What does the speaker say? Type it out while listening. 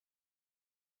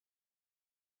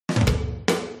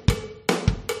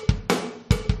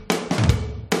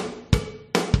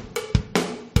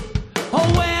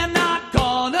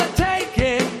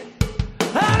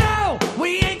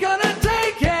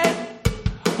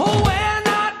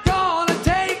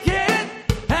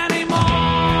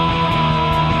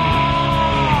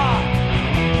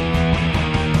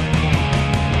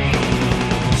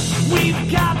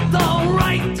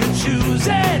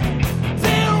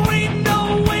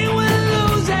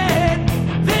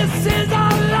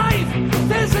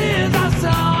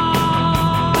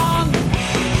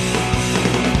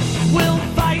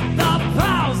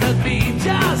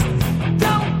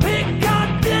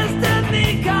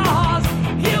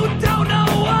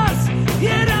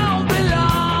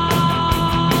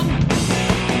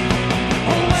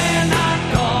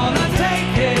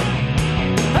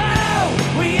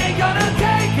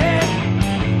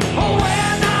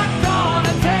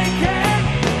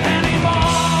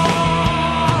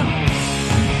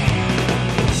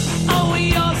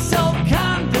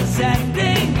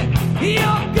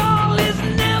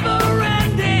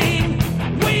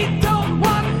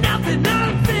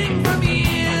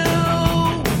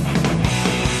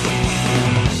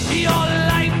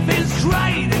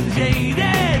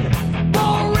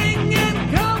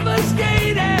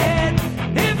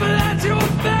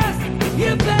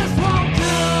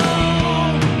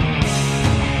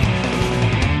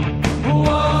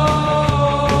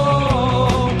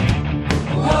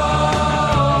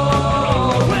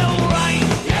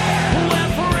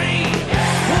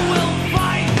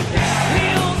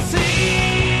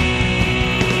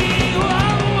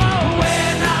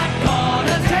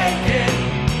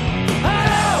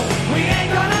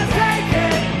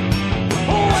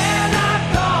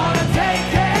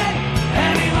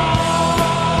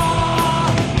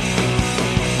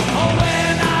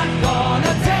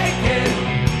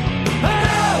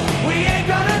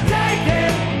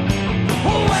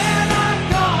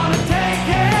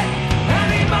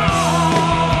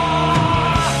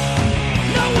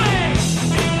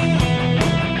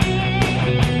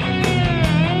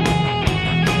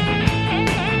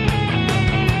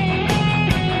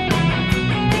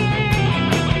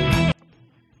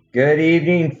Good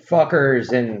evening,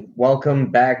 fuckers, and welcome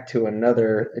back to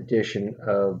another edition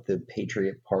of the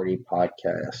Patriot Party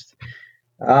podcast.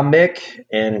 I'm Mick,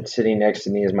 and sitting next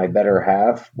to me is my better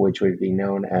half, which would be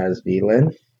known as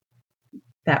Velin.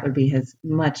 That would be his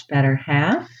much better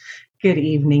half. Good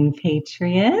evening,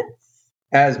 Patriots.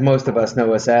 As most of us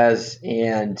know us as,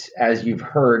 and as you've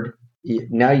heard,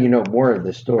 now you know more of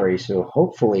the story, so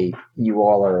hopefully you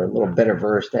all are a little better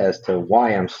versed as to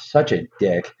why I'm such a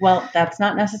dick. Well, that's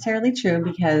not necessarily true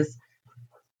because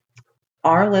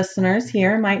our listeners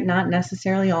here might not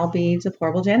necessarily all be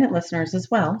Deplorable Janet listeners as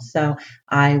well. So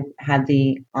I had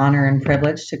the honor and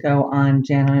privilege to go on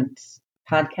Janet's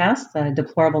podcast, the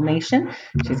Deplorable Nation.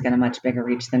 She's got a much bigger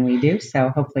reach than we do, so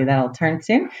hopefully that'll turn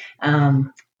soon.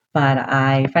 But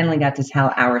I finally got to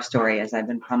tell our story as I've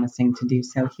been promising to do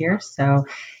so here. So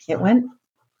it went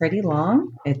pretty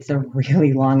long. It's a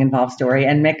really long, involved story.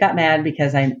 And Mick got mad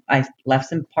because I left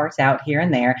some parts out here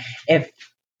and there. If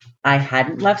I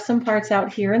hadn't left some parts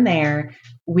out here and there,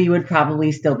 we would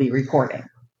probably still be recording.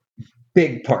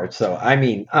 Big parts, though. I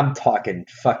mean, I'm talking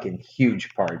fucking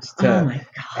huge parts Oh my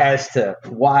God. as to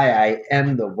why I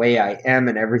am the way I am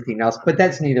and everything else. But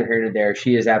that's neither here nor there.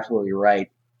 She is absolutely right.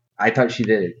 I thought she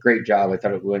did a great job. I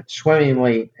thought it went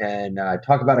swimmingly. And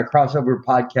talk about a crossover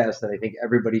podcast that I think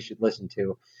everybody should listen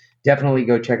to. Definitely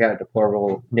go check out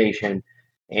Deplorable Nation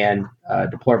and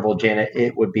Deplorable Janet.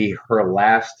 It would be her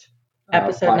last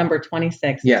episode number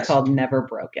 26. Yes. It's called Never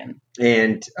Broken.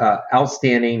 And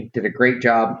outstanding. Did a great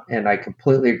job. And I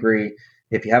completely agree.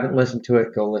 If you haven't listened to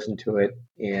it, go listen to it.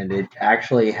 And it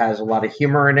actually has a lot of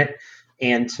humor in it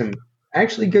and some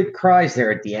actually good cries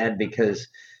there at the end, because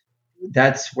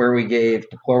that's where we gave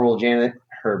Deplorable Janet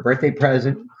her birthday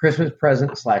present, Christmas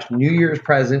present / New Year's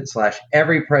present /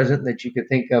 every present that you could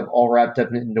think of, all wrapped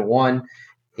up into one.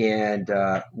 And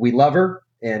we love her.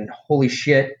 And holy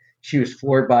shit, she was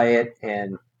floored by it.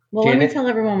 And well, Janet, let me tell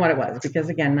everyone what it was, because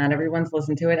again, not everyone's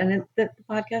listened to it, and the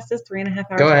podcast is 3.5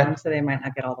 hours long, so they might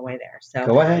not get all the way there. So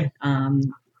go ahead.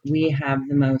 We have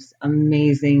the most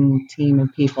amazing team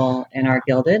of people in our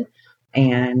Gilded,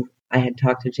 and I had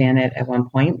talked to Janet at one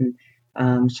point,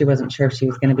 and she wasn't sure if she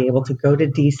was going to be able to go to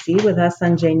DC with us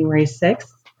on January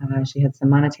 6th. She had some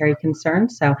monetary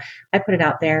concerns, so I put it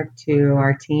out there to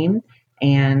our team,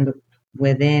 and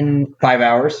within 5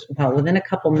 hours, within a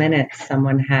couple minutes,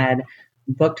 someone had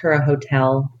booked her a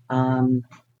hotel,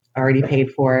 already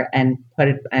paid for, and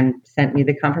sent me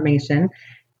the confirmation.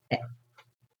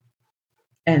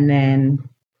 And then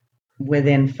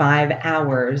within 5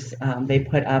 hours, they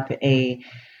put up a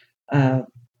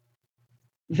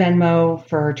Venmo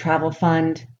for travel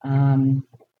fund.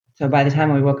 So by the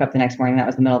time we woke up the next morning, that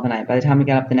was the middle of the night. By the time we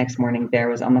got up the next morning, there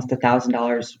was almost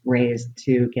 $1,000 raised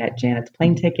to get Janet's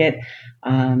plane ticket,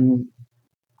 and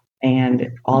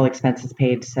all expenses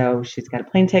paid. So she's got a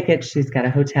plane ticket, she's got a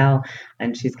hotel,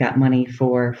 and she's got money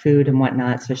for food and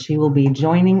whatnot. So she will be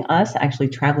joining us, actually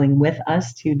traveling with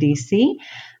us to DC.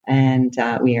 And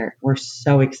we're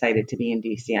so excited to be in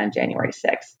DC on January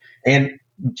 6th. And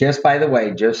just by the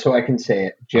way, just so I can say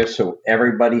it, just so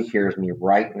everybody hears me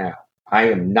right now, I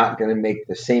am not going to make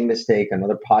the same mistake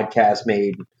another podcast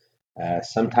made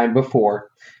sometime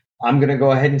before. I'm going to go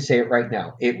ahead and say it right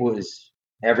now. It was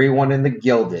everyone in the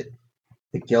Gilded.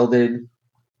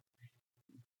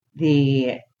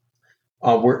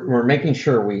 We're making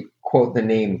sure we quote the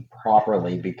name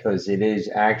properly, because it is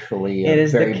actually a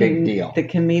very big deal. The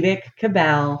Comedic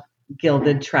Cabal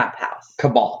Gilded Trap House.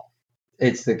 Cabal.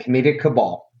 It's the Comedic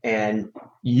Cabal. And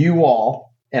you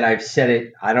all, and I've said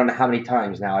it, I don't know how many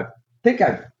times now. I think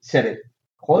I've said it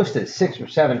close to 6 or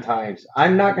 7 times.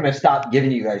 I'm not going to stop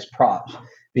giving you guys props,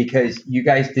 because you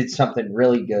guys did something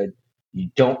really good. You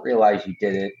don't realize you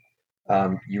did it.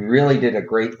 You really did a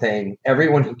great thing.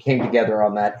 Everyone who came together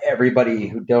on that, everybody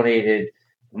who donated,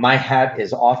 my hat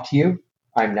is off to you.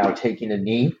 I'm now taking a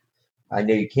knee. I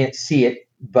know you can't see it,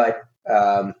 but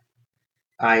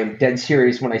I'm dead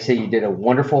serious when I say you did a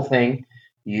wonderful thing.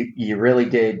 You really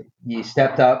did. You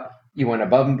stepped up. You went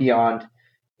above and beyond,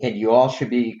 and you all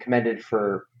should be commended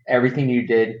for everything you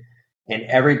did. And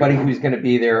everybody who's going to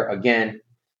be there, again,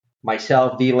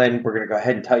 myself, Velin, we're going to go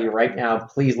ahead and tell you right now,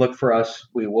 please look for us.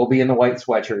 We will be in the white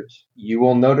sweatshirts. You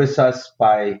will notice us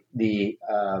by the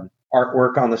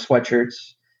artwork on the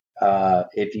sweatshirts.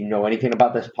 If you know anything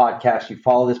about this podcast, you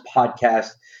follow this podcast.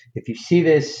 If you see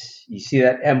this, you see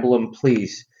that emblem,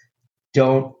 please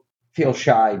don't feel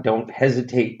shy. Don't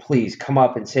hesitate. Please come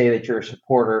up and say that you're a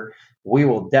supporter. We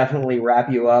will definitely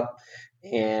wrap you up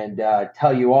and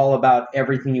tell you all about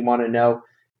everything you want to know.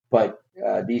 But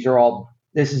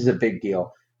this is a big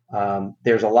deal.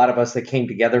 There's a lot of us that came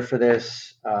together for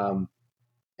this.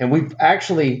 and we've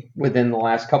actually, within the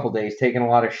last couple of days, taken a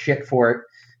lot of shit for it.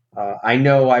 I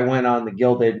know I went on the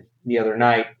Gilded the other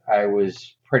night. I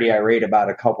was pretty irate about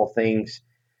a couple things.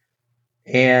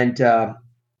 And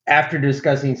after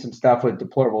discussing some stuff with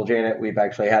Deplorable Janet, we've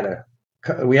actually had a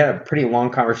pretty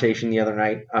long conversation the other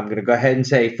night. I'm going to go ahead and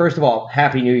say, first of all,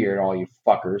 Happy New Year to all you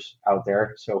fuckers out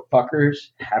there. So fuckers,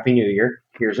 Happy New Year.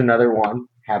 Here's another one.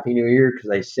 Happy New Year, because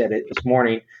I said it this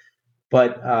morning.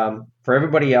 But for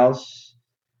everybody else,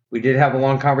 we did have a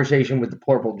long conversation with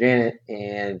Deplorable Janet,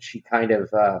 and she kind of,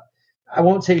 I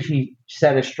won't say she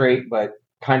set us straight, but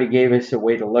kind of gave us a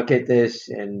way to look at this.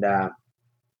 And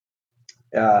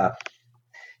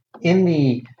in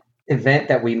the event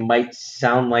that we might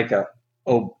sound like a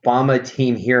Obama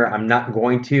team here, I'm not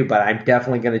going to, but I'm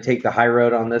definitely going to take the high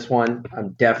road on this one.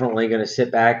 I'm definitely going to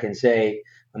sit back and say,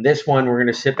 on this one, we're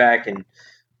going to sit back and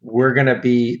we're going to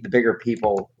be the bigger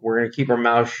people. We're going to keep our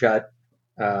mouths shut.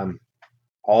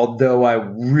 Although I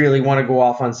really want to go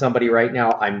off on somebody right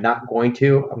now, I'm not going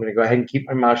to. I'm going to go ahead and keep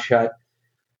my mouth shut.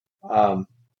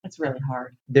 It's really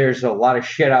hard. There's a lot of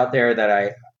shit out there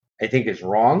that I think is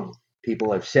wrong.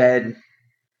 People have said,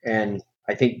 and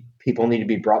I think people need to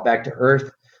be brought back to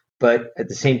earth. But at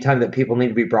the same time that people need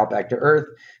to be brought back to earth,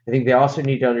 I think they also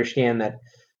need to understand that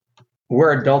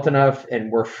we're adult enough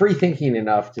and we're free thinking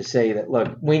enough to say that,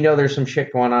 look, we know there's some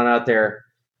shit going on out there.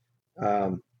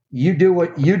 You do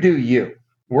what you do, you.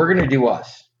 We're going to do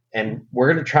us. And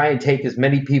we're going to try and take as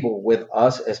many people with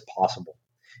us as possible.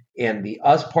 And the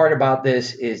us part about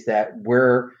this is that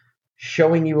we're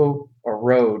showing you a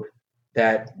road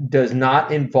that does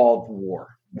not involve war.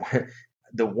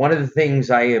 One of the things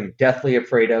I am deathly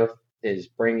afraid of is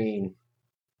bringing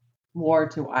war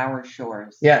to our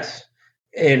shores. Yes,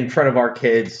 in front of our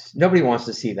kids. Nobody wants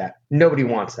to see that. Nobody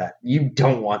wants that. You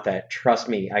don't want that. Trust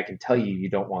me, I can tell you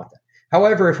don't want that.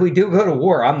 However, if we do go to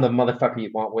war, I'm the motherfucker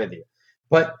you want with you.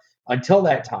 But until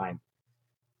that time,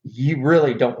 you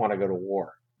really don't want to go to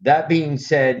war. That being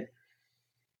said,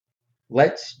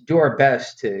 let's do our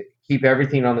best to keep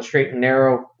everything on the straight and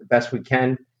narrow the best we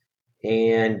can.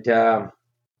 And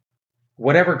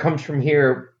whatever comes from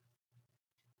here,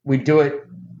 we do it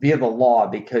via the law,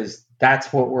 because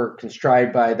that's what we're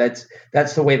constricted by.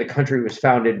 That's the way the country was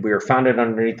founded. We were founded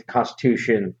underneath the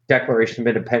Constitution, Declaration of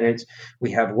Independence.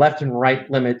 We have left and right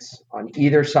limits on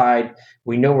either side.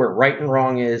 We know where right and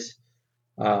wrong is.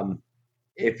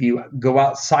 If you go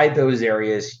outside those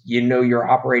areas, you know you're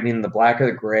operating in the black or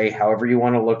the gray, however you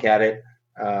want to look at it.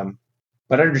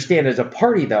 But understand, as a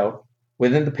party, though,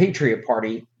 within the Patriot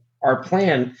Party, our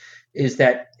plan is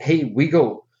that, hey, we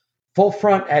go full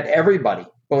front at everybody,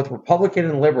 both Republican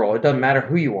and liberal. It doesn't matter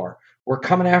who you are. We're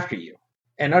coming after you.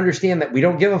 And understand that we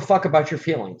don't give a fuck about your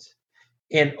feelings.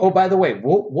 And, oh, by the way,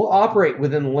 we'll operate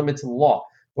within the limits of the law,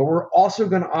 but we're also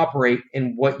going to operate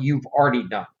in what you've already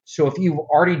done. So if you've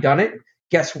already done it,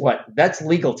 guess what? That's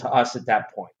legal to us at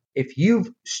that point. If you've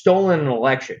stolen an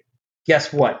election,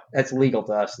 guess what? That's legal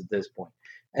to us at this point.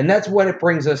 And that's what it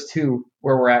brings us to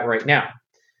where we're at right now.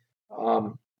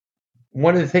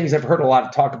 One of the things I've heard a lot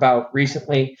of talk about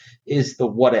recently is the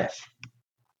what if.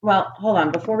 Well, hold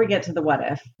on. Before we get to the what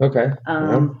if. Okay.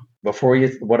 Before you,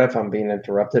 what if I'm being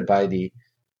interrupted by the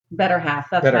better half?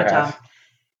 That's my job.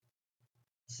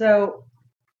 So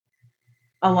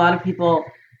a lot of people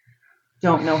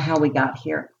don't know how we got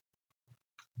here.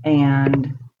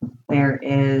 And there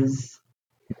is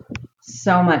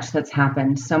so much that's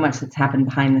happened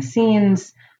behind the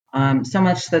scenes, so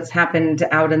much that's happened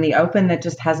out in the open that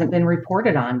just hasn't been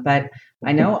reported on. But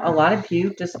I know a lot of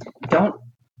you just don't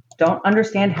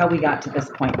understand how we got to this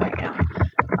point right now.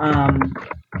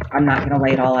 I'm not going to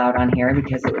lay it all out on here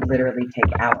because it would literally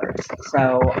take hours.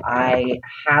 So I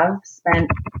have spent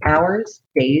hours,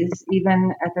 days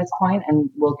even at this point, and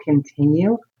will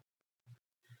continue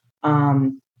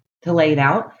to lay it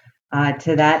out.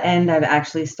 To that end, I've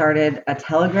actually started a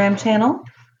Telegram channel.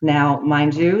 Now,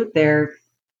 mind you,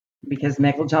 because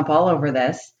Mick will jump all over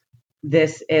this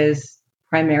is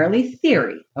primarily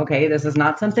theory, okay? This is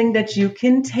not something that you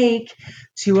can take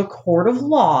to a court of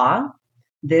law.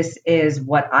 This is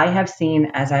what I have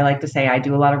seen. As I like to say, I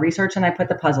do a lot of research and I put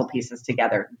the puzzle pieces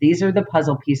together. These are the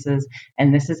puzzle pieces,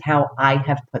 and this is how I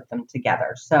have put them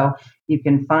together. So you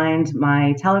can find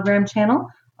my Telegram channel.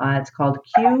 It's called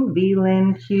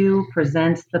QVLynQ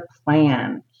Presents the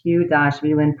Plan.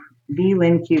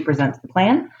 Q-VLynQ Presents the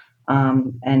Plan.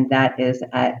 And that is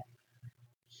at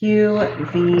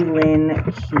QVLynQ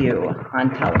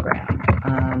on Telegram.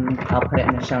 I'll put it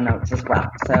in the show notes as well.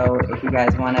 So if you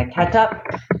guys want to catch up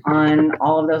on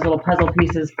all of those little puzzle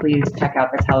pieces, please check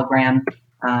out the Telegram.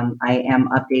 I am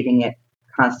updating it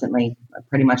constantly.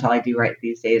 Pretty much all I do right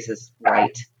these days is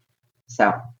write.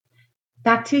 So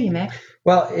back to you, Mick.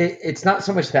 Well, it's not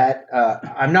so much that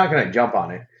I'm not going to jump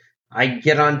on it. I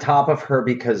get on top of her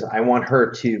because I want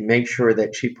her to make sure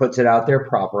that she puts it out there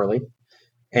properly,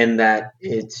 and that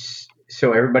it's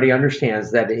so everybody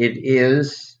understands that it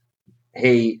is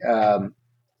a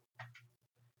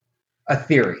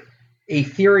theory. A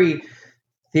theory.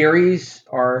 Theories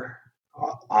are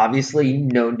obviously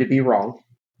known to be wrong.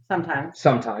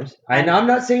 Sometimes. And I'm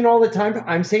not saying all the time.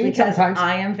 I'm saying because sometimes.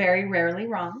 I am very rarely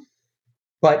wrong.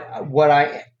 But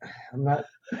I'm not,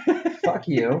 fuck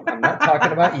you. I'm not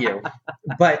talking about you.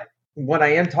 But what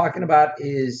I am talking about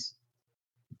is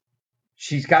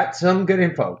she's got some good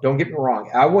info. Don't get me wrong.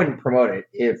 I wouldn't promote it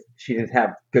if she didn't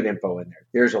have good info in there.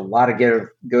 There's a lot of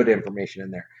good information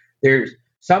in there. There's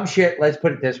some shit, let's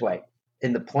put it this way.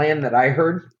 In the plan that I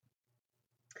heard,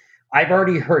 I've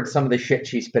already heard some of the shit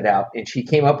she spit out, and she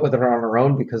came up with it on her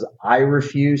own because I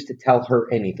refuse to tell her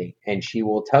anything. And she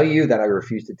will tell you that I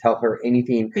refuse to tell her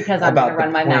anything because I'm going to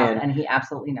run my mouth, and he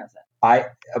absolutely knows it.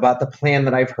 About the plan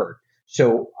that I've heard.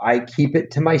 So I keep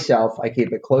it to myself. I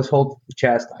keep it close hold to the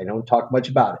chest. I don't talk much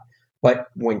about it. But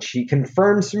when she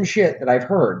confirms some shit that I've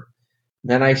heard,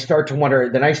 then I start to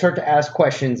wonder. Then I start to ask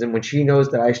questions. And when she knows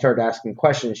that I start asking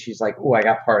questions, she's like, oh, I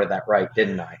got part of that right,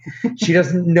 didn't I? She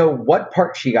doesn't know what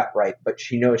part she got right, but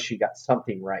she knows she got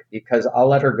something right because I'll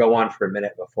let her go on for a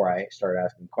minute before I start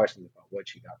asking questions about what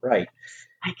she got right.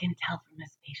 I can tell from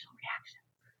his facial reaction.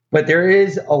 But there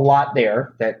is a lot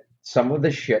there that some of the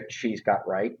shit she's got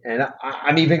right. And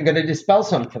I'm even going to dispel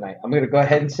some tonight. I'm going to go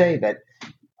ahead and say that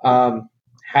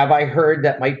have I heard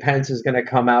that Mike Pence is going to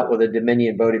come out with a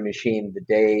Dominion voting machine the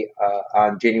day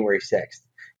on January 6th?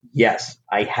 Yes,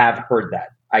 I have heard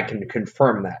that. I can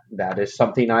confirm that. That is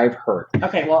something I've heard.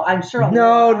 Okay, well, I'm sure.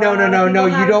 No.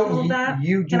 You don't.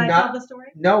 You do Can I not. tell the story?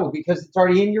 No, because it's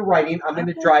already in your writing. I'm going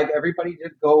to drive everybody to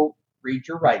go read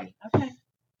your writing. Okay.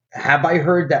 Have I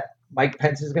heard that Mike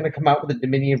Pence is going to come out with a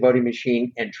Dominion voting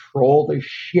machine and troll the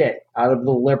shit out of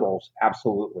the liberals?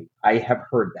 Absolutely. I have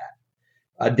heard that.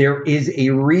 There is a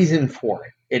reason for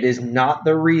it. It is not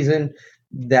the reason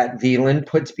that Veland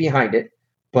puts behind it,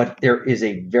 but there is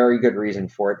a very good reason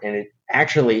for it. And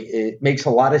it makes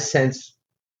a lot of sense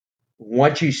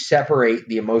once you separate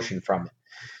the emotion from it.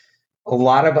 A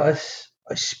lot of us,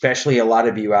 especially a lot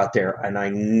of you out there, and I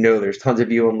know there's tons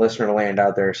of you in listener land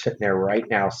out there sitting there right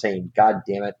now saying, God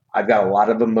damn it, I've got a lot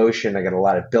of emotion. I got a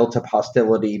lot of built up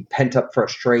hostility, pent up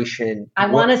frustration. I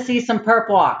want to see some perp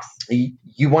walks.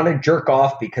 You want to jerk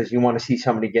off because you want to see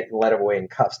somebody getting led away in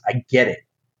cuffs. I get it.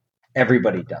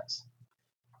 Everybody does.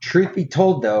 Truth be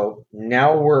told, though,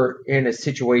 now we're in a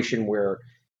situation where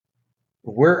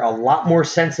we're a lot more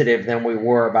sensitive than we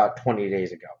were about 20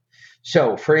 days ago.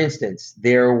 So, for instance,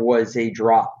 there was a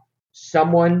drop.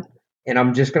 Someone, and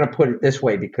I'm just going to put it this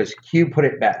way because Q put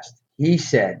it best. He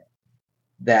said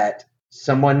that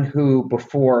someone who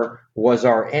before was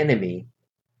our enemy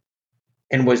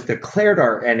and was declared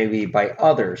our enemy by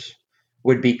others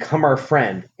would become our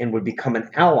friend and would become an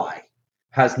ally,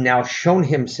 has now shown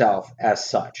himself as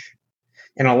such.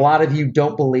 And a lot of you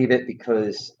don't believe it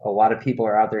because a lot of people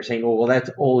are out there saying, well,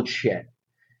 that's old shit.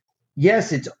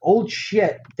 Yes, it's old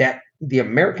shit that the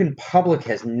American public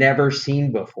has never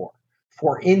seen before.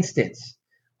 For instance,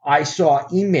 I saw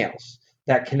emails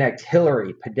that connect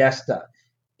Hillary, Podesta,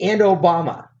 and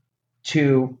Obama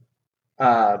to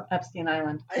Epstein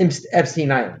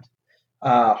Island.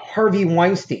 Harvey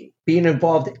Weinstein being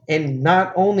involved in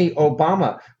not only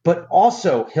Obama, but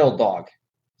also Hill Dog,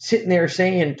 sitting there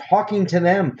talking to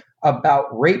them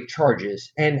about rape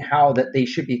charges and how that they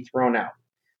should be thrown out.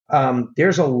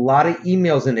 There's a lot of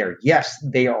emails in there. Yes,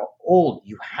 they are old.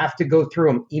 You have to go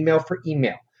through them email for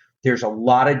email. There's a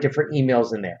lot of different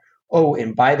emails in there. Oh,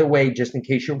 and by the way, just in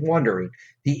case you're wondering,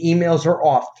 the emails are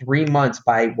off 3 months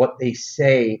by what they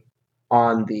say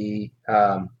on the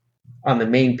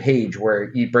main page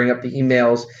where you bring up the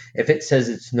emails. If it says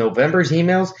it's November's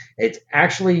emails, it's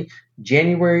actually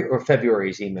January or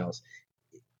February's emails.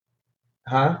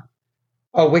 Huh?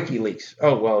 Oh, WikiLeaks.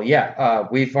 Oh, well, yeah.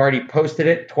 We've already posted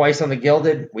it twice on the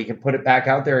Gilded. We can put it back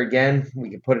out there again. We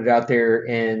can put it out there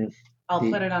in... I'll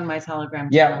put it on my Telegram.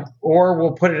 Yeah, or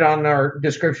we'll put it on our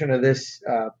description of this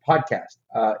podcast.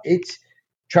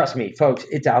 Trust me, folks,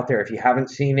 it's out there. If you haven't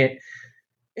seen it,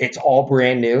 it's all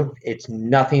brand new. It's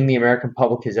nothing the American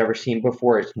public has ever seen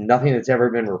before. It's nothing that's ever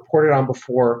been reported on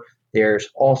before. There's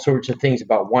all sorts of things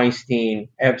about Weinstein,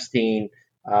 Epstein,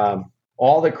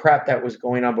 all the crap that was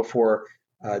going on before.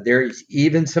 There is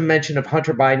even some mention of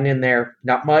Hunter Biden in there.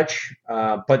 Not much,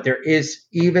 but there is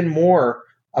even more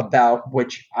about,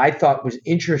 which I thought was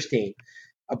interesting,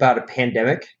 about a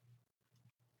pandemic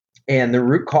and the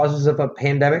root causes of a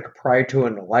pandemic prior to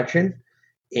an election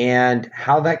and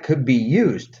how that could be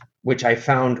used, which I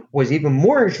found was even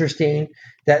more interesting,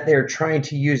 that they're trying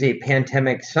to use a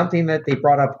pandemic, something that they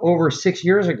brought up over 6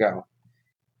 years ago,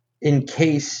 in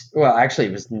case, well, actually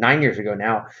it was 9 years ago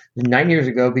now, 9 years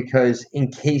ago, because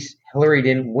in case Hillary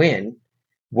didn't win,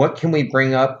 what can we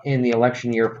bring up in the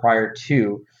election year prior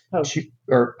to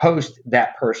or post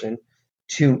that person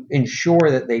to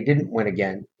ensure that they didn't win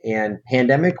again? And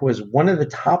pandemic was one of the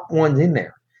top ones in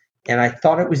there. And I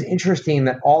thought it was interesting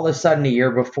that all of a sudden, a year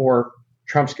before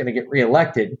Trump's going to get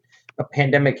reelected, a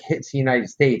pandemic hits the United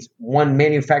States, one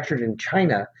manufactured in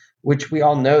China, which we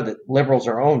all know that liberals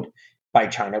are owned by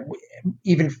China.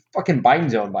 Even fucking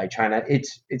Biden's owned by China.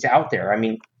 It's out there. I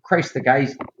mean, Christ, the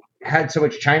guy's had so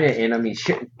much China in him, he's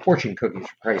shitting fortune cookies,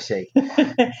 for Christ's sake.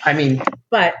 I mean,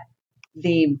 but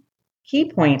the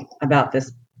key point about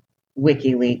this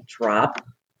WikiLeaks drop,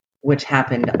 which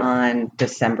happened on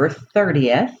December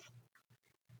 30th,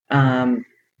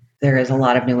 there is a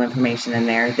lot of new information in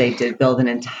there. They did build an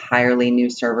entirely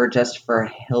new server just for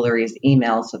Hillary's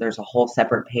emails. So there's a whole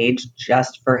separate page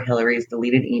just for Hillary's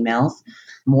deleted emails.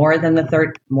 More than the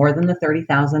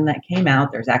 30,000 that came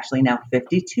out. There's actually now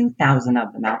 52,000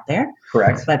 of them out there.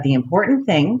 Correct. But the important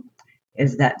thing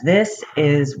is that this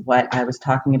is what I was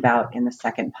talking about in the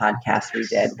second podcast we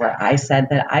did, where I said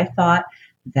that I thought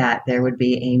that there would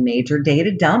be a major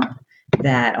data dump,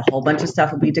 that a whole bunch of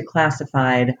stuff would be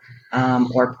declassified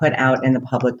or put out in the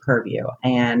public purview.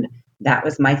 And that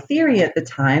was my theory at the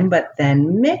time, but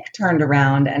then Mick turned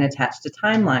around and attached a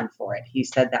timeline for it. He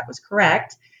said that was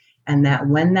correct, and that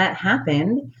when that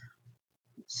happened,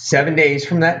 7 days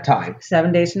from that time.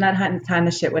 7 days from that time,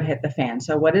 the shit would hit the fan.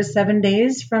 So what is 7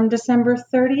 days from December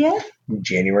 30th?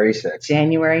 January 6th.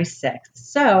 January 6th.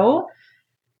 So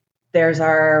there's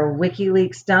our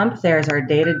WikiLeaks dump. There's our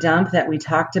data dump that we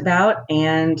talked about.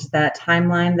 And that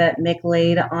timeline that Mick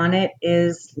laid on it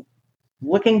is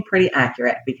looking pretty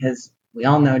accurate, because we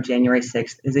all know January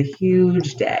 6th is a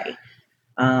huge day.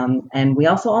 And we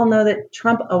also all know that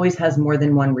Trump always has more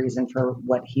than one reason for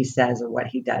what he says or what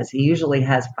he does. He usually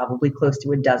has probably close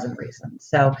to a dozen reasons.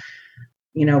 So,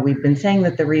 you know, we've been saying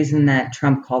that the reason that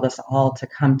Trump called us all to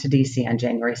come to DC on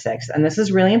January 6th, and this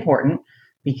is really important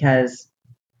because,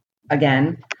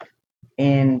 again,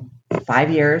 in 5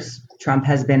 years, Trump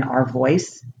has been our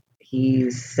voice.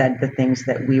 He's said the things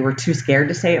that we were too scared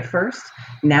to say at first.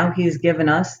 Now he's given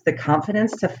us the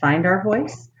confidence to find our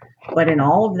voice. But in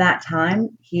all of that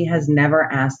time, he has never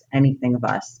asked anything of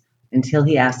us until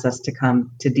he asked us to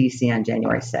come to DC on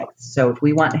January 6th. So if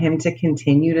we want him to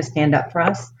continue to stand up for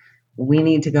us, we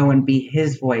need to go and be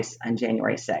his voice on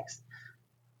January 6th.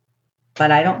 But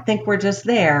I don't think we're just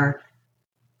there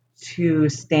to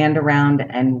stand around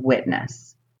and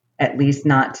witness, at least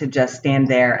not to just stand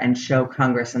there and show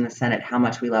Congress and the Senate how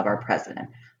much we love our president.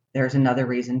 There's another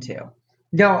reason too.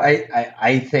 No,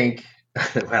 I think,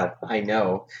 well, I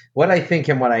know what I think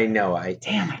and what I know. I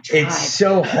tried. It's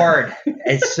so hard.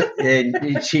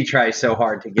 And she tries so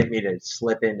hard to get me to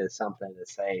slip into something, to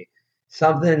say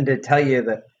something, to tell you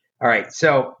that. All right,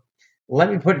 so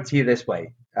let me put it to you this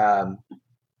way.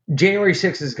 January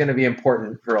 6th is going to be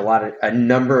important for a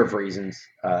number of reasons.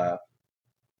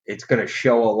 It's going to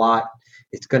show a lot.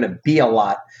 It's going to be a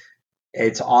lot.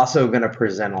 It's also going to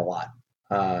present a lot.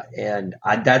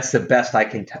 That's the best I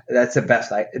can. That's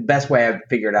the best way I've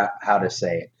figured out how to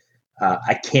say it.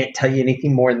 I can't tell you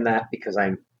anything more than that, because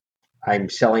I'm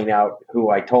selling out who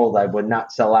I told I would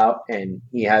not sell out, and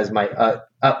he has my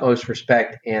utmost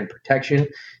respect and protection,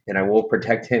 and I will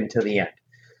protect him to the end.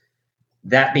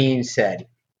 That being said,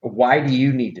 why do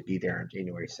you need to be there on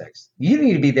January 6th? You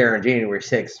need to be there on January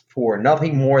 6th for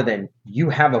nothing more than you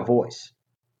have a voice.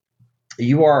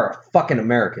 You are a fucking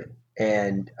American.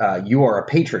 And you are a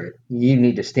patriot. You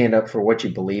need to stand up for what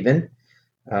you believe in.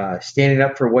 Standing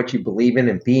up for what you believe in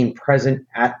and being present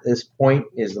at this point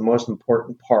is the most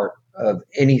important part of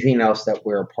anything else that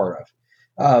we're a part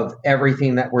of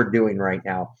everything that we're doing right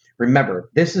now. Remember,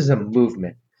 this is a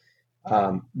movement.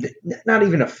 Not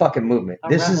even a fucking movement.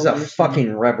 This is a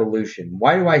fucking revolution.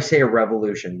 Why do I say a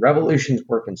revolution? Revolutions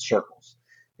work in circles.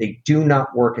 They do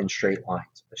not work in straight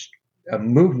lines. A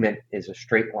movement is a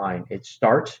straight line. It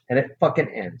starts and it fucking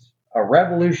ends. A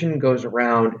revolution goes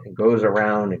around and goes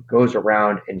around and goes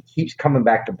around and keeps coming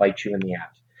back to bite you in the ass.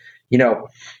 You know,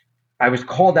 I was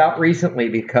called out recently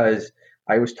because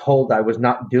I was told I was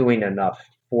not doing enough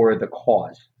for the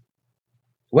cause.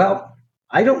 Well,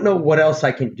 I don't know what else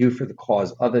I can do for the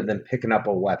cause other than picking up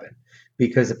a weapon.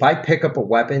 Because if I pick up a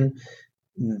weapon,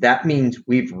 that means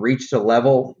we've reached a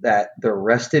level that the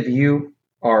rest of you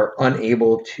are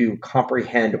unable to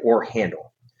comprehend or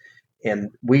handle.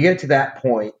 And we get to that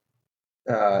point,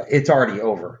 it's already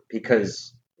over,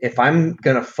 because if I'm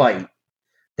going to fight,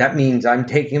 that means I'm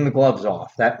taking the gloves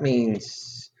off. That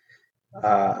means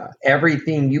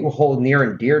everything you hold near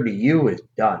and dear to you is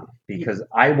done, because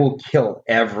I will kill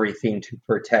everything to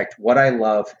protect what I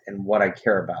love and what I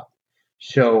care about.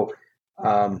 So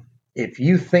if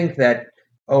you think that,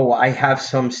 oh, I have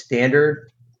some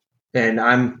standard and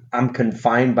I'm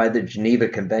confined by the Geneva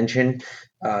Convention,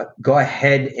 go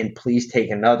ahead and please take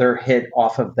another hit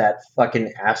off of that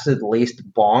fucking acid-laced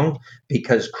bong,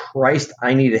 because Christ,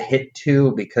 I need a hit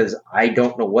too, because I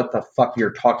don't know what the fuck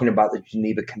you're talking about, the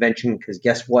Geneva Convention, because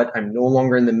guess what? I'm no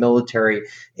longer in the military.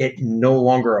 It no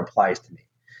longer applies to me.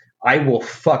 I will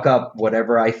fuck up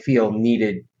whatever I feel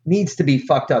needs to be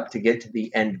fucked up to get to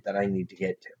the end that I need to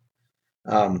get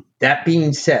to. That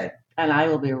being said, and I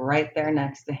will be right there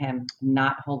next to him,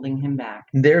 not holding him back.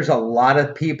 There's a lot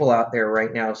of people out there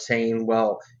right now saying,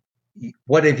 well,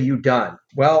 what have you done?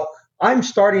 Well, I'm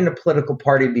starting a political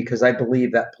party because I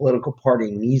believe that political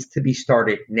party needs to be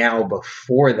started now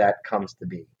before that comes to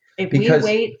be. If we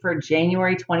wait for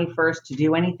January 21st to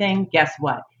do anything, guess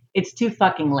what? It's too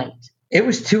fucking late. It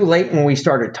was too late when we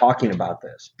started talking about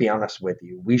this, be honest with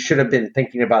you. We should have been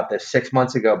thinking about this 6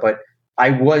 months ago, but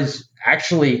I was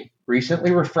actually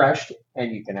recently refreshed,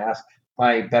 and you can ask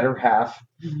my better half,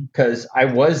 because I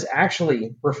was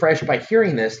actually refreshed by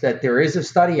hearing this, that there is a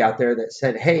study out there that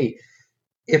said, hey,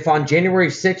 if on January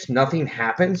 6th nothing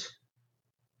happens,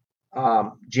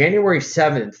 January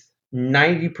 7th,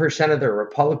 90% of the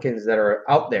Republicans that are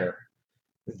out there,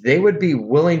 they would be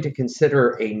willing to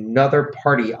consider another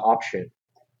party option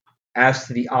as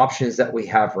to the options that we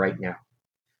have right now,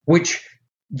 which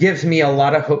gives me a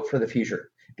lot of hope for the future,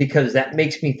 because that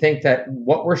makes me think that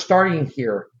what we're starting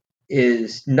here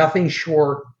is nothing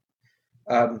short.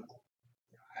 I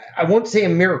won't say a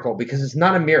miracle, because it's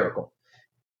not a miracle.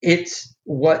 It's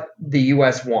what the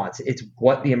U.S. wants. It's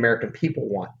what the American people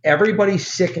want. Everybody's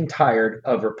sick and tired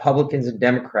of Republicans and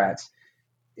Democrats.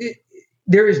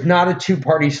 There is not a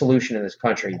two-party solution in this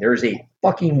country. There is a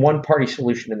fucking one-party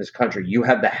solution in this country. You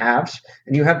have the haves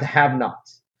and you have the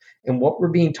have-nots. And what we're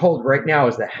being told right now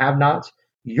is the have-nots,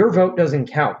 your vote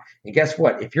doesn't count. And guess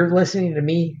what? If you're listening to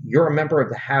me, you're a member of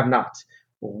the have-nots.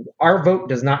 Our vote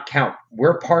does not count.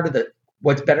 We're part of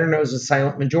what's better known as a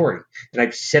silent majority. And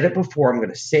I've said it before. I'm going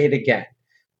to say it again.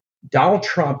 Donald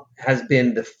Trump has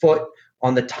been the foot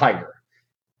on the tiger.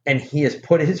 And he has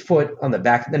put his foot on the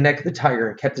back of the neck of the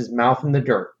tiger and kept his mouth in the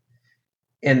dirt.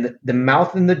 And the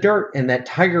mouth in the dirt and that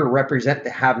tiger represent the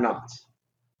have-nots.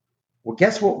 Well,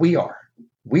 guess what we are?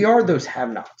 We are those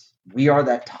have-nots. We are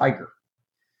that tiger.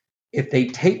 If they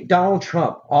take Donald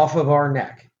Trump off of our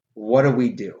neck, what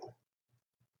do?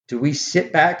 Do we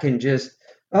sit back and just,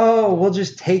 oh, we'll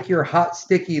just take your hot,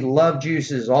 sticky love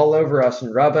juices all over us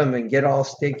and rub them and get all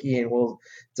sticky, and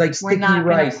it's like sticky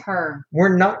rice.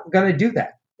 We're not going to do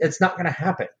that. It's not going to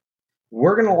happen.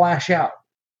 We're going to lash out.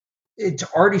 It's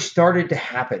already started to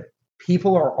happen.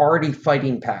 People are already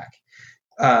fighting back.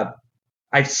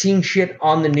 I've seen shit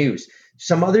on the news.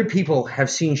 Some other people have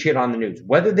seen shit on the news.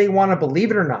 Whether they want to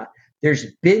believe it or not, there's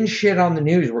been shit on the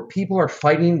news where people are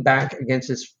fighting back against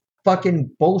this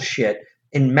fucking bullshit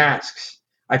in masks.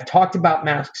 I've talked about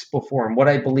masks before and what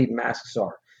I believe masks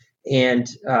are. And,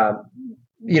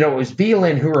 it was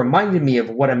Veland who reminded me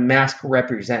of what a mask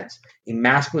represents. A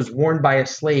mask was worn by a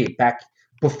slave back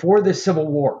before the Civil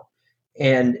War,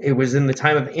 and it was in the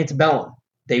time of antebellum.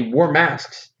 They wore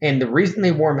masks, and the reason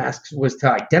they wore masks was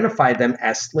to identify them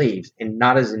as slaves and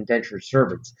not as indentured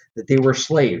servants, that they were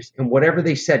slaves, and whatever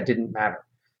they said didn't matter.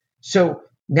 So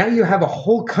now you have a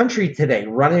whole country today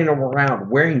running around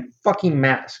wearing fucking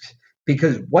masks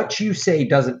because what you say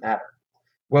doesn't matter.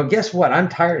 Well, guess what? I'm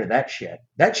tired of that shit.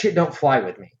 That shit don't fly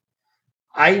with me.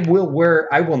 I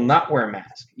will not wear a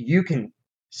mask. You can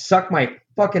suck my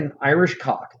fucking Irish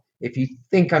cock if you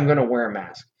think I'm going to wear a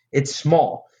mask. It's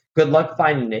small. Good luck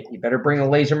finding it. You better bring a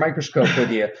laser microscope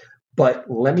with you. But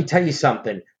let me tell you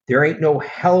something. There ain't no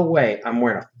hell way I'm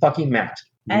wearing a fucking mask.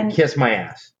 You can kiss my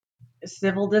ass.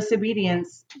 Civil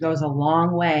disobedience goes a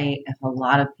long way if a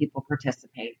lot of people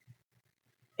participate.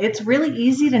 It's really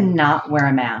easy to not wear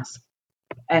a mask.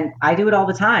 And I do it all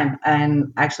the time.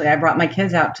 And actually, I brought my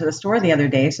kids out to the store the other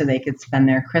day so they could spend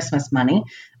their Christmas money.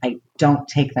 I don't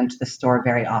take them to the store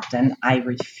very often. I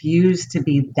refuse to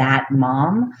be that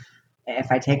mom.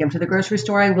 If I take them to the grocery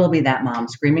store, I will be that mom,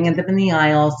 screaming at them in the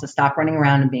aisles to stop running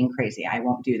around and being crazy. I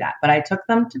won't do that. But I took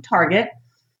them to Target,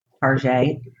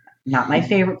 not my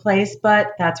favorite place,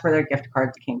 but that's where their gift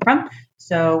cards came from.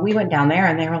 So we went down there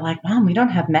and they were like, Mom, we don't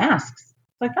have masks.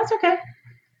 Like, that's okay.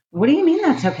 What do you mean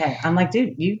that's okay? I'm like,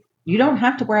 dude, you don't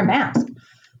have to wear a mask.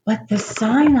 But the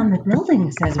sign on the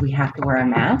building says we have to wear a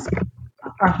mask.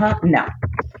 No.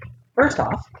 First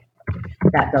off,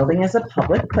 that building is a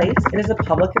public place. It is a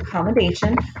public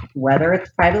accommodation, whether it's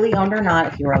privately owned or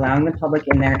not. If you're allowing the public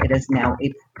in there, it is now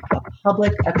a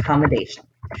public accommodation.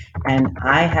 And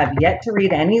I have yet to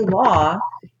read any law,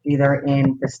 either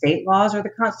in the state laws or the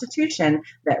Constitution,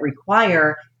 that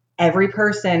require every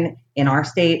person in our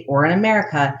state or in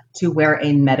America to wear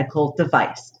a medical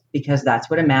device, because that's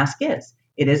what a mask is.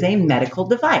 It is a medical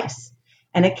device.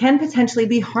 And it can potentially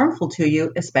be harmful to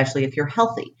you, especially if you're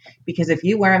healthy. Because if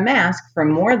you wear a mask for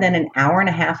more than an hour and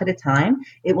a half at a time,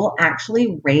 it will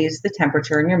actually raise the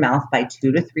temperature in your mouth by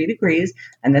 2 to 3 degrees.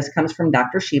 And this comes from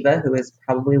Dr. Shiva, who is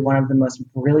probably one of the most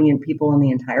brilliant people in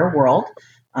the entire world.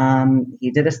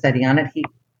 He did a study on it. He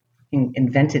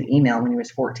invented email when he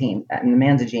was 14, and the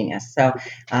man's a genius. So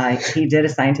he did a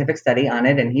scientific study on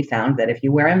it, and he found that if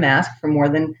you wear a mask for more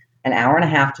than an hour and a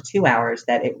half to 2 hours,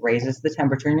 that it raises the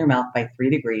temperature in your mouth by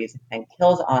 3 degrees and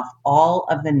kills off all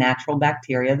of the natural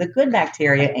bacteria, the good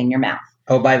bacteria in your mouth.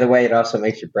 Oh, by the way, it also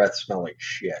makes your breath smell like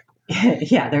shit.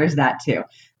 Yeah, there's that too.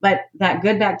 But that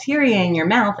good bacteria in your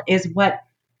mouth is what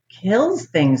kills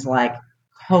things like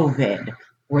COVID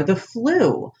or the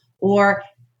flu or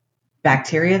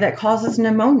bacteria that causes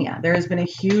pneumonia. There has been a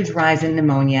huge rise in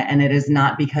pneumonia, and it is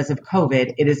not because of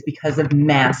COVID. It is because of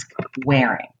mask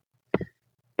wearing.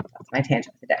 My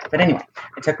tangent today. But anyway,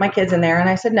 I took my kids in there and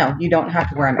I said, no, you don't have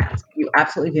to wear a mask. You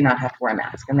absolutely do not have to wear a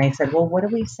mask. And they said, well, what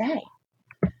do we say?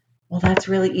 Well, that's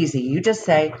really easy. You just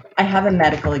say, I have a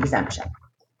medical exemption.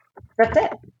 That's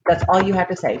it. That's all you have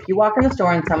to say. If you walk in the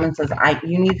store and someone says,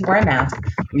 you need to wear a mask,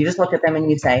 you just look at them and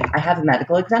you say, I have a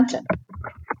medical exemption.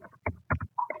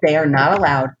 They are not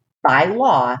allowed by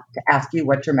law to ask you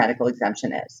what your medical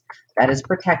exemption is. That is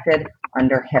protected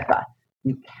under HIPAA.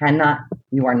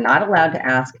 You are not allowed to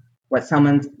ask what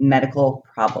someone's medical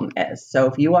problem is. So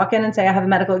if you walk in and say, I have a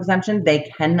medical exemption, they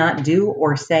cannot do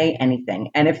or say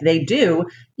anything. And if they do,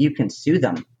 you can sue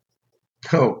them.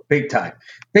 Oh, big time.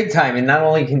 Big time. And not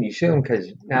only can you sue them,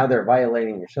 because now they're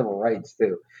violating your civil rights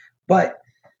too. But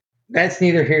that's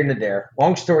neither here nor there.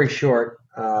 Long story short,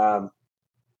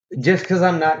 just because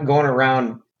I'm not going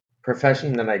around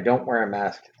professing that I don't wear a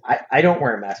mask, I don't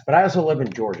wear a mask, but I also live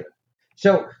in Georgia.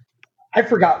 So I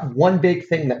forgot one big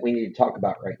thing that we need to talk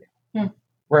about right now.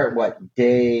 We're at what,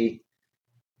 day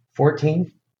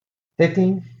 14,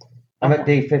 15? I'm at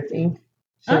day 15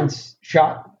 since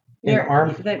shot in the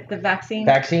arm. The vaccine?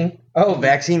 Vaccine? Oh,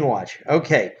 vaccine watch.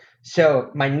 Okay.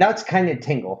 So my nuts kind of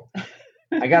tingle.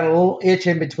 I got a little itch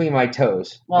in between my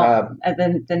toes. Well,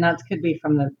 then the nuts could be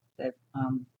from the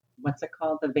what's it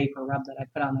called? The vapor rub that I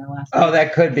put on there last night. Oh,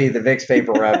 that could be the Vicks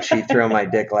vapor rub she threw on my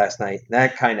dick last night.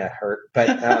 That kind of hurt.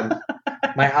 But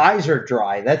my eyes are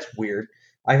dry. That's weird.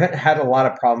 I haven't had a lot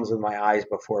of problems with my eyes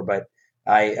before, but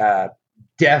I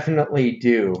definitely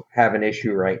do have an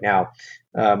issue right now.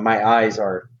 My eyes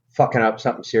are fucking up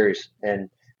something serious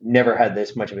and never had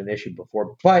this much of an issue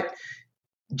before. But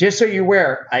just so you're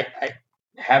aware, I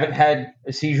haven't had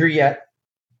a seizure yet,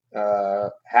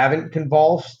 haven't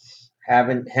convulsed,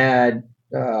 haven't had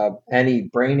any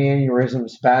brain aneurysm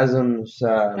spasms.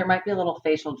 There might be a little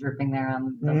facial drooping there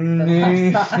on the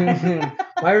left side.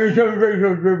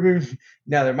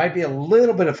 No, there might be a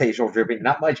little bit of facial dripping,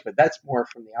 not much, but that's more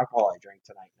from the alcohol I drank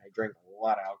tonight. I drank a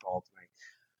lot of alcohol tonight.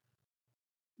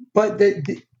 But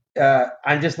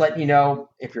I'm just letting you know,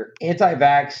 if you're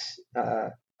anti-vax,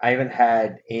 I haven't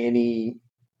had any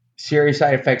serious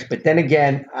side effects. But then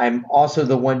again, I'm also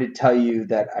the one to tell you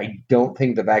that I don't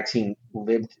think the vaccine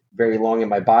lived very long in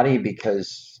my body,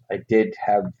 because I did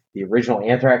have the original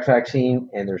anthrax vaccine,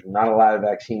 and there's not a lot of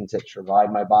vaccines that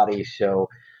survive my body. So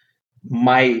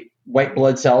my white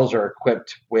blood cells are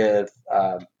equipped with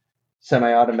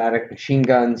semi-automatic machine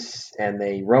guns, and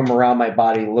they roam around my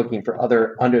body looking for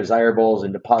other undesirables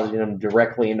and depositing them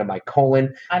directly into my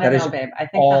colon. I don't know, babe. I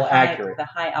think accurate. The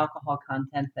high alcohol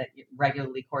content that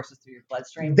regularly courses through your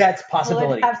bloodstream, that's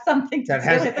possibility. Would have something to that do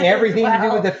has with everything it as to do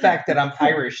well. with the fact that I'm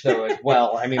Irish, though, as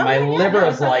well. I mean, my liver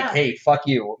is like, hey, fuck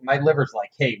you. My liver's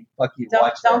like, hey, fuck you.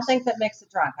 Don't think that makes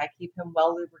it drunk. I keep him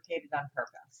well lubricated on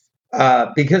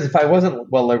purpose. Because if I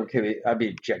wasn't well lubricated, I'd be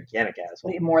a gigantic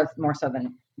asshole. More so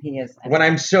than he is. When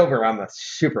I'm sober, I'm a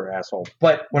super asshole.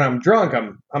 But when I'm drunk,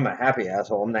 I'm a happy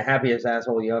asshole. I'm the happiest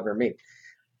asshole you ever meet.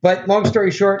 But long story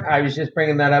short, I was just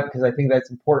bringing that up because I think that's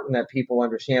important that people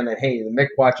understand that, hey, the Mick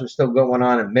watch is still going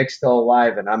on and Mick's still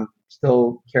alive and I'm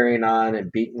still carrying on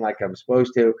and beating like I'm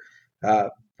supposed to.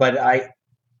 But I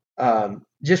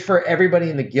just for everybody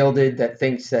in the Gilded that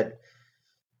thinks that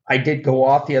I did go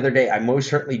off the other day. I most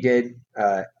certainly did.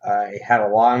 I had a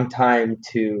long time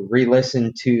to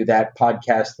re-listen to that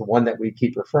podcast, the one that we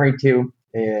keep referring to,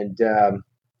 and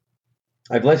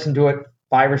I've listened to it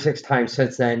 5 or 6 times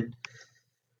since then.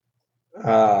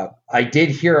 I did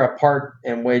hear a part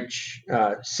in which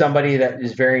somebody that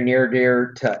is very near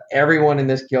dear to everyone in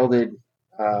this Gilded,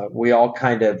 we all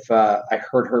kind of, I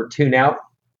heard her tune out,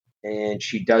 and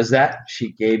she does that.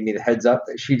 She gave me the heads up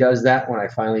that she does that when I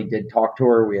finally did talk to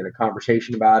her. We had a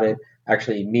conversation about it.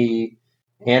 Actually, me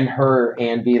and her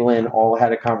and V. Lynn all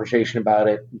had a conversation about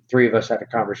it. 3 of us had a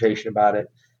conversation about it.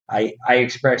 I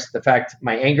expressed the fact,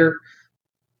 my anger.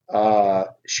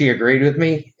 She agreed with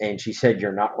me, and she said,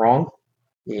 "You're not wrong."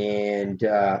 And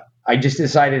I just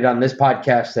decided on this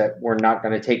podcast that we're not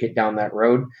going to take it down that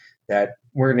road, that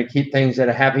we're going to keep things at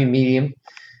a happy medium.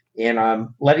 And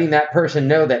I'm letting that person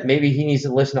know that maybe he needs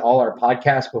to listen to all our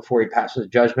podcasts before he passes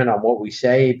judgment on what we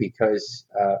say, because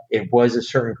it was a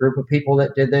certain group of people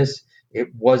that did this. It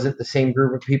wasn't the same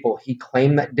group of people he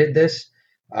claimed that did this.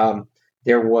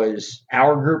 There was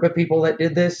our group of people that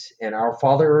did this, and our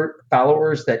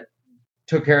followers that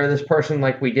took care of this person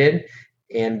like we did.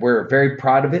 And we're very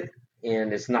proud of it,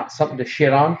 and it's not something to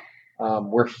shit on.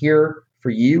 We're here for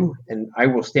you, and I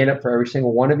will stand up for every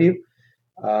single one of you.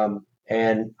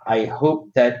 And I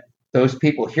hope that those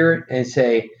people hear it and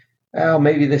say, well,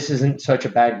 maybe this isn't such a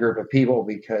bad group of people,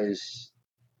 because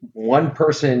one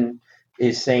person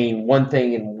is saying one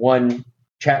thing in one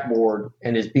chat board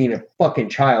and is being a fucking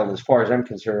child, as far as I'm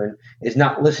concerned, is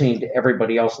not listening to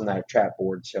everybody else in that chat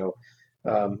board. So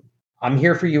I'm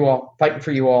here for you all, fighting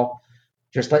for you all.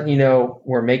 Just letting you know,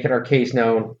 we're making our case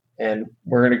known, and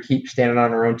we're going to keep standing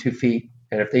on our own 2 feet.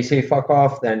 And if they say fuck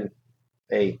off, then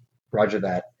hey, roger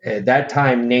that. At that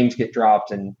time, names get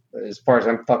dropped, and as far as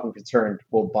I'm fucking concerned,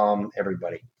 we'll bomb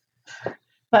everybody.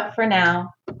 But for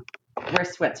now, we're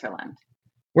Switzerland.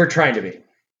 We're trying to be.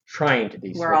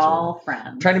 We're all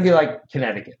friends. Trying to be like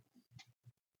Connecticut.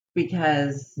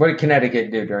 Because what did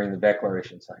Connecticut do during the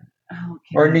Declaration sign? Oh,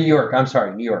 okay. Or New York. I'm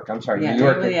sorry, New York. Yeah, New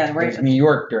York. it was New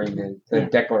York during the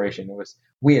Declaration. It was,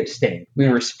 we abstained. We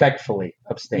respectfully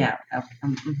abstained. Yeah.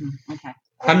 Okay.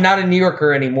 I'm not a New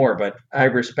Yorker anymore, but I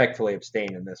respectfully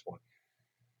abstain in this one.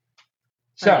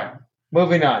 So,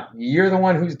 moving on. You're the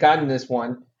one who's gotten this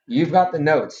one. You've got the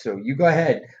notes, so you go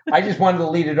ahead. I just wanted to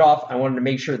lead it off. I wanted to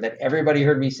make sure that everybody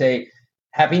heard me say,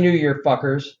 Happy New Year,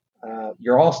 fuckers.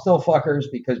 You're all still fuckers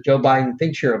because Joe Biden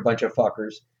thinks you're a bunch of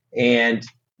fuckers. And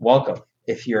welcome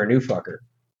if you're a new fucker.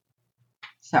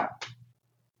 So,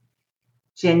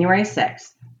 January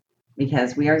 6th,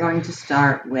 because we are going to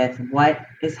start with what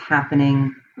is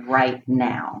happening right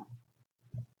now,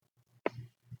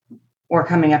 or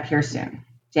coming up here soon.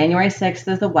 January 6th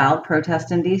is the wild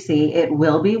protest in DC. It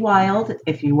will be wild.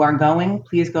 If you are going,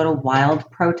 please go to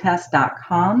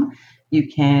wildprotest.com. You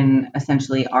can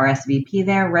essentially RSVP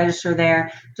there, register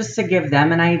there, just to give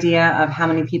them an idea of how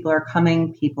many people are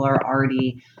coming. People are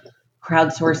already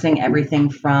crowdsourcing everything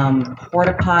from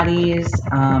porta potties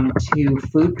to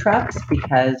food trucks,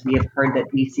 because we have heard that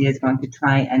DC is going to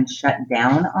try and shut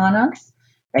down on us.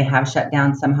 They have shut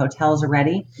down some hotels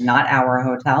already, not our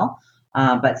hotel,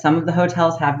 but some of the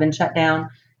hotels have been shut down.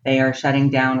 They are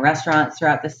shutting down restaurants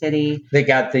throughout the city. They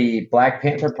got the Black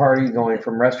Panther Party going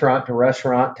from restaurant to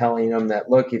restaurant, telling them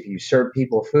that, look, if you serve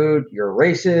people food, you're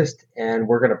racist, and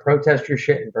we're going to protest your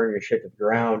shit and burn your shit to the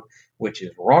ground, which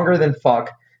is wronger than fuck,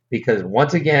 because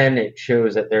once again, it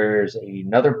shows that there's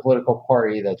another political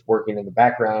party that's working in the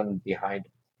background behind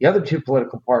the other 2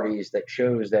 political parties, that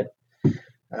shows that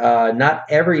not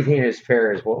everything is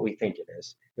fair as what we think it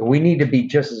is. We need to be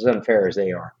just as unfair as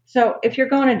they are. So if you're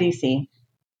going to DC,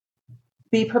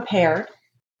 be prepared.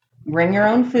 Bring your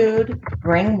own food,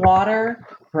 bring water,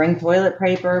 bring toilet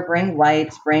paper, bring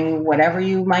wipes, bring whatever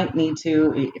you might need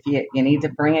to. If you need to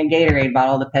bring a Gatorade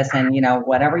bottle to piss in,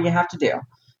 whatever you have to do,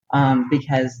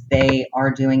 because they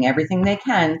are doing everything they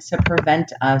can to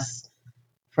prevent us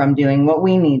from doing what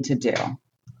we need to do.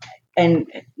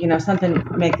 And, something,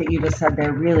 Mick, that you just said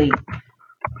there really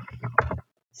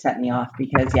set me off,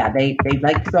 because, they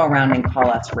like to go around and call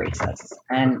us racist.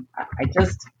 And I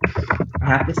just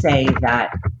have to say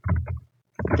that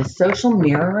the social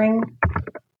mirroring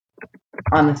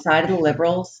on the side of the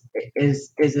liberals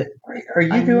is are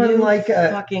you doing like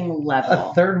a fucking level,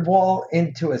 a third wall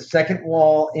into a second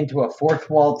wall into a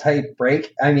fourth wall type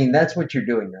break? I mean, that's what you're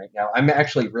doing right now. I'm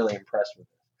actually really impressed with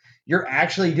it. You're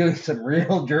actually doing some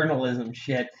real journalism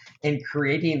shit and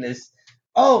creating this.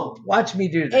 Oh, watch me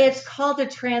do this. It's called a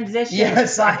transition.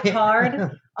 Yes,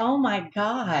 card. Oh my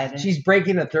God. She's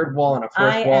breaking a third wall and a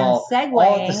fourth I wall am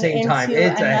all at the segueing same time. into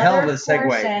It's a hell of a another segue.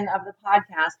 portion of the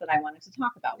podcast that I wanted to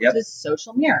talk about, which Yep. is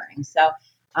social mirroring. So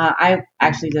I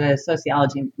actually did a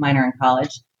sociology minor in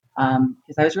college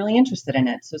because I was really interested in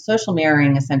it. So social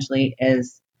mirroring essentially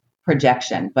is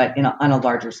projection, but on a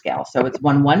larger scale. So it's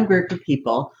when one group of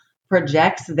people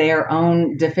projects their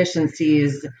own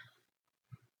deficiencies,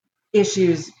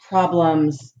 issues,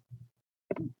 problems,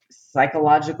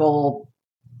 psychological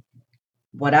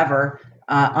whatever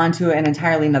onto an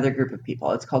entirely another group of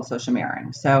people. It's called social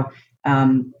mirroring. So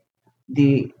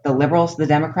the liberals, the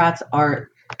Democrats are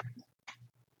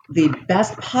the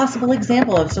best possible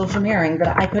example of social mirroring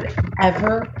that I could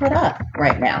ever put up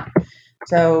right now.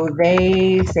 So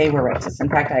they say we're racist. In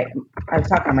fact, I was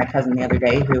talking to my cousin the other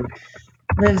day who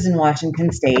lives in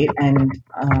Washington State and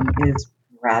is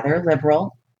rather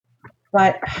liberal,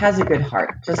 but has a good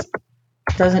heart. Just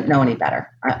doesn't know any better.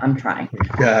 I'm trying.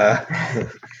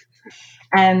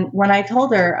 And when I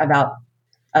told her about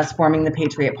us forming the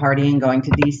Patriot Party and going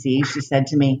to D.C., she said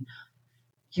to me,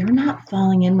 "You're not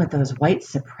falling in with those white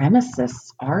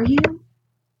supremacists, are you?"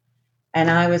 And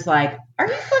I was like, "Are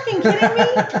you fucking kidding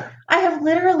me?" I have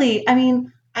literally,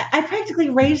 I practically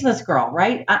raised this girl,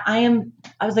 right? I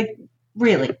was like,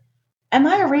 really? Am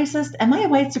I a racist? Am I a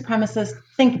white supremacist?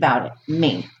 Think about it,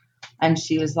 me. And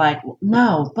she was like,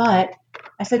 "No, but..."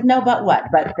 I said, "No, but what?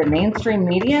 But the mainstream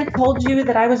media told you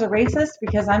that I was a racist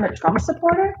because I'm a Trump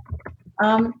supporter?"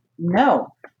 No.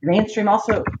 The mainstream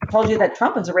also told you that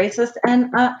Trump is a racist,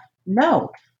 and no.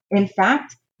 In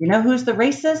fact, you know who's the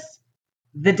racist?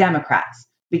 The Democrats.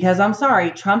 Because I'm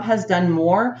sorry, Trump has done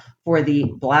more for the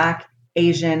Black,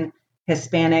 Asian,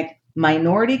 Hispanic,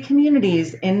 minority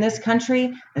communities in this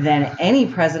country than any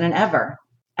president ever.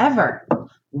 Ever.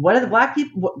 What do the Black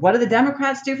people, what do the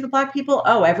Democrats do for the Black people?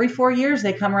 Oh, every 4 years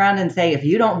they come around and say, if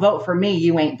you don't vote for me,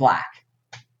 you ain't Black.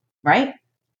 Right?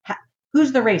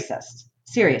 Who's the racist?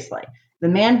 Seriously. The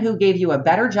man who gave you a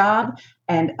better job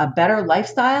and a better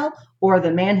lifestyle, or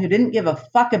the man who didn't give a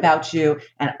fuck about you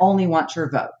and only wants your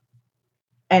vote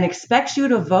and expects you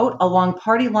to vote along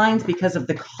party lines because of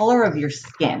the color of your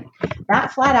skin?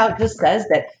 That flat out just says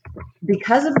that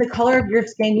because of the color of your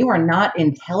skin, you are not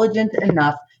intelligent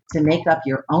enough to make up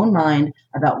your own mind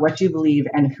about what you believe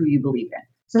and who you believe in.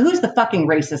 So who's the fucking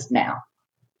racist now?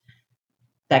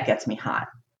 That gets me hot.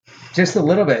 Just a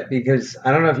little bit, because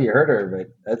I don't know if you heard her, but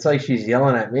that's like she's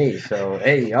yelling at me. So,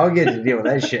 hey, y'all get to deal with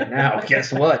that shit now.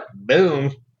 Guess what?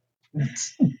 Boom.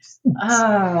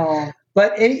 Oh.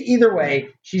 But either way,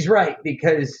 she's right,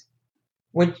 because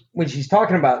when she's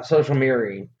talking about social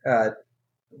mirroring,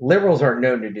 liberals aren't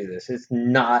known to do this. It's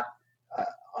not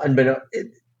unbeknownst.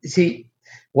 See,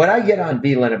 what I get on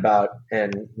Beelan about,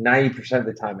 and 90% of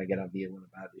the time I get on Beelan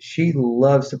about, is she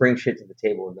loves to bring shit to the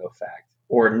table with no fact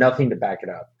or nothing to back it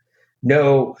up.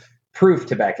 No proof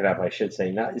to back it up, I should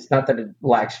say. It's not that it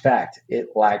lacks fact. It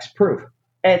lacks proof.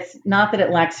 It's not that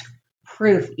it lacks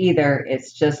proof either.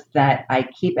 It's just that I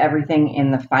keep everything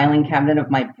in the filing cabinet of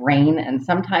my brain, and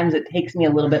sometimes it takes me a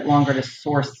little bit longer to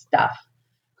source stuff.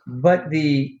 But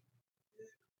the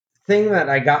thing that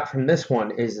I got from this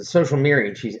one is the social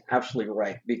mirroring. She's absolutely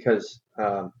right, because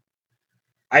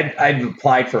I've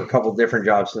applied for a couple different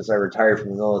jobs since I retired from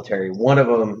the military. One of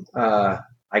them,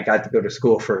 I got to go to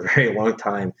school for a very long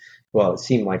time. Well, it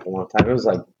seemed like a long time. It was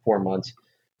like 4 months.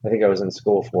 I think I was in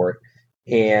school for it.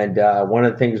 And one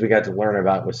of the things we got to learn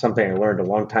about was something I learned a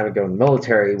long time ago in the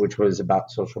military, which was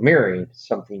about social mirroring,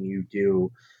 something you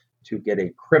do to get a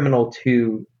criminal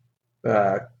to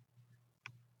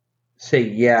say,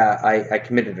 yeah, I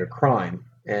committed a crime.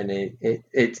 And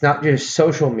it's not just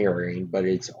social mirroring, but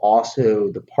it's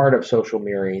also the part of social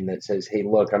mirroring that says, hey,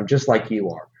 look, I'm just like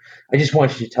you are. I just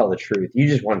want you to tell the truth. You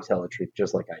just want to tell the truth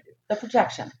just like I do. The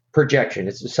projection. Projection.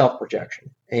 It's a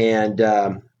self-projection. And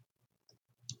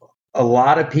a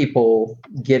lot of people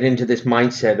get into this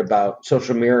mindset about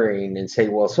social mirroring and say,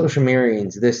 well, social mirroring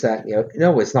is this, that.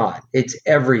 No, it's not. It's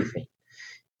everything.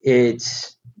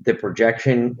 It's the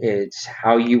projection. It's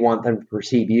how you want them to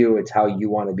perceive you. It's how you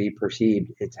want to be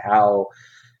perceived. It's how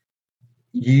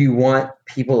you want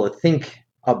people to think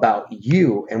about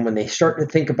you. And when they start to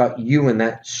think about you in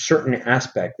that certain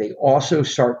aspect, they also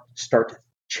start to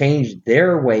change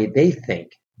their way they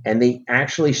think. And they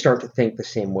actually start to think the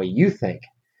same way you think.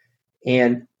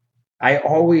 And I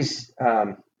always,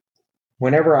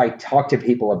 whenever I talk to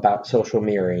people about social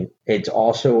mirroring, it's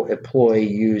also a ploy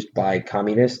used by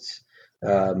communists,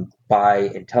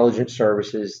 by intelligence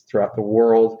services throughout the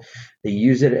world. They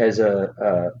use it as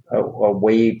a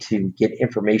way to get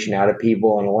information out of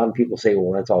people. And a lot of people say,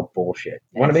 well, that's all bullshit.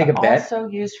 You want to make a bet? It's also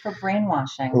used for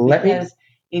brainwashing.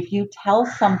 if you tell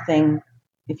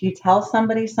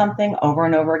somebody something over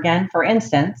and over again, for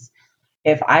instance,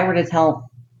 if I were to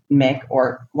tell Mick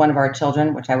or one of our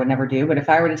children, which I would never do, but if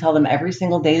I were to tell them every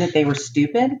single day that they were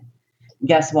stupid,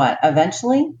 guess what?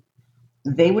 Eventually,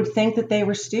 they would think that they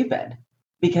were stupid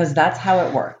because that's how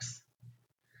it works.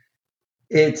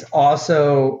 It's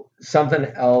also something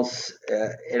else.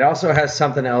 It also has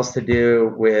something else to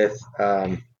do with.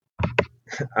 I'm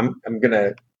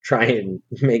gonna try and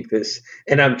make this,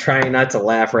 and I'm trying not to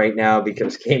laugh right now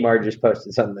because Kmart just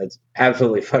posted something that's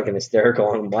absolutely fucking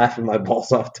hysterical, and I'm laughing my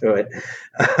balls off to it.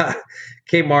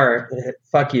 Kmart,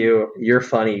 fuck you. You're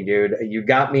funny, dude. You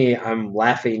got me. I'm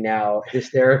laughing now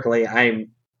hysterically.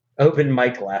 I'm open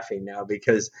mic laughing now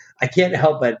because I can't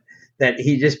help it that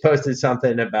he just posted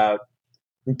something about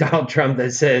Donald Trump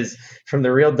that says, from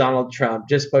the real Donald Trump,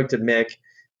 just spoke to Mick,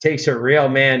 takes a real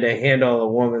man to handle a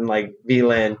woman like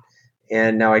VLAN.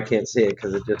 And now I can't see it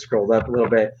because it just scrolled up a little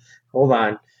bit. Hold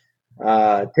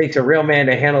on. Takes a real man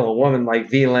to handle a woman like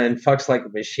VLAN, fucks like a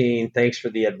machine. Thanks for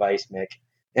the advice, Mick.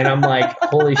 And I'm like,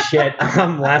 holy shit,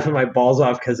 I'm laughing my balls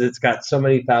off because it's got so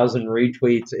many thousand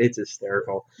retweets. It's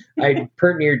hysterical. I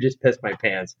pretty near just pissed my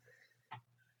pants.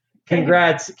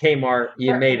 Congrats, Kmart.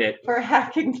 You made it. For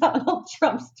hacking Donald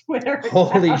Trump's Twitter account.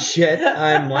 Holy shit,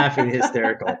 I'm laughing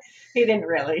hysterically. He didn't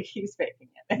really. He's faking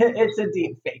it. It's a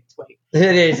deep fake tweet.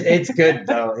 It is. It's good,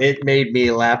 though. It made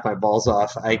me laugh my balls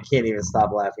off. I can't even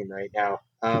stop laughing right now.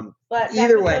 But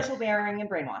either way, social bearing and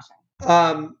brainwashing.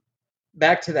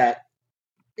 Back to that.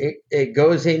 It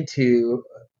goes into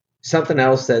something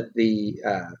else that the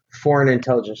foreign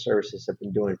intelligence services have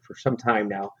been doing for some time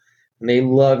now. And they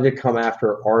love to come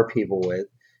after our people with,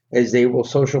 is they will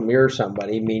social mirror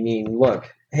somebody, meaning,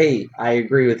 look, hey, I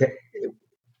agree with it.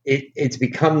 It's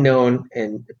become known,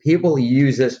 and people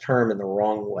use this term in the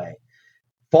wrong way.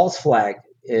 False flag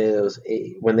is,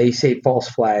 when they say false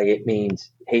flag, it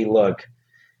means, hey, look,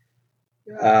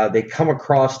 they come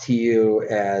across to you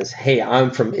as, hey, I'm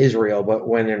from Israel, but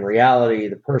when in reality,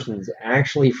 the person's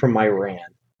actually from Iran.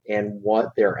 And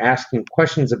what they're asking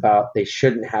questions about, they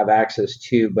shouldn't have access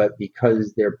to, but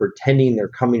because they're pretending they're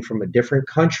coming from a different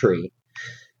country,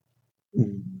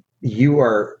 you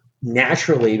are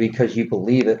naturally, because you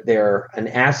believe that they're an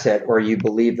asset or you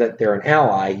believe that they're an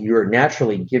ally, you're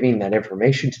naturally giving that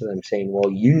information to them saying,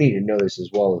 well, you need to know this as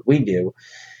well as we do.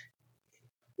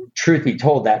 Truth be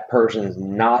told, that person's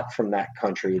not from that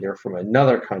country. They're from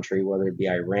another country, whether it be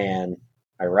Iran,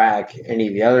 Iraq, any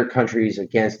of the other countries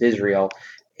against Israel.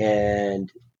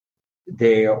 And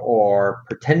they are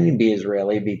pretending to be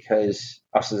Israeli because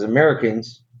us as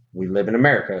Americans, we live in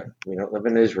America. We don't live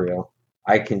in Israel.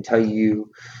 I can tell you,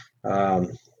 I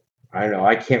don't know,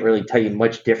 I can't really tell you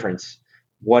much difference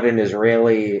what an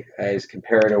Israeli is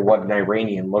compared to what an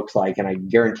Iranian looks like. And I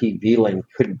guarantee VLAN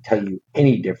couldn't tell you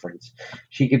any difference.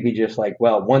 She could be just like,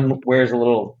 well, one wears a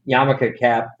little yarmulke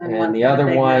cap and the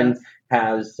other one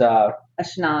has a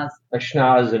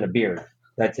schnoz and a beard.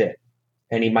 That's it.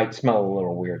 And he might smell a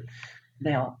little weird.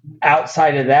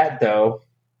 Outside of that, though,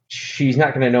 she's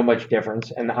not going to know much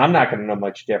difference, and I'm not going to know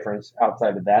much difference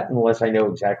outside of that unless I know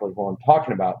exactly who I'm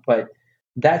talking about. But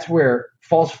that's where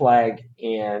false flag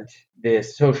and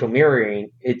this social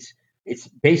mirroring, it's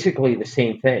basically the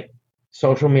same thing.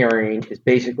 Social mirroring is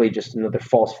basically just another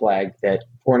false flag that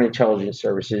foreign intelligence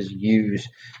services use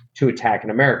to attack an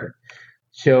American.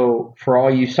 So for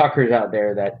all you suckers out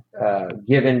there that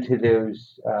give into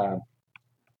those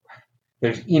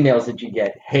there's emails that you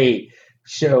get. Hey,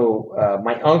 so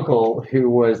my uncle, who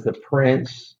was the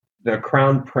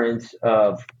crown prince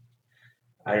of,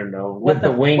 I don't know,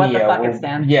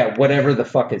 Lithuania, whatever the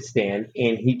fuckistan,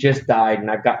 and he just died,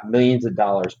 and I've got millions of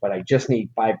dollars, but I just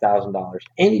need $5,000.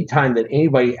 Anytime that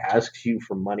anybody asks you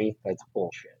for money, that's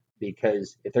bullshit.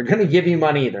 Because if they're going to give you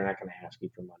money, they're not going to ask you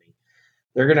for money.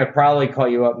 They're going to probably call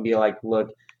you up and be like, look,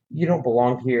 you don't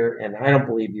belong here, and I don't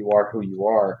believe you are who you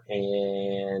are,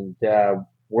 and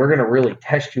we're going to really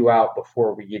test you out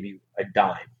before we give you a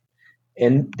dime.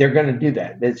 And they're going to do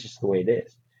that. That's just the way it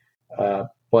is.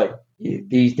 But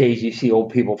these days you see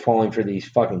old people falling for these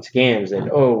fucking scams that,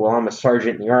 oh, well, I'm a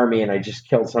sergeant in the Army, and I just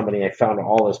killed somebody. I found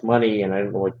all this money, and I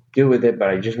don't know what to do with it, but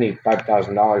I just need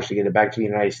 $5,000 to get it back to the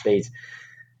United States.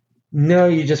 No,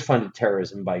 you just funded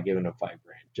terrorism by giving them $5,000.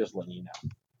 Just letting you know.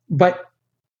 But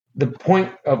the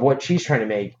point of what she's trying to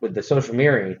make with the social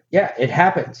mirroring, yeah, it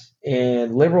happens.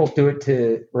 And liberals do it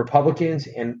to Republicans.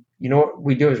 And you know what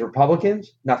we do as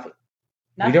Republicans? Nothing.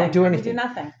 We don't do anything. We do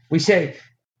nothing. We say,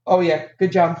 oh, yeah,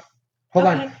 good job. Hold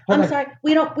on. Sorry.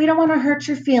 We don't want to hurt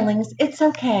your feelings. It's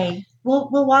okay. We'll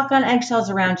walk on eggshells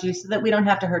around you so that we don't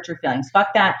have to hurt your feelings.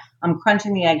 Fuck that. I'm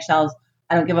crunching the eggshells.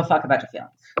 I don't give a fuck about your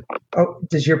feelings. Oh,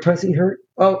 does your pussy hurt?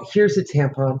 Oh, here's a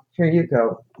tampon. Here you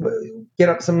go. Get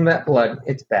up some of that blood.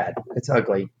 It's bad. It's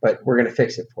ugly, but we're going to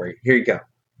fix it for you. Here you go.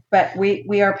 But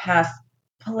we are past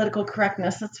political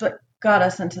correctness. That's what got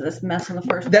us into this mess in the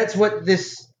first place. That's what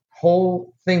this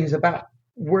whole thing's about.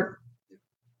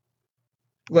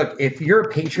 Look, if you're a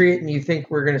patriot and you think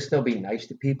we're going to still be nice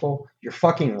to people, you're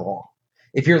fucking wrong.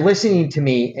 If you're listening to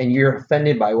me and you're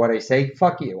offended by what I say,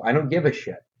 fuck you. I don't give a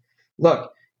shit.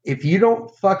 Look, if you don't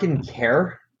fucking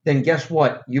care, then guess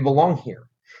what? You belong here.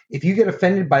 If you get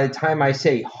offended by the time I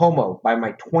say homo, by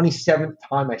my 27th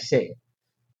time I say it,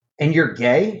 and you're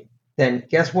gay, then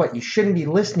guess what? You shouldn't be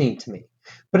listening to me.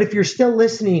 But if you're still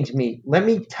listening to me, let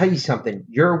me tell you something.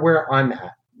 You're where I'm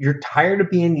at. You're tired of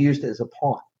being used as a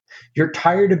pawn. You're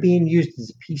tired of being used as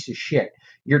a piece of shit.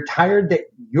 You're tired that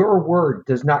your word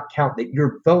does not count, that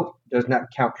your vote does not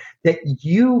count, that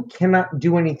you cannot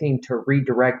do anything to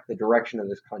redirect the direction of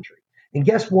this country. And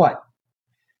guess what?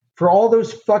 For all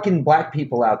those fucking black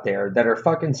people out there that are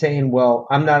fucking saying, well,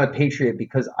 I'm not a patriot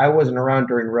because I wasn't around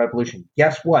during the revolution.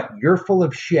 Guess what? You're full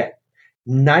of shit.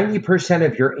 90%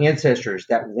 of your ancestors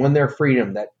that won their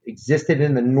freedom, that existed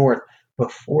in the North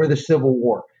before the Civil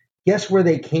War, guess where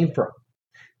they came from?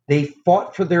 They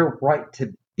fought for their right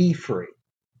to be free.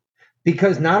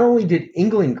 Because not only did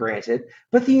England grant it,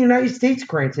 but the United States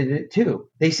granted it too.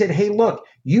 They said, hey, look,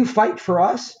 you fight for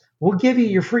us, we'll give you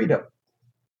your freedom.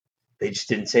 They just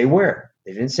didn't say where.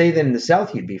 They didn't say that in the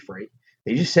South you'd be free.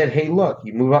 They just said, hey, look,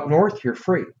 you move up north, you're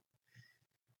free.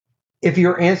 If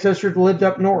your ancestors lived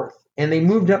up north and they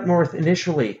moved up north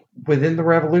initially within the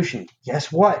revolution,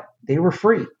 guess what? They were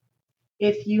free.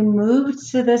 If you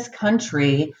moved to this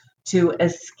country to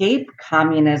escape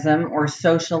communism or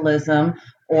socialism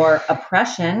or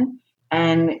oppression,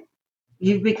 and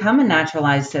you've become a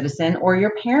naturalized citizen, or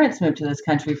your parents moved to this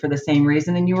country for the same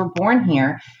reason and you were born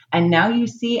here, and now you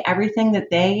see everything that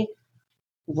they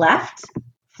left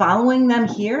following them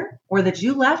here, or that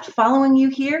you left following you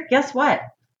here, guess what?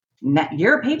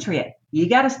 You're a patriot. You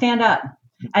got to stand up.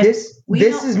 And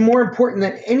this is more important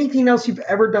than anything else you've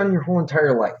ever done your whole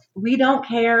entire life. We don't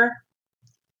care.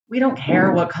 We don't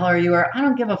care what color you are. I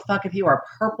don't give a fuck if you are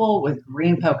purple with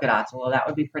green polka dots. Well, that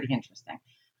would be pretty interesting.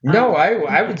 No,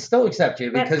 I would still accept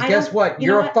you because guess what?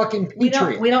 You're a fucking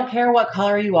patriot. We don't care what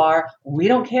color you are. We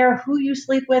don't care who you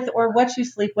sleep with or what you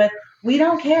sleep with. We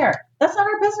don't care. That's not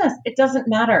our business. It doesn't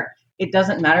matter. It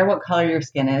doesn't matter what color your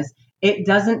skin is. It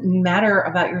doesn't matter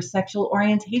about your sexual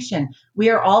orientation. We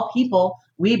are all people.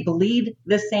 We bleed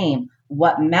the same.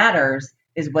 What matters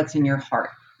is what's in your heart.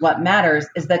 What matters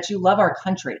is that you love our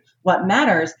country. What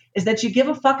matters is that you give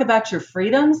a fuck about your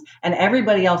freedoms and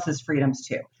everybody else's freedoms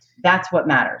too. That's what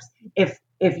matters. If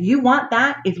you want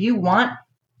that, if you want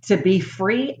to be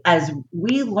free, as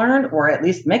we learned, or at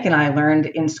least Mick and I learned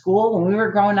in school when we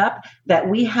were growing up, that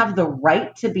we have the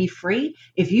right to be free.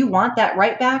 If you want that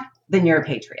right back, then you're a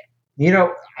patriot. You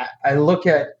know, I look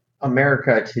at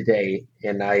America today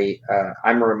and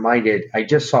I'm reminded, I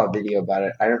just saw a video about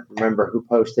it. I don't remember who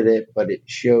posted it, but it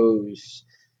shows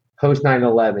post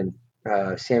 9/11,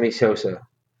 Sammy Sosa.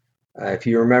 If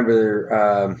you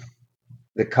remember,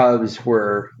 the Cubs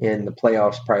were in the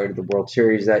playoffs prior to the World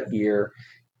Series that year,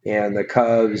 and the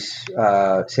Cubs,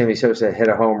 Sammy Sosa hit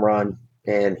a home run,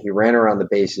 and he ran around the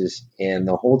bases, and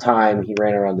the whole time he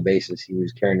ran around the bases, he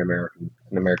was carrying an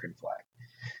American flag.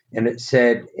 And it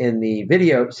said in the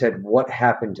video, it said, what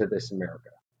happened to this America?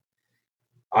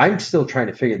 I'm still trying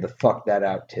to figure the fuck that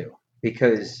out too,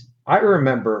 because I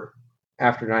remember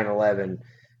after 9/11,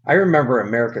 I remember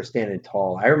America standing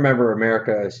tall. I remember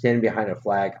America standing behind a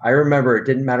flag. I remember it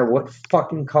didn't matter what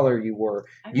fucking color you were.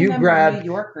 You grabbed New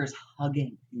Yorkers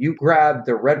hugging. You grabbed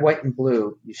the red, white, and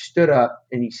blue. You stood up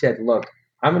and you said, look,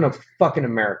 I'm a fucking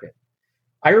American.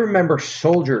 I remember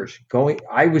soldiers going.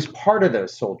 I was part of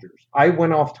those soldiers. I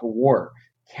went off to war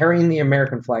carrying the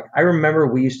American flag. I remember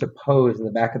we used to pose in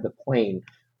the back of the plane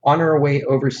on our way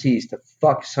overseas to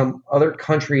fuck some other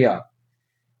country up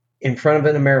in front of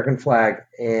an American flag,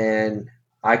 and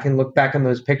I can look back on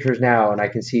those pictures now and I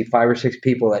can see 5 or 6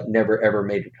 people that never ever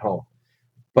made it home.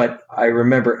 But I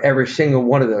remember every single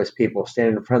one of those people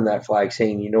standing in front of that flag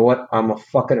saying, you know what, I'm a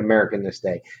fucking American this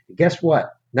day. And guess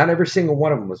what? Not every single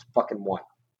one of them was fucking white.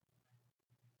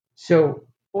 So,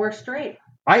 or straight.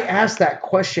 I ask that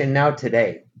question now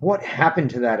today. What happened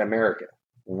to that America?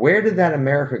 Where did that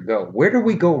America go? Where did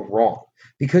we go wrong?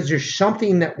 Because there's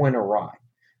something that went awry.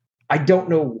 I don't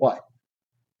know what.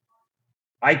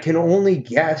 I can only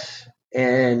guess,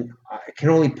 and I can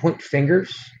only point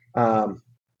fingers.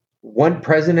 One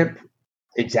president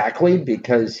Exactly,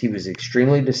 because he was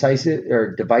extremely decisive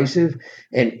or divisive,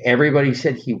 and everybody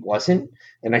said he wasn't.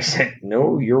 And I said,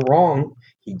 no, you're wrong.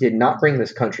 He did not bring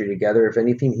this country together. If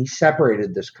anything, he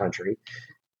separated this country.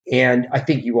 And I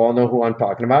think you all know who I'm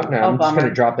talking about. Now I'm just going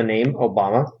to drop the name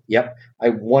Obama. Yep. I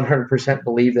 100%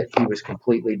 believe that he was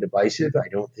completely divisive. I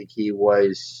don't think he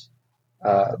was,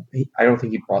 I don't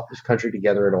think he brought this country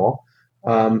together at all.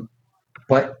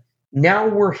 But now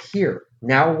we're here.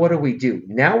 Now what do?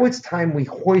 Now it's time we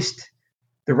hoist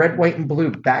the red, white, and blue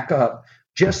back up,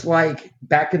 just like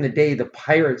back in the day, the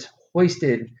pirates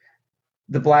hoisted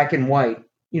the black and white,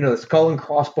 the skull and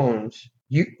crossbones.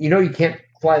 You can't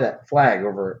fly that flag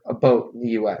over a boat in the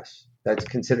U.S. That's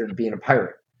considered being a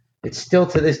pirate. It's still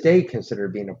to this day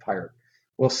considered being a pirate.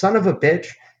 Well, son of a bitch,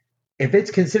 if it's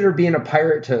considered being a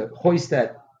pirate to hoist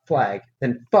that flag,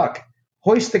 then fuck,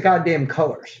 hoist the goddamn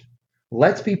colors.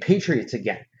 Let's be patriots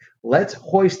again. Let's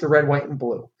hoist the red, white, and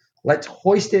blue. Let's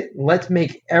hoist it. And let's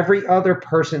make every other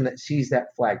person that sees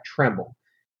that flag tremble.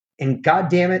 And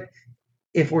goddamn it,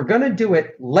 if we're going to do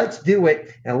it, let's do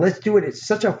it. And let's do it at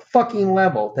such a fucking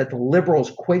level that the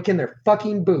liberals quake in their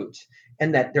fucking boots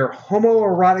and that their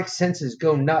homoerotic senses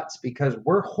go nuts because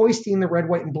we're hoisting the red,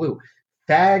 white, and blue.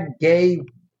 Fag, gay,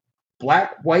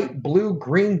 black, white, blue,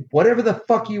 green, whatever the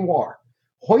fuck you are.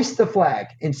 Hoist the flag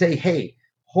and say, hey,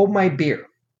 hold my beer.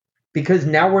 Because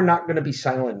now we're not going to be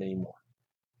silent anymore.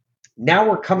 Now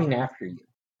we're coming after you.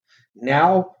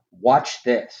 Now watch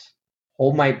this.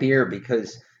 Hold my beer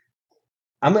because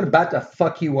I'm about to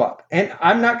fuck you up. And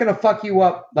I'm not going to fuck you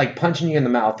up like punching you in the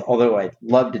mouth, although I'd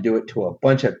love to do it to a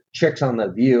bunch of chicks on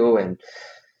The View. And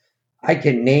I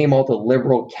can name all the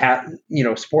liberal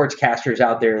sportscasters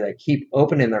out there that keep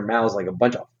opening their mouths like a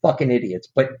bunch of fucking idiots.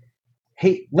 But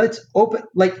hey, let's open,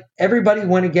 like everybody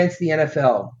went against the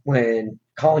NFL when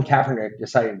Colin Kaepernick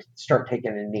decided to start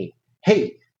taking a knee.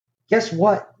 Hey, guess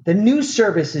what? The news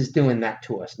service is doing that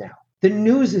to us now. The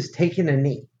news is taking a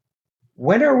knee.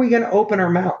 When are we going to open our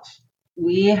mouths?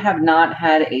 We have not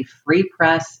had a free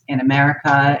press in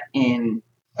America in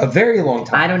a very long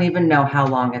time. I don't even know how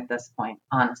long at this point,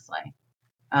 honestly.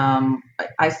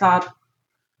 I saw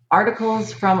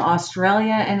articles from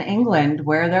Australia and England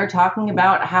where they're talking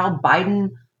about how Biden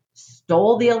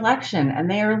stole the election,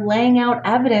 and they are laying out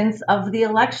evidence of the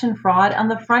election fraud on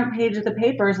the front page of the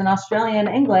papers in Australia and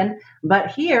England.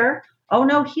 But here,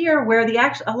 where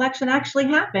the election actually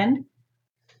happened,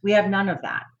 we have none of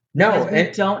that. No,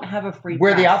 we don't have a free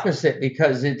We're press. The opposite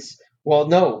because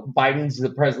Biden's the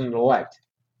president-elect.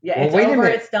 Yeah, it's over,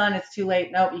 it's done, it's too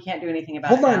late. Nope, you can't do anything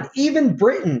about it. Hold on, even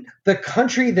Britain, the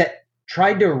country that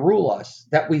tried to rule us,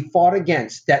 that we fought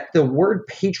against, that the word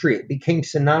patriot became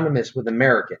synonymous with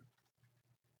American.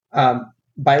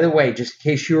 By the way, just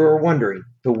in case you were wondering,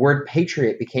 the word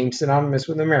patriot became synonymous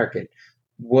with American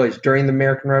was during the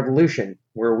American Revolution,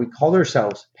 where we called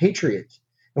ourselves patriots.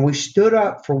 And we stood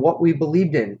up for what we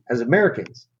believed in as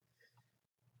Americans.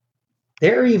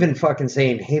 They're even fucking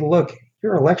saying, hey, look,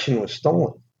 your election was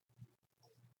stolen.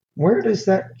 Where does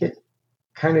that get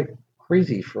kind of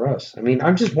crazy for us? I mean,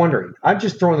 I'm just wondering. I'm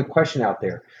just throwing the question out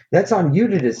there. That's on you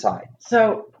to decide.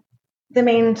 So the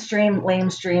mainstream,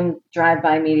 lamestream,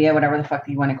 drive-by media, whatever the fuck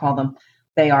you want to call them,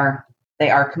 they are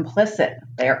complicit.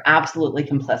 They are absolutely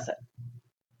complicit.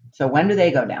 So when do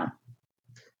they go down?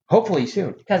 Hopefully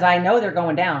soon. Because I know they're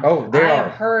going down. Oh, they are. I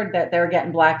have heard that they're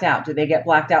getting blacked out. Do they get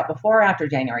blacked out before or after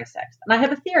January 6th? And I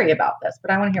have a theory about this,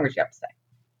 but I want to hear what you have to say.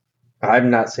 I'm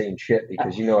not saying shit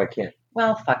because I can't.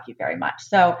 Well, fuck you very much.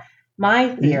 So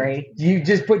my theory. You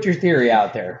just put your theory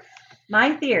out there.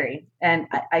 My theory, and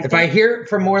if I hear it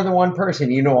from more than one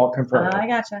person, I'll confirm it. I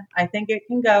gotcha. I think it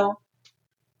can go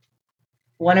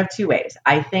one of two ways.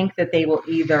 I think that they will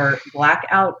either black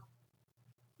out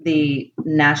the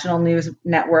national news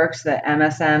networks, the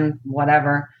MSM,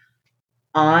 whatever,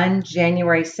 on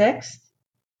January 6th,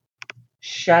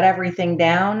 shut everything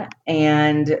down,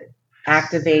 and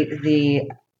activate the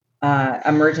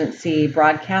emergency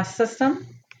broadcast system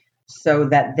so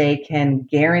that they can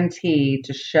guarantee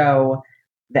to show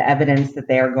the evidence that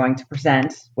they are going to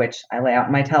present, which I lay out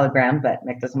in my Telegram, but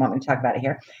Mick doesn't want me to talk about it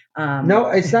here.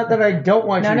 No, it's not that I don't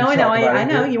want you to talk about it. I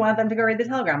know. You want them to go read the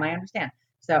Telegram. I understand.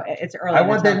 So it's early. I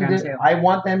want them to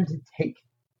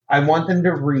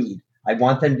read. I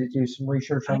want them to do some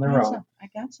research on their own. I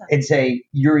gotcha. And say,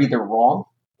 you're either wrong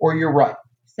or you're right.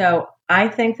 So I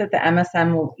think that the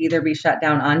MSM will either be shut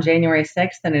down on January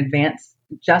 6th in advance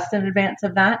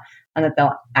of that, and that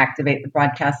they'll activate the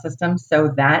broadcast system so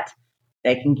that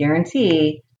they can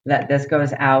guarantee that this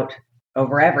goes out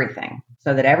over everything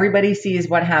so that everybody sees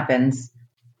what happens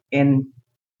in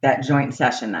that joint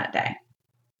session that day.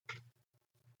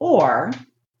 Or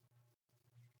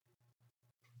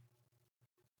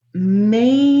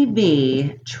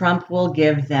maybe Trump will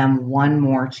give them one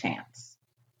more chance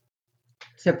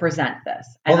to present this.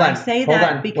 And I say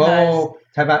that because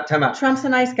Time out. Trump's a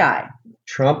nice guy.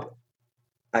 Trump,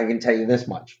 I can tell you this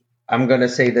much. I'm going to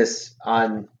say this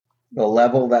on the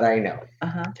level that I know.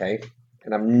 Okay.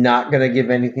 And I'm not going to give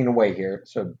anything away here.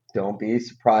 So don't be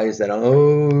surprised that,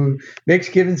 Mick's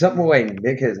giving something away.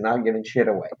 Mick is not giving shit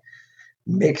away.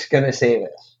 Mick's going to say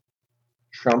this.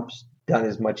 Trump's done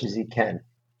as much as he can.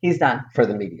 He's done. For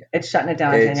the media. It's shutting it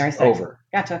down on January 6th. It's over.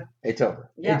 Gotcha. It's over.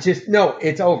 Yeah.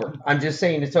 It's over. I'm just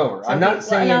saying it's over. So I'm not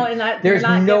saying there's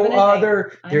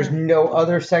no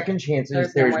other second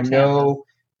chances.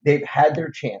 They've had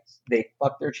their chance. They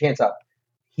fucked their chance up.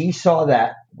 He saw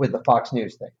that with the Fox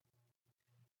News thing.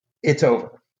 It's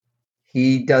over.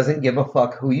 He doesn't give a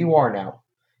fuck who you are now.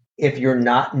 If you're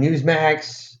not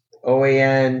Newsmax,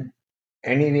 OAN,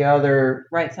 any of the other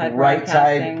right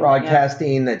side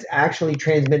broadcasting that's actually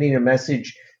transmitting a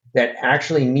message that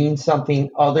actually means something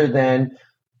other than,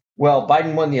 well,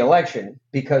 Biden won the election,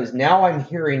 because now I'm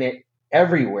hearing it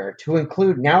everywhere, to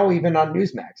include now even on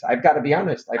Newsmax. I've got to be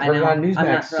honest. I've heard it on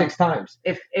Newsmax 6 times.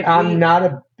 If I'm not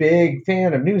a big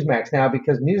fan of Newsmax now,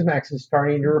 because Newsmax is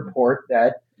starting to report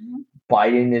that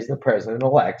Biden is the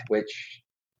president-elect, which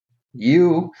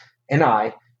you and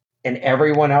I and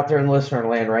everyone out there in listener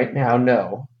land right now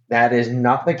know that is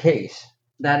not the case.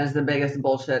 That is the biggest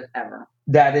bullshit ever.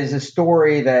 That is a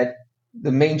story that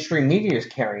the mainstream media is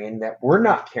carrying that we're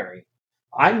not carrying.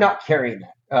 I'm not carrying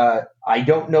that. I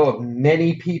don't know of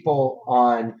many people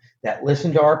that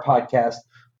listen to our podcast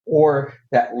or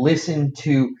that listen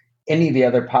to any of the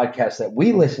other podcasts that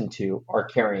we listen to are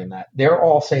carrying that. They're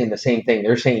all saying the same thing.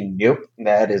 They're saying, nope,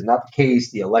 that is not the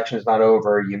case. The election is not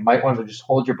over. You might want to just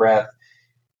hold your breath.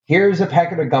 Here's a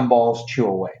packet of gumballs, chew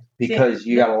away, because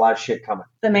you got a lot of shit coming.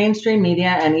 The mainstream media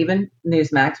and even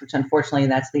Newsmax, which unfortunately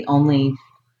that's the only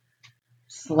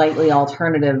slightly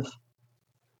alternative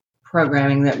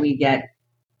programming that we get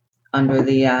under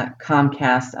the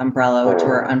Comcast umbrella, which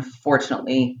we're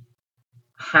unfortunately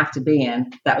have to be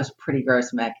in. That was pretty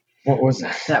gross, Mick. What was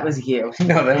that? That was you.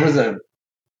 No, that was a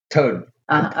toad.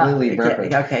 Completely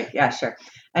burping. Okay, yeah, sure.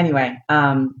 Anyway,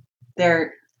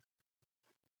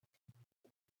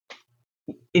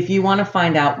 if you want to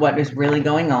find out what is really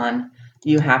going on,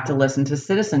 you have to listen to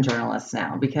citizen journalists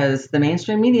now, because the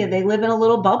mainstream media, they live in a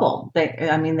little bubble. They're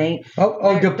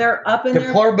up in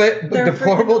their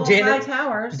deplorable Janet high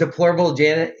towers. Deplorable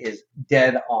Janet is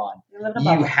dead on.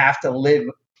 You have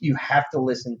to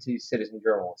listen to citizen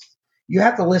journalists. You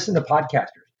have to listen to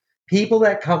podcasters, people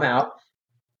that come out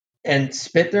and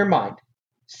spit their mind.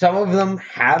 Some of them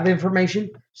have information,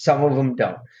 some of them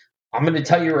don't. I'm going to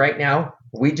tell you right now,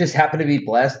 we just happen to be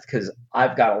blessed because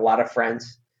I've got a lot of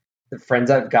friends. The friends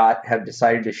I've got have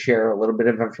decided to share a little bit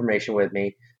of information with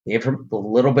me. The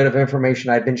little bit of information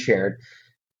I've been shared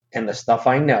and the stuff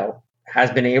I know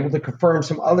has been able to confirm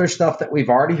some other stuff that we've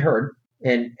already heard.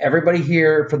 And everybody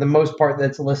here, for the most part,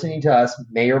 that's listening to us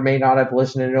may or may not have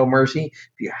listened to No Mercy.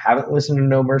 If you haven't listened to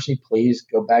No Mercy, please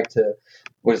go back to, it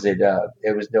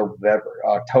was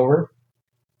October?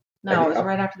 No, it was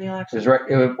right after the election.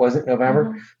 It wasn't November.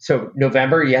 Mm-hmm. So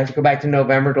November, you have to go back to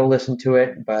November to listen to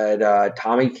it. But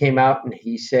Tommy came out and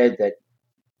he said that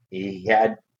he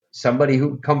had somebody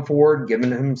who come forward,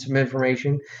 giving him some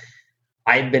information.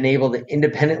 I've been able to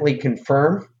independently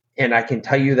confirm, and I can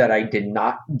tell you that I did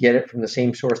not get it from the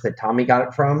same source that Tommy got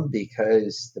it from,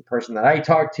 because the person that I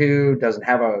talked to doesn't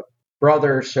have a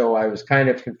brother. So I was kind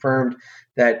of confirmed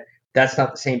that that's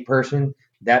not the same person.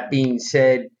 That being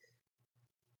said,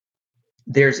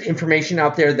 there's information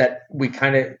out there that we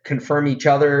kind of confirm each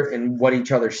other and what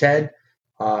each other said.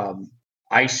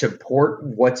 I support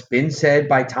what's been said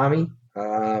by Tommy.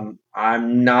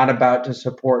 I'm not about to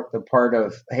support the part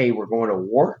of, hey, we're going to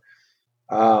war.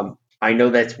 I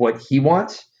know that's what he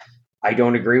wants. I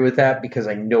don't agree with that because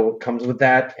I know what comes with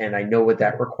that, and I know what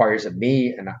that requires of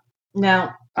me. And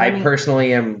I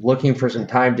personally am looking for some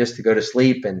time just to go to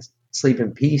sleep and sleep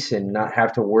in peace and not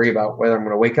have to worry about whether I'm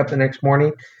going to wake up the next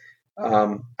morning.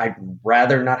 I'd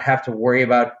rather not have to worry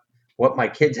about what my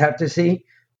kids have to see.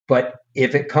 But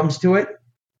if it comes to it,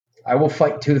 I will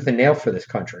fight tooth and nail for this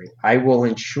country. I will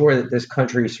ensure that this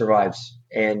country survives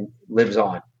and lives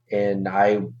on. And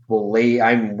I'm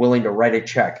willing to write a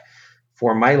check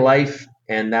for my life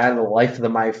and that of the life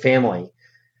of my family.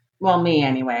 Well, me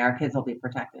anyway. Our kids will be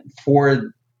protected.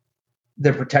 For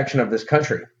the protection of this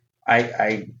country.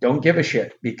 I don't give a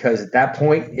shit, because at that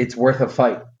point, it's worth a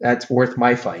fight. That's worth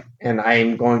my fight. And I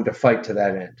am going to fight to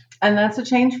that end. And that's a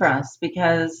change for us,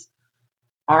 because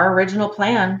our original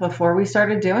plan before we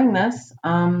started doing this,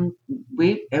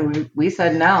 we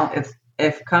said, no,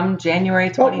 if come January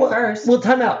 21st. Well,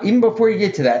 time out. Even before you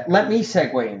get to that, let me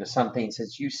segue into something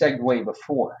since you segued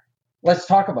before. Let's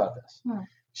talk about this.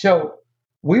 So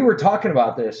we were talking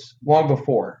about this long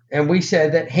before, and we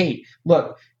said that, hey,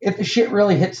 look, if the shit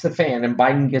really hits the fan and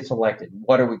Biden gets elected,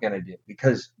 what are we going to do?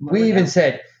 Because we even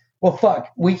said, well,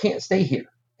 fuck, we can't stay here.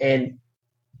 And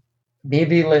me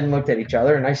and Lynn looked at each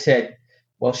other, and I said,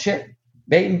 well, shit,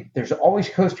 babe, there's always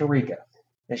Costa Rica.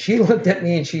 And she looked at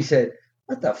me and she said,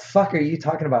 what the fuck are you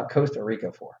talking about Costa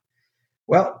Rica for?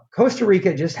 Well, Costa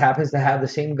Rica just happens to have the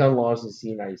same gun laws as the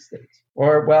United States.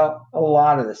 Or, well, a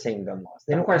lot of the same gun laws.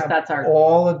 They don't have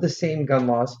all of the same gun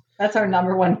laws. That's our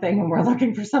number one thing when we're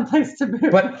looking for someplace to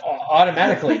move. But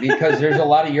automatically, because there's a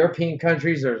lot of European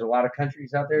countries, there's a lot of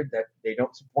countries out there that they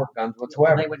don't support guns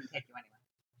whatsoever. Well, they wouldn't take you anyway.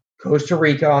 Costa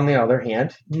Rica, on the other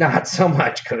hand, not so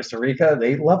much. Costa Rica,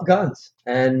 they love guns.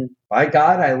 And by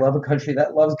God, I love a country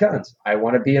that loves guns. I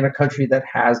want to be in a country that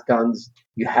has guns.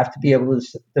 You have to be able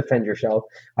to defend yourself.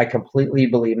 I completely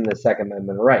believe in the Second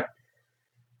Amendment right.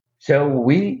 So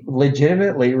we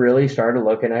legitimately really started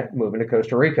looking at moving to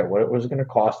Costa Rica, what it was going to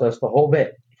cost us the whole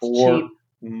bit. For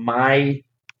my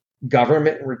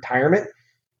government retirement,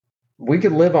 we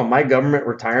could live on my government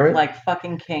retirement. Like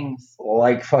fucking kings.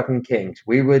 Like fucking kings.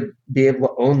 We would be able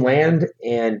to own land,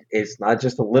 and it's not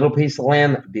just a little piece of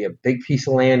land. It would be a big piece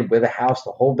of land with a house,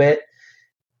 the whole bit,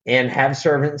 and have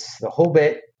servants, the whole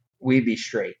bit. We'd be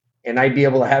straight. And I'd be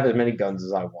able to have as many guns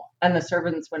as I want. And the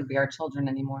servants wouldn't be our children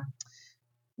anymore.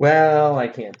 Well, I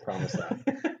can't promise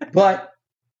that. But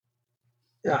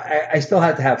I still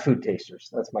have to have food tasters.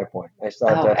 That's my point. I still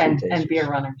have to have food tasters. And beer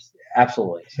runners.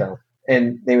 Absolutely. So,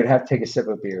 and they would have to take a sip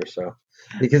of beer. So,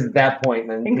 because at that point,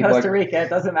 then in Costa Rica, it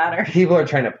doesn't matter. People are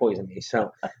trying to poison me.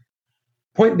 So,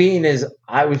 point being is,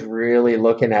 I was really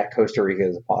looking at Costa Rica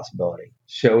as a possibility.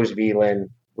 Shows VLIN.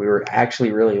 We were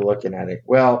actually really looking at it.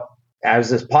 Well,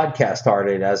 as this podcast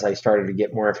started, as I started to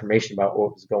get more information about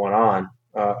what was going on,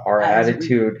 our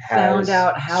attitude has found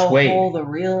out how swayed.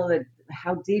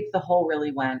 How deep the hole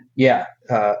really went. Yeah,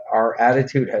 our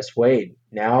attitude has swayed.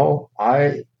 Now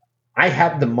I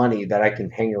have the money that I can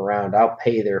hang around. I'll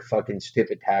pay their fucking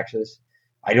stupid taxes.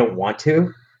 I don't want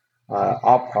to.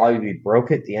 I'll probably be broke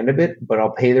at the end of it, but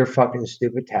I'll pay their fucking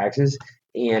stupid taxes.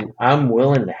 And I'm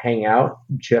willing to hang out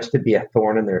just to be a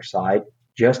thorn in their side,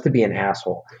 just to be an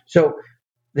asshole. So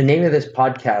the name of this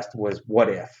podcast was What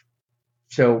If?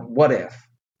 So what if?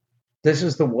 This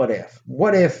is the what if.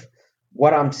 What if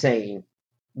what I'm saying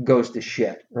goes to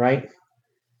shit, right?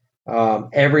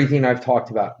 Everything I've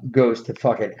talked about goes to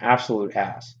fucking absolute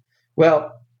ass.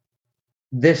 Well,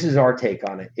 this is our take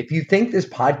on it. If you think this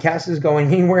podcast is going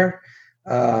anywhere,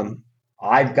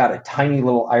 I've got a tiny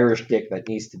little Irish dick that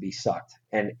needs to be sucked.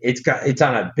 And it's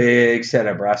on a big set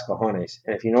of brass cojones.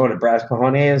 And if you know what a brass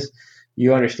cojone is,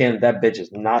 you understand that bitch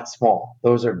is not small.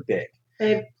 Those are big.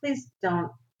 Babe, please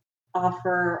don't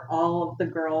offer all of the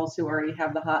girls who already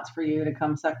have the hots for you to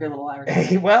come suck your little Irish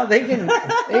dick. Well, they can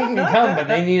come, but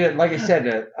they need, like I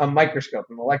said, a microscope,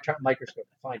 an electron microscope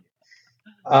to find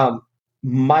it.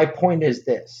 My point is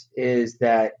this, is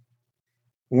that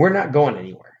we're not going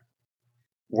anywhere.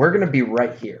 We're going to be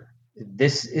right here.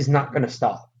 This is not going to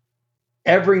stop.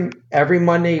 Every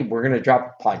Monday, we're going to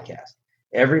drop a podcast.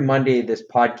 Every Monday, this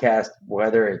podcast,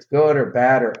 whether it's good or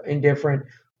bad or indifferent,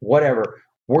 whatever,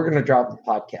 we're going to drop the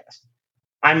podcast.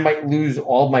 I might lose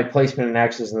all my placement and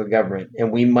access in the government,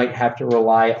 and we might have to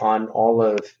rely on all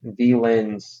of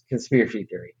VLIN's conspiracy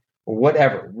theory or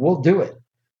whatever. We'll do it.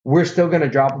 We're still going to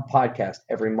drop a podcast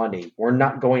every Monday. We're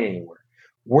not going anywhere.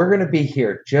 We're going to be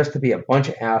here just to be a bunch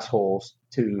of assholes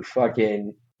to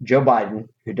fucking Joe Biden,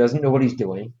 who doesn't know what he's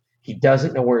doing. He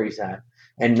doesn't know where he's at.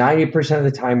 And 90% of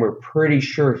the time, we're pretty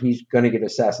sure he's going to get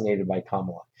assassinated by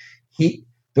Kamala.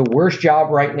 The worst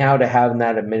job right now to have in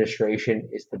that administration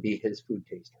is to be his food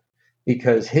taster,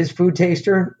 because his food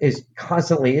taster is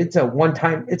constantly, it's a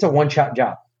one-shot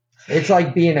job. It's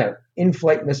like being an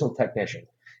in-flight missile technician.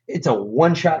 It's a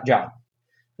one-shot job.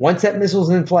 Once that missile's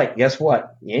in flight, guess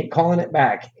what? You ain't calling it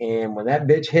back. And when that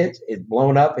bitch hits, it's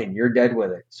blown up and you're dead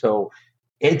with it. So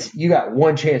you got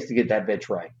one chance to get that bitch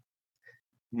right.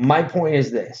 My point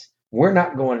is this. We're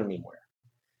not going anywhere.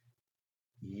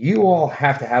 You all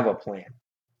have to have a plan.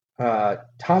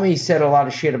 Tommy said a lot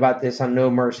of shit about this on No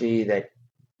Mercy, that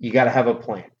you got to have a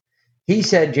plan. He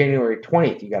said January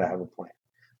 20th, you got to have a plan.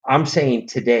 I'm saying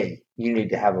today, you need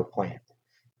to have a plan.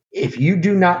 If you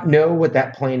do not know what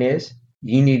that plan is,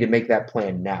 you need to make that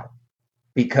plan now,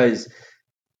 because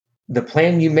the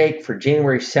plan you make for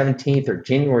January 17th or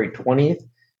January 20th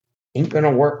ain't going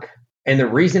to work. And the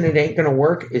reason it ain't going to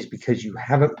work is because you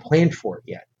haven't planned for it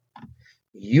yet.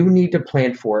 You need to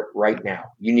plan for it right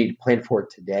now. You need to plan for it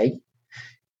today.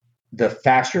 The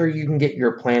faster you can get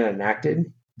your plan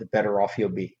enacted, the better off you'll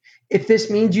be. If this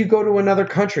means you go to another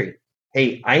country,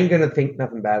 hey, I ain't going to think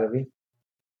nothing bad of you.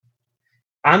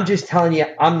 I'm just telling you,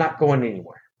 I'm not going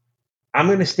anywhere. I'm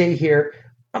going to stay here.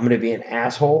 I'm going to be an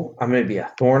asshole. I'm going to be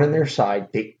a thorn in their side.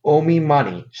 They owe me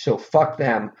money, so fuck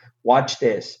them. Watch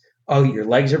this. Oh, your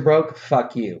legs are broke?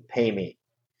 Fuck you. Pay me.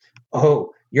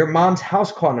 Oh, your mom's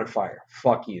house caught on fire?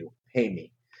 Fuck you. Pay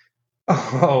me.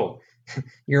 Oh,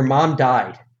 your mom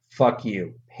died? Fuck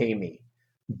you. Pay me.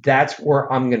 That's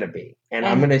where I'm going to be. And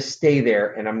I'm going to stay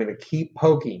there, and I'm going to keep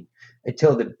poking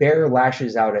until the bear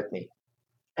lashes out at me.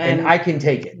 And I can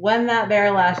take it. When that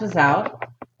bear lashes out,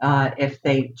 if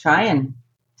they try and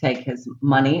take his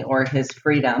money or his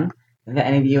freedom, if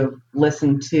any of you have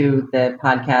listened to the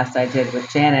podcast I did with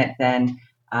Janet, then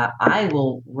I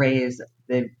will raise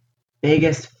the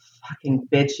biggest fucking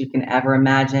bitch you can ever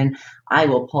imagine. I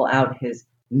will pull out his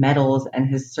medals and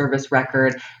his service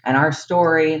record and our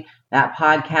story, that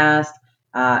podcast,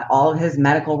 all of his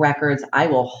medical records. I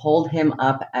will hold him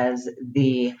up as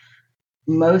the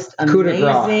most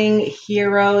amazing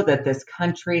hero that this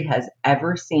country has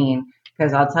ever seen,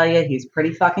 because I'll tell you, he's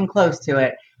pretty fucking close to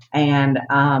it. And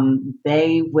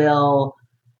they will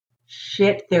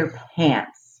shit their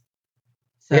pants.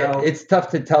 So yeah, it's tough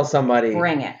to tell somebody.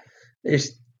 Bring it.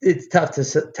 It's tough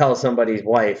to tell somebody's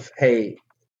wife, hey,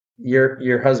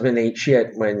 your husband ate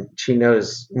shit, when she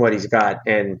knows what he's got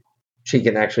and she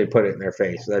can actually put it in their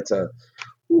face. That's a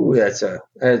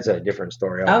different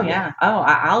story. Oh yeah.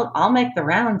 Oh, I'll make the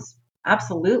rounds.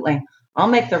 Absolutely. I'll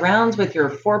make the rounds with your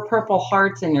 4 purple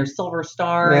hearts and your silver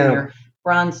star and your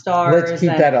bronze stars. Let's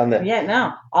keep that on the. Yeah,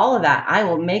 no, all of that. I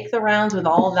will make the rounds with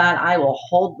all of that. I will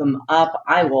hold them up.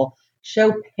 I will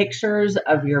show pictures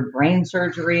of your brain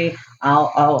surgery.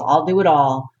 I'll do it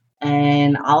all.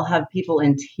 And I'll have people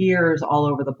in tears all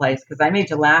over the place, because I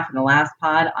made you laugh in the last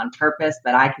pod on purpose,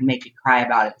 but I can make you cry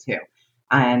about it too.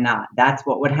 And that's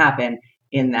what would happen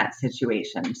in that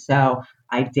situation. So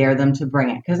I dare them to bring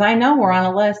it, because I know we're on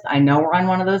a list. I know we're on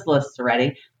one of those lists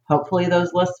already. Hopefully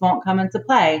those lists won't come into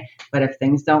play. But if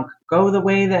things don't go the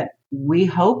way that we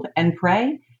hope and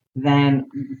pray, then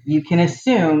you can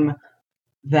assume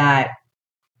that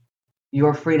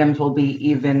your freedoms will be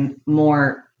even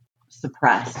more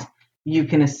suppressed. You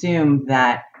can assume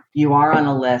that you are on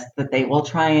a list, that they will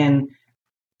try and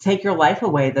take your life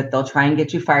away, that they'll try and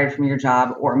get you fired from your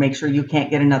job or make sure you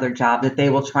can't get another job, that they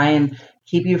will try and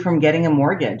keep you from getting a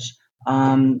mortgage,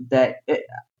 they'll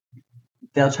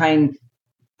try and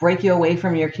break you away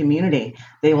from your community.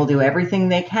 They will do everything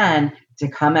they can to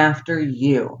come after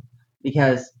you,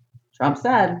 because Trump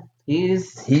said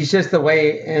he's just the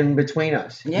way in between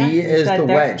us. Yeah, he is the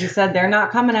wedge. He said, they're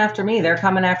not coming after me. They're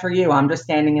coming after you. I'm just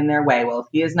standing in their way. Well, if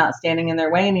he is not standing in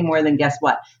their way anymore, then guess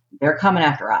what? They're coming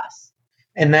after us.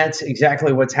 And that's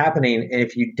exactly what's happening. And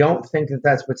if you don't think that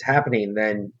that's what's happening,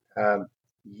 then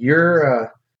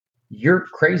you're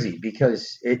crazy,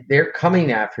 because they're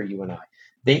coming after you and I.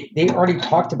 They already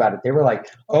talked about it. They were like,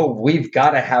 oh, we've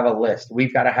got to have a list.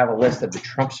 We've got to have a list of the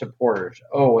Trump supporters.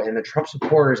 Oh, and the Trump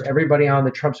supporters, everybody on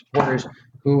the Trump supporters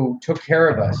who took care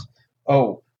of us.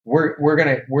 Oh, we're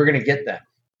gonna get them.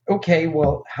 Okay,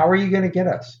 well, how are you gonna get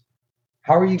us?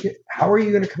 How are you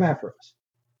gonna come after us?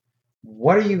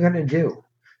 What are you gonna do?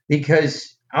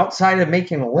 Because outside of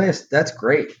making a list, that's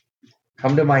great.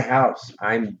 Come to my house.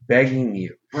 I'm begging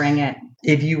you. Bring it.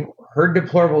 If you heard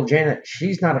Deplorable Janet,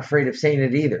 she's not afraid of saying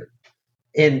it either.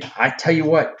 And I tell you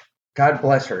what, God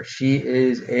bless her. She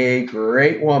is a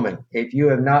great woman. If you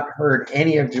have not heard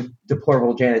any of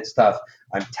Deplorable Janet's stuff,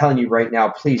 I'm telling you right now,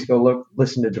 please go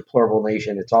listen to Deplorable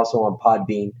Nation. It's also on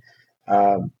Podbean.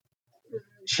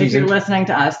 If you're listening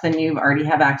to us, then you already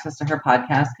have access to her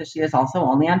podcast, because she is also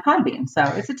only on Podbean. So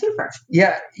it's a twofer.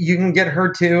 Yeah, you can get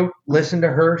her too. Listen to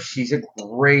her.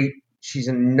 She's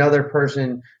another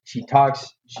person. She talks,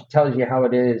 she tells you how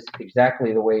it is,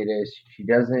 exactly the way it is. She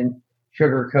doesn't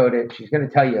sugarcoat it. She's going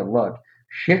to tell you, look,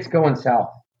 shit's going south.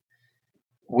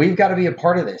 We've got to be a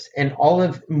part of this. And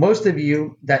most of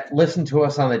you that listen to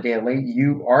us on the daily,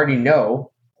 you already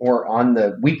know, or on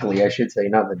the weekly, I should say,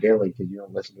 not the daily, because you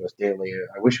don't listen to us daily.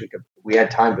 I wish we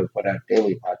had time to put out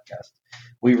daily podcasts.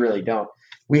 We really don't.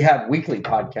 We have weekly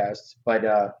podcasts, but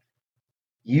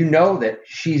you know that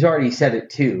she's already said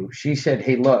it too. She said,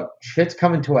 hey, look, shit's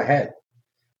coming to a head.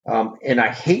 And I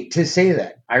hate to say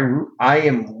that. I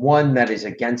am one that is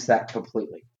against that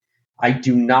completely. I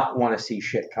do not want to see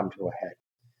shit come to a head.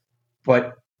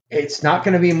 But it's not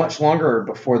going to be much longer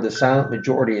before the silent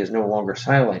majority is no longer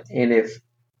silent. And if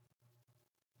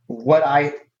what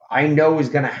I know is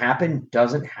going to happen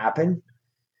doesn't happen,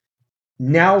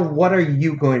 Now, what are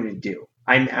you going to do?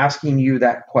 I'm asking you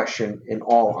that question in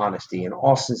all honesty, in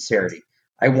all sincerity.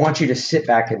 I want you to sit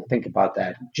back and think about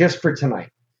that just for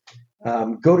tonight.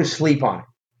 Go to sleep on it.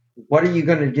 What are you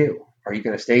going to do? Are you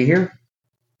going to stay here?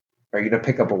 Are you going to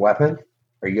pick up a weapon?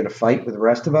 Are you going to fight with the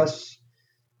rest of us?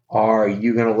 Are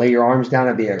you going to lay your arms down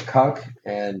and be a cuck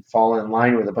and fall in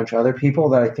line with a bunch of other people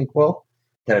that I think will,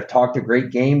 that have talked a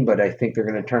great game, but I think they're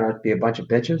going to turn out to be a bunch of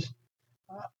bitches?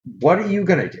 What are you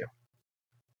going to do?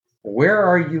 Where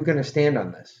are you going to stand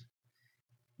on this?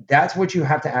 That's what you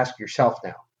have to ask yourself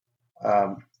now.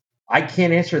 I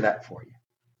can't answer that for you.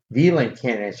 VLAN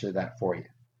can't answer that for you.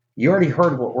 You already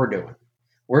heard what we're doing.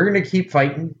 We're going to keep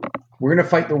fighting. We're going to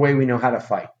fight the way we know how to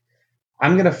fight.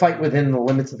 I'm going to fight within the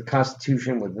limits of the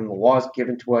Constitution, within the laws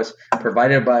given to us,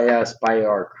 provided by us, by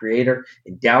our Creator,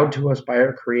 endowed to us by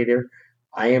our Creator.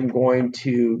 I am going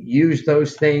to use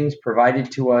those things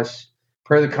provided to us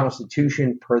per the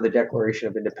Constitution, per the Declaration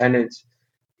of Independence.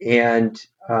 And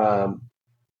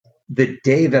the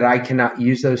day that I cannot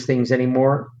use those things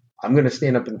anymore, I'm going to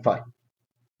stand up and fight.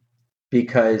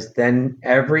 Because then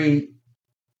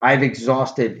I've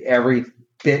exhausted every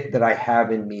bit that I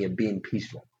have in me of being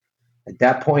peaceful. At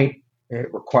that point,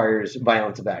 it requires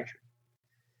violence of action.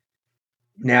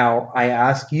 Now, I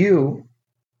ask you,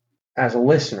 as a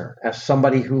listener, as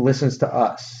somebody who listens to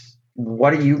us,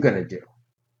 what are you going to do?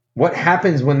 What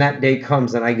happens when that day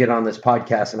comes and I get on this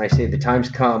podcast and I say, the time's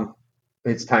come,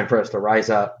 it's time for us to rise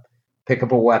up, pick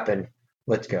up a weapon,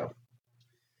 let's go.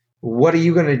 What are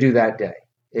you going to do that day?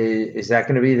 Is that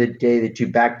going to be the day that you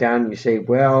back down and you say,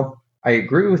 well, I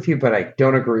agree with you, but I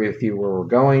don't agree with you where we're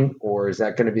going? Or is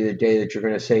that going to be the day that you're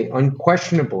going to say,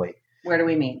 unquestionably, where do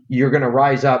we meet? You're going to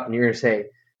rise up and you're going to say,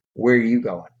 where are you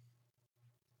going?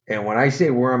 And when I say,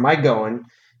 where am I going?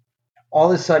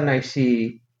 All of a sudden I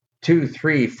see 2,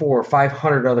 3, 4,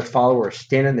 500 other followers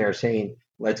standing there saying,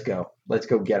 let's go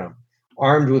get them,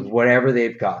 armed with whatever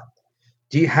they've got.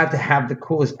 Do you have to have the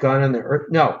coolest gun on the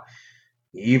earth? No,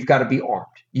 you've got to be armed.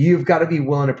 You've got to be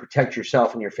willing to protect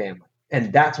yourself and your family.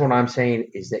 And that's what I'm saying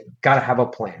is that you got to have a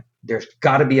plan. There's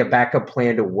got to be a backup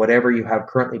plan to whatever you have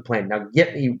currently planned. Now,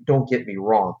 don't get me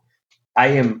wrong. I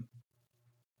am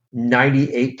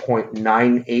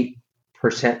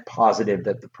 98.98% positive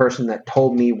that the person that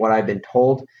told me what I've been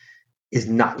told is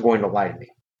not going to lie to me.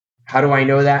 How do I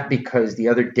know that? Because the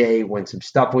other day when some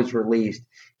stuff was released,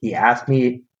 he asked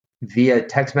me via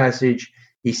text message,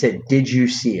 he said, did you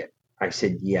see it? I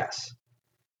said, yes.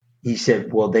 He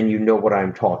said, well, then you know what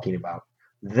I'm talking about.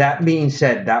 That being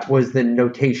said, that was the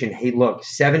notation. Hey, look,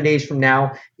 7 days from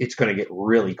now, it's going to get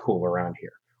really cool around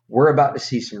here. We're about to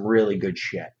see some really good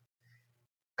shit.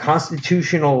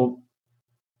 Constitutional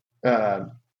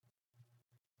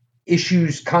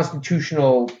issues,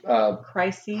 constitutional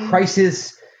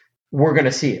crisis, we're going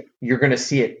to see it. You're going to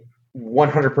see it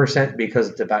 100% because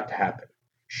it's about to happen.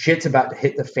 Shit's about to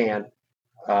hit the fan.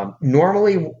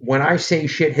 Normally, when I say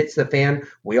shit hits the fan,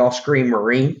 we all scream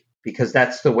Marine because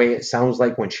that's the way it sounds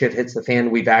like when shit hits the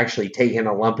fan. We've actually taken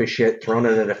a lump of shit, thrown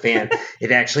it at a fan.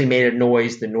 It actually made a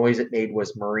noise. The noise it made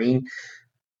was Marine.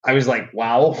 I was like,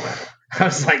 wow. I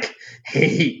was like,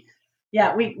 hey.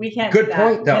 Yeah, we can't Good do that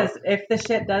point, though. because if the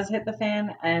shit does hit the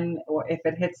fan or if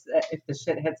the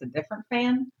shit hits a different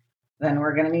fan, then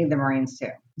we're going to need the Marines too.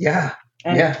 Yeah.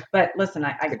 Yeah. But listen,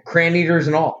 the cran eaters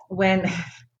and all. When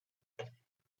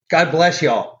God bless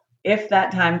y'all. If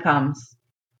that time comes,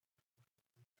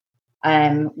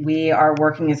 and we are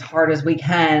working as hard as we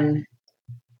can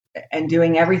and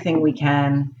doing everything we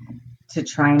can to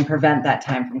try and prevent that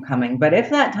time from coming. But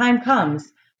if that time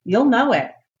comes, you'll know it.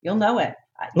 You'll know it.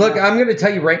 Look, I'm going to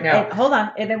tell you right now. Hold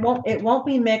on. It won't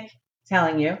be Mick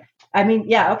telling you. I mean,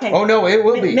 yeah, okay. Oh, no, it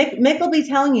will be. Mick will be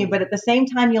telling you, but at the same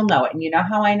time, you'll know it. And you know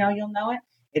how I know you'll know it?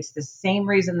 It's the same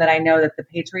reason that I know that the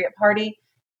Patriot Party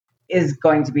is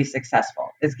going to be successful.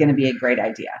 It's going to be a great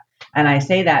idea. And I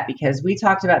say that because we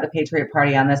talked about the Patriot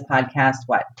Party on this podcast,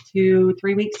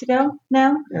 2-3 weeks ago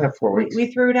now? Yeah, 4 weeks.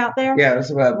 We threw it out there? Yeah, it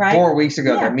was about 4 weeks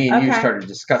ago that me and you started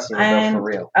discussing it for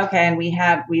real. Okay, and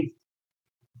we've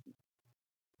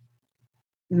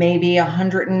maybe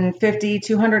 150,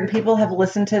 200 people have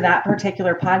listened to that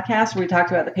particular podcast where we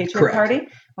talked about the Patriot Party.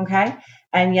 Okay.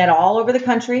 And yet all over the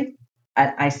country,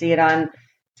 I see it on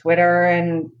Twitter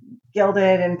and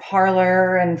Gilded and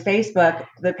Parler and Facebook,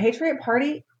 the Patriot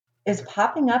Party is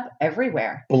popping up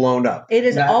everywhere. Blown up. It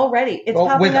is already. It's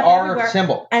popping with up our everywhere.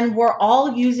 Symbol. And we're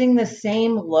all using the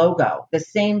same logo, the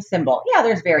same symbol. Yeah,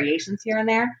 there's variations here and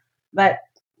there, but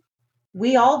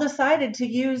we all decided to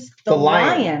use the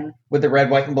lion with the red,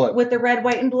 white, and blue. With the red,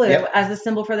 white, and blue as the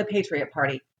symbol for the Patriot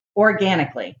Party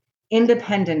organically.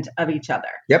 independent of each other.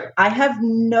 Yep. I have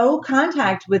no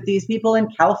contact with these people in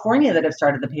California that have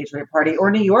started the Patriot Party,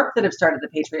 or New York that have started the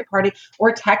Patriot Party,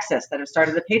 or Texas that have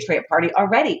started the Patriot Party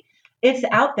already. It's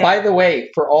out there. By the way,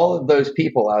 for all of those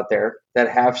people out there that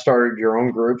have started your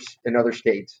own groups in other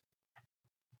states,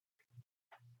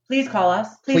 please call us.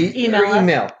 Please email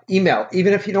us. Email.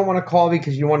 Even if you don't want to call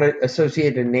because you want to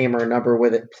associate a name or a number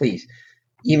with it, please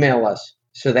email us.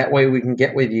 So that way we can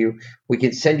get with you. We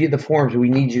can send you the forms we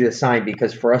need you to sign,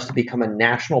 because for us to become a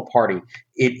national party,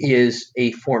 it is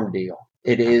a form deal.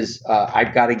 It is,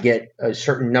 I've got to get a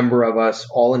certain number of us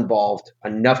all involved,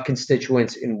 enough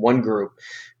constituents in one group.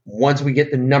 Once we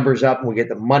get the numbers up and we get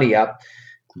the money up,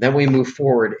 then we move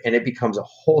forward and it becomes a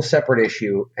whole separate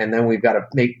issue. And then we've got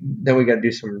to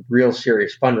do some real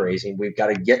serious fundraising. We've got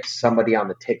to get somebody on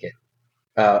the ticket.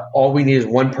 All we need is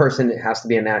one person. It has to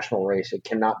be a national race. It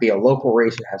cannot be a local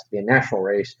race. It has to be a national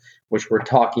race, which we're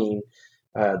talking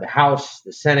the House,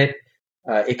 the Senate.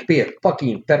 It could be a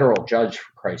fucking federal judge,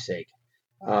 for Christ's sake.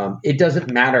 It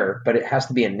doesn't matter, but it has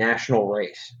to be a national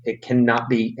race. It cannot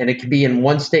be, and it can be in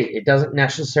one state. It doesn't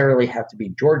necessarily have to be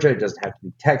Georgia. It doesn't have to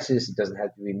be Texas. It doesn't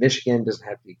have to be Michigan. It doesn't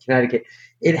have to be Connecticut.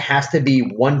 It has to be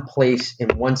one place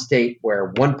in one state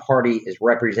where one party is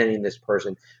representing this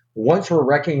person. Once we're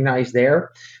recognized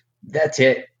there, that's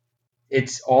it.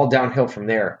 It's all downhill from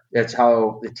there. That's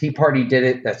how the Tea Party did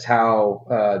it. That's how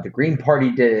the Green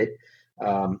Party did it.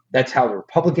 That's how the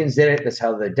Republicans did it. That's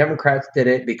how the Democrats did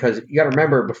it. Because you got to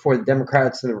remember, before the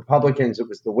Democrats and the Republicans, it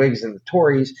was the Whigs and the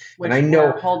Tories. Which and I know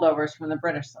were holdovers from the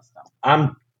British system.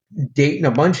 I'm dating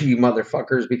a bunch of you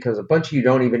motherfuckers because a bunch of you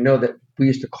don't even know that we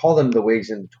used to call them the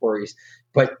Whigs and the Tories.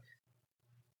 But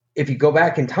if you go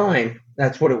back in time,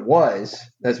 that's what it was.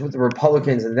 That's what the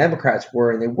Republicans and the Democrats were,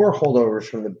 and they were holdovers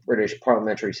from the British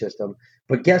parliamentary system.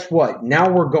 But guess what? Now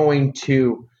we're going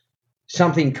to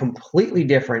something completely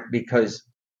different because,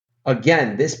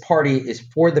 again, this party is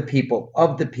for the people,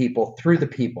 of the people, through the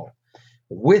people,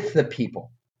 with the people,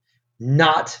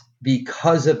 not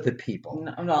because of the people.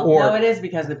 No, it is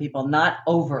because of the people, not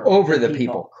over the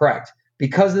people. Correct.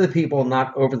 Because of the people,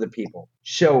 not over the people.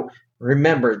 So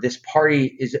remember, this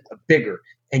party is bigger,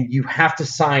 and you have to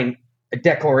sign a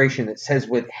declaration that says,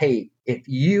 hey, if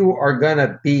you are going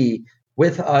to be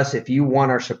with us, if you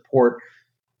want our support,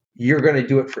 you're going to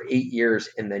do it for 8 years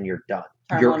and then you're done.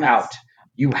 You're out.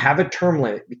 You have a term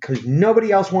limit because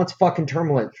nobody else wants fucking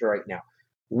term limits right now.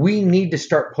 We need to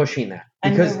start pushing that.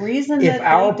 Because and the reason if that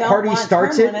our they don't party want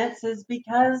starts term limits is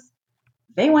because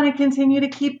they want to continue to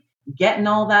keep getting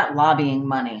all that lobbying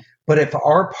money. But if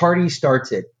our party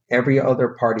starts it, every other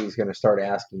party is going to start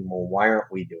asking, well, why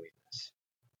aren't we doing this?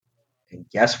 And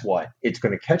guess what? It's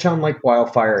going to catch on like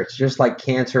wildfire. It's just like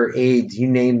cancer, AIDS, you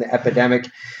name the epidemic.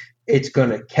 It's going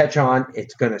to catch on.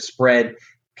 It's going to spread.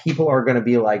 People are going to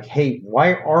be like, hey,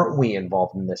 why aren't we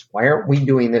involved in this? Why aren't we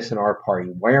doing this in our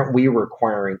party? Why aren't we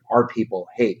requiring our people,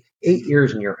 hey, 8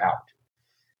 years and you're out?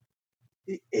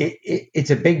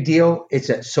 It's a big deal. It's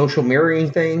a social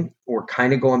mirroring thing. We're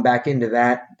kind of going back into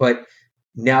that. But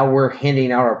now we're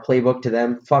handing out our playbook to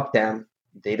them. Fuck them.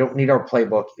 They don't need our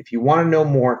playbook. If you want to know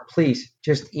more, please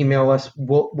just email us.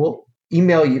 We'll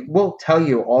email you. We'll tell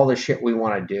you all the shit we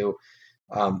want to do.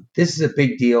 This is a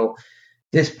big deal.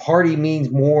 This party means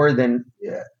more than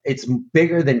it's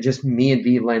bigger than just me and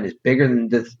V-Land. It's bigger than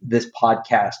this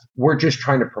podcast. We're just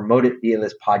trying to promote it via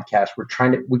this podcast.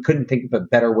 We couldn't think of a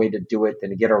better way to do it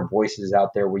than to get our voices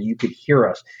out there where you could hear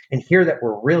us and hear that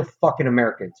we're real fucking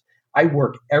Americans. I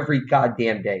work every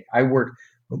goddamn day. I work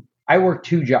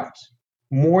 2 jobs,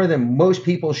 more than most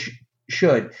people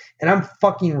should, and I'm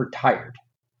fucking retired.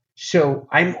 So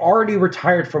I'm already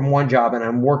retired from one job, and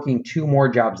I'm working 2 more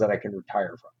jobs that I can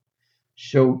retire from.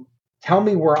 So tell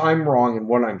me where I'm wrong in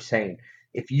what I'm saying.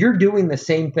 If you're doing the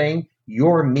same thing,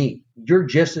 you're me. You're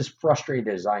just as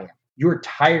frustrated as I am. You're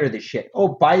tired of this shit. Oh,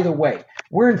 by the way,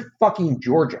 we're in fucking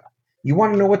Georgia. You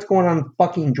want to know what's going on in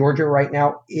fucking Georgia right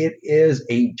now? It is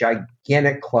a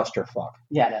gigantic clusterfuck.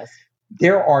 Yeah, it is.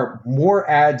 There are more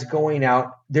ads going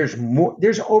out. There's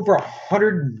over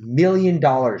 $100 million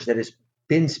that has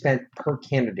been spent per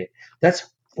candidate. That's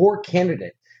 4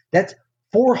 candidates. That's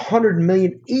 $800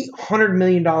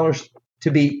 million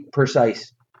to be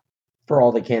precise for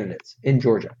all the candidates in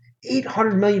Georgia.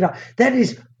 $800 million. That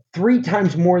is 3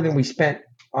 times more than we spent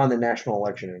on the national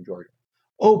election in Georgia.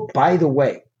 Oh, by the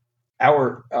way,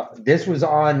 this was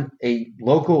on a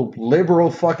local liberal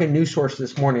fucking news source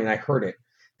this morning. I heard it,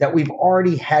 that we've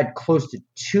already had close to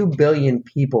 2 billion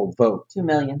people vote. 2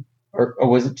 million. Or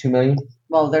was it 2 million?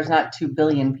 Well, there's not 2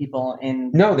 billion people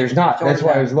in. No, there's not. Georgia. That's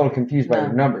why I was a little confused by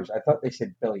the numbers. I thought they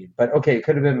said billion, but okay, it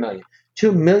could have been million.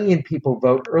 2 million people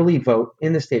early vote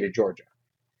in the state of Georgia,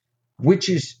 which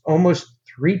is almost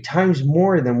 3 times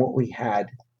more than what we had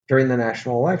during the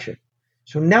national election.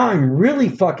 So now I'm really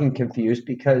fucking confused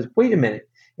because, wait a minute,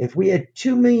 if we had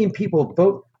 2 million people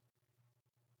vote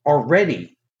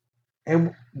already,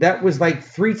 and that was like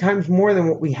 3 times more than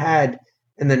what we had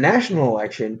in the national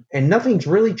election, and nothing's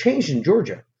really changed in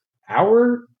Georgia.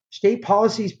 Our state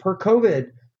policies per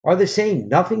COVID are the same.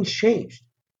 Nothing's changed.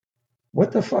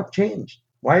 What the fuck changed?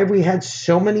 Why have we had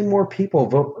so many more people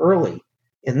vote early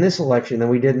in this election than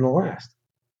we did in the last?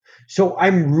 So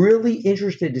I'm really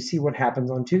interested to see what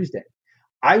happens on Tuesday.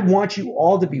 I want you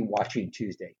all to be watching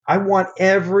Tuesday. I want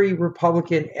every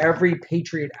Republican, every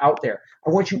patriot out there.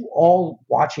 I want you all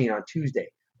watching on Tuesday.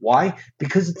 Why?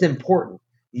 Because it's important.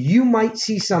 You might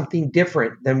see something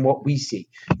different than what we see.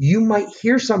 You might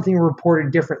hear something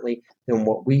reported differently than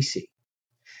what we see.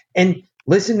 And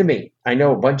listen to me. I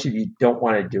know a bunch of you don't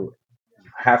want to do it. You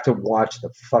have to watch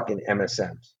the fucking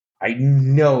MSMs. I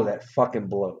know that fucking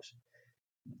blows.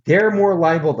 They're more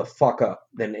liable to fuck up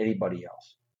than anybody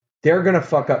else. They're going to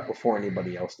fuck up before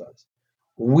anybody else does.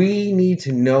 We need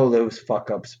to know those fuck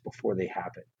ups before they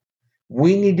happen.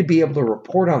 We need to be able to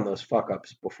report on those fuck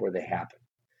ups before they happen.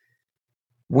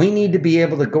 We need to be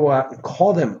able to go out and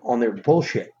call them on their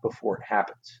bullshit before it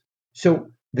happens. So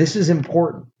this is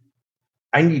important.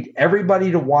 I need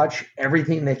everybody to watch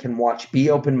everything they can watch. Be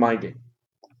open-minded.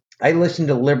 I listen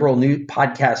to liberal news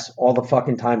podcasts all the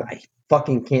fucking time. I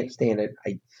fucking can't stand it.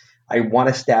 I want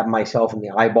to stab myself in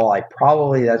the eyeball.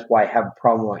 That's why I have a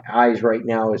problem with my eyes right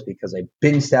now, is because I've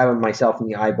been stabbing myself in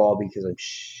the eyeball because I'm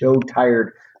so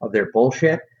tired of their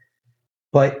bullshit.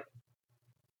 But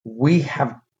we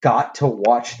have got to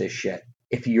watch this shit.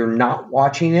 If you're not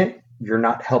watching it, you're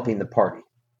not helping the party.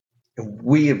 And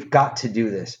we have got to do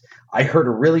this. I heard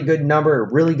a really good number,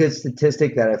 a really good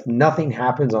statistic that if nothing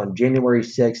happens on January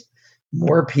 6th,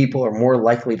 more people are more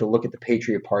likely to look at the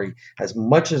Patriot Party. As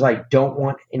much as I don't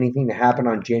want anything to happen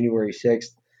on January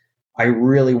 6th, I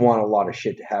really want a lot of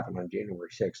shit to happen on January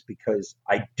 6th because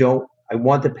I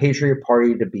want the Patriot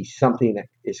Party to be something that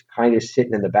is kind of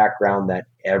sitting in the background that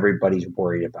everybody's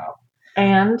worried about.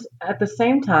 And at the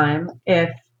same time,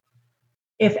 if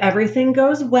everything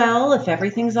goes well, if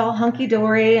everything's all hunky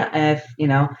dory, if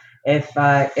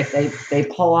they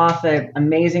pull off an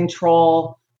amazing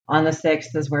troll on the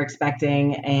 6th as we're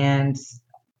expecting, and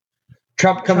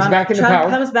Trump comes back into power.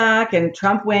 Trump comes back and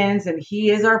Trump wins and he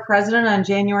is our president on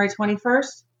January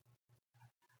 21st.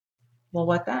 Well,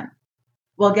 what then?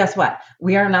 Well, guess what?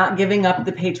 We are not giving up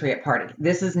the Patriot Party.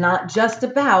 This is not just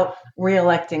about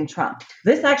reelecting Trump.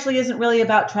 This actually isn't really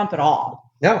about Trump at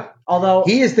all. No. Although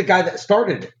he is the guy that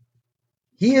started it.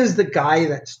 He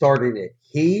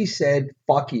said,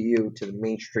 fuck you to the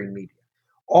mainstream media.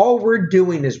 All we're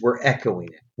doing is we're echoing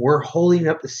it. We're holding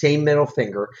up the same middle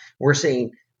finger. We're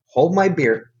saying, hold my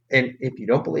beer. And if you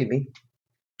don't believe me,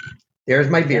 there's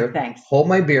my beer. Yes, thanks. Hold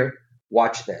my beer.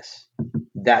 Watch this.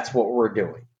 That's what we're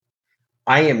doing.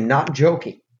 I am not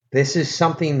joking. This is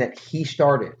something that he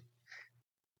started.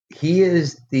 He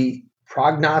is the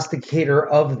prognosticator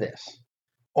of this.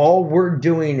 All we're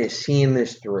doing is seeing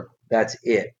this through. That's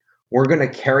it. We're going to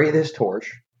carry this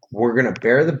torch. We're going to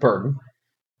bear the burden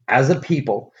as a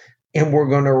people, and we're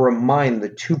going to remind the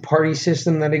two-party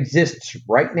system that exists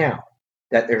right now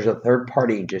that there's a third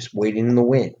party just waiting in the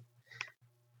wind.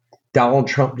 Donald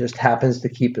Trump just happens to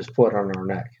keep his foot on our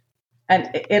neck. And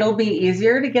it'll be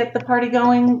easier to get the party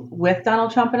going with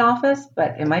Donald Trump in office,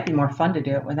 but it might be more fun to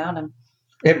do it without him.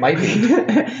 It might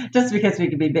be. Just because we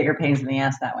could be bigger pains in the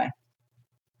ass that way.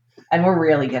 And we're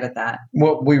really good at that.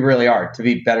 Well, we really are. To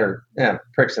be better,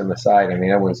 pricks in the side. I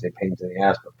mean, I wouldn't say pains in the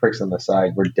ass, but pricks in the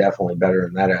side, we're definitely better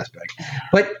in that aspect.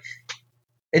 But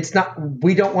it's not,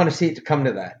 we don't want to see it to come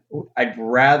to that. I'd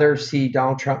rather see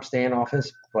Donald Trump stay in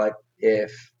office, but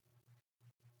if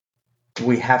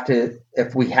we have to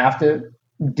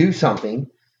do something,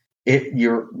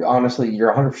 you're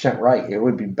 100% right. It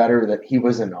would be better that he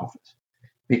was in office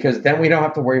because then we don't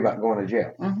have to worry about going to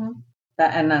jail. Mm-hmm.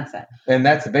 That's it. And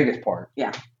that's the biggest part.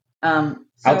 Yeah.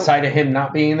 Outside of him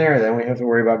not being there, then we have to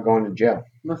worry about going to jail.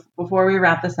 Before we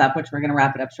wrap this up, which we're going to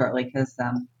wrap it up shortly because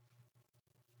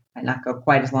might not go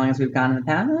quite as long as we've gone in the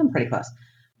past. I'm pretty close.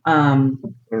 I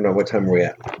don't know what time we're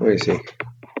at. Let me see.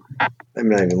 I'm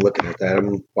not even looking at that.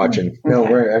 I'm watching. Okay. No,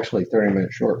 we're actually 30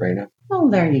 minutes short right now.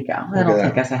 Oh, there you go. That'll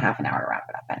take us a half an hour to wrap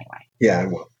it up anyway. Yeah, I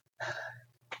will.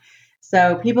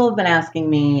 So people have been asking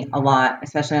me a lot,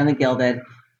 especially on the Gilded,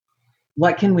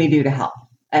 what can we do to help?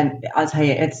 And I'll tell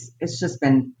you, it's just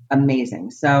been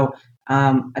amazing. So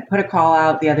I put a call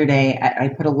out the other day. I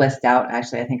put a list out,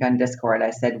 actually, I think on Discord.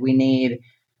 I said, we need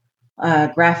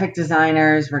graphic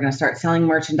designers. We're going to start selling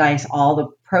merchandise. All the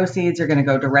proceeds are going to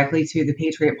go directly to the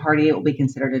Patriot Party. It will be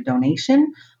considered a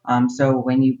donation. So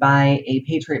when you buy a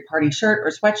Patriot Party shirt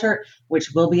or sweatshirt,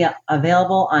 which will be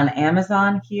available on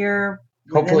Amazon here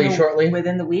hopefully shortly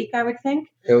within the week, I would think.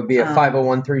 It would be a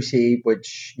 501(c),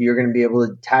 which you're going to be able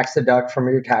to tax deduct from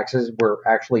your taxes. We're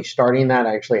actually starting that.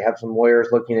 I actually have some lawyers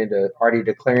looking into already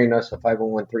declaring us a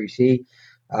 501(c),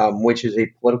 which is a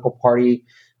political party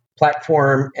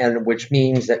platform, and which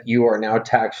means that you are now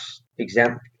tax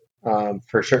exempt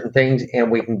for certain things,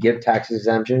 and we can give tax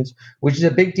exemptions, which is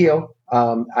a big deal.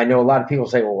 I know a lot of people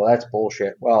say, well, that's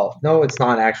bullshit. Well, no, it's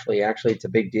not actually. Actually, it's a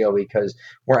big deal because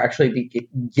we're actually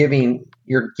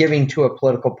you're giving to a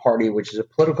political party, which is a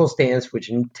political stance, which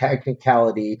in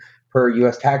technicality, per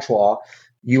U.S. tax law,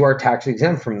 you are tax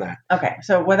exempt from that. Okay,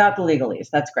 so without the legalese,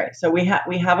 that's great. So we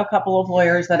have a couple of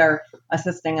lawyers that are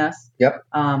assisting us. Yep.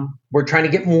 We're trying to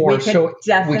get more, so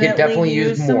we could definitely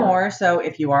use some more. So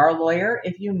if you are a lawyer,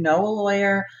 if you know a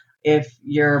lawyer, if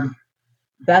your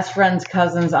best friend's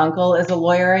cousin's uncle is a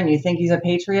lawyer and you think he's a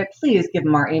patriot, please give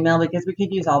him our email because we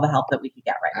could use all the help that we could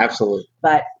get right now. Absolutely.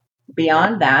 But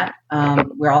beyond that,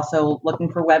 we're also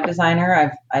looking for web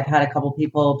designer. I've had a couple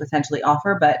people potentially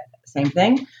offer, but same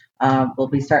thing. We'll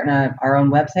be starting our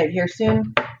own website here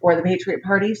soon for the Patriot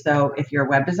Party. So if you're a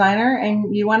web designer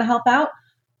and you want to help out,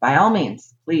 by all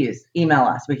means, please email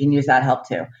us. We can use that help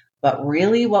too. But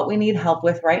really what we need help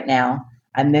with right now,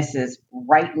 and this is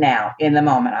right now in the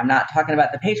moment. I'm not talking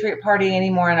about the Patriot Party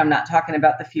anymore, and I'm not talking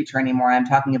about the future anymore. I'm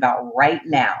talking about right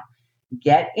now.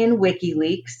 Get in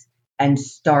WikiLeaks and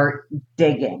start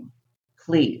digging.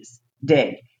 Please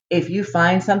dig. If you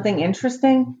find something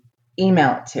interesting,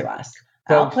 email it to us.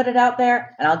 I'll put it out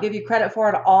there and I'll give you credit for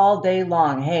it all day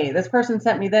long. Hey, this person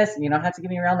sent me this, and you don't have to give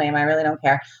me your real name. I really don't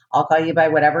care. I'll call you by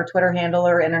whatever Twitter handle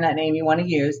or internet name you want to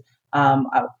use. I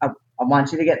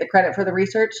want you to get the credit for the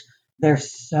research.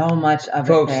 There's so much of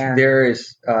Folks, it there. There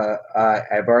is,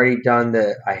 I've already done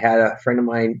I had a friend of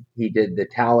mine, he did the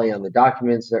tally on the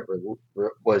documents that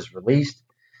was released.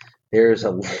 There's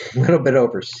a little bit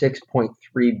over 6.3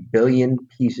 billion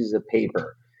pieces of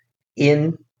paper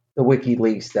in the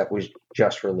WikiLeaks that was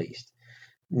just released.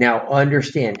 Now,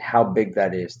 understand how big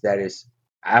that is. That is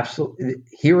absolutely,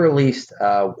 he released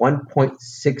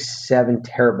 1.67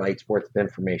 terabytes worth of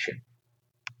information.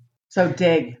 So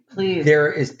dig, please.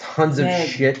 There is tons of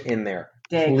shit in there.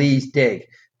 Dig. Please dig.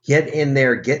 Get in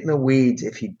there. Get in the weeds.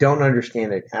 If you don't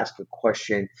understand it, ask a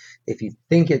question. If you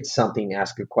think it's something,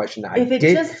 ask a question. If it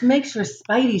just makes your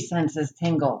spidey senses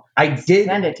tingle,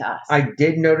 send it to us. I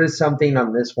did notice something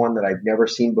on this one that I've never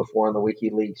seen before in the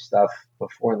WikiLeaks stuff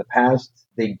before in the past.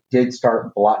 They did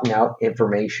start blotting out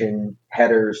information,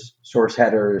 headers, source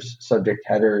headers, subject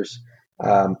headers,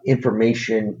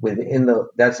 information within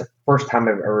that's the first time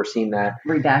I've ever seen that.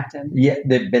 Redacted. Yeah,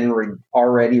 they've been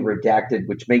already redacted,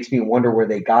 which makes me wonder where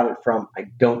they got it from. I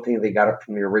don't think they got it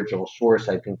from the original source.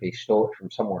 I think they stole it from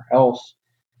somewhere else.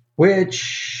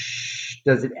 Which,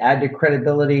 does it add to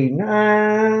credibility?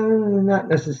 Nah, not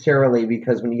necessarily,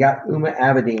 because when you got Uma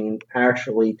Abedin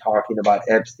actually talking about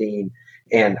Epstein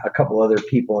and a couple other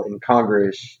people in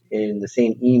Congress in the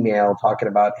same email talking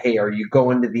about, hey, are you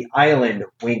going to the island,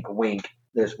 wink, wink,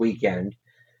 this weekend?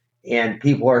 And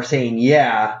people are saying,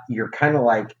 yeah, you're kind of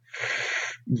like,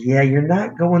 yeah, you're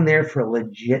not going there for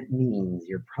legit means.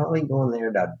 You're probably going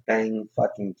there to bang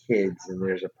fucking kids, and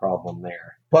there's a problem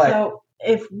there. But so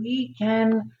if we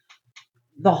can,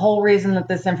 the whole reason that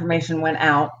this information went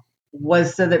out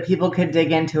was so that people could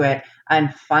dig into it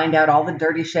and find out all the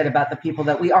dirty shit about the people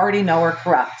that we already know are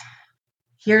corrupt.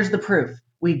 Here's the proof.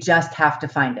 We just have to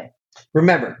find it.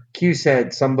 Remember, Q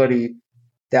said somebody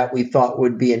that we thought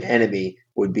would be an enemy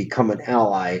would become an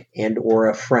ally and or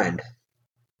a friend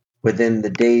within the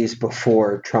days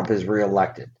before Trump is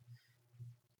reelected.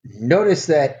 Notice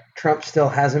that Trump still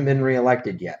hasn't been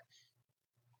reelected yet.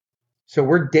 So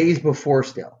we're days before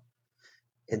still.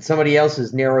 And somebody else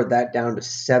has narrowed that down to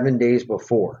 7 days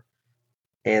before.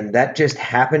 And that just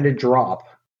happened to drop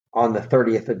on the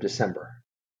 30th of December.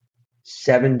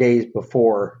 7 days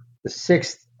before the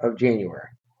 6th of January.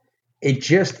 It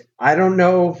just, I don't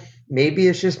know, maybe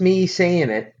it's just me saying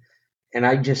it. And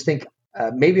I just think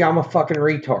maybe I'm a fucking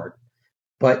retard.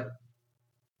 But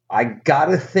I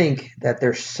gotta think that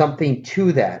there's something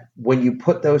to that when you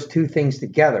put those two things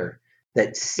together,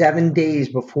 that 7 days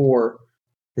before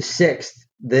the 6th,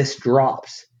 this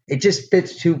drops. It just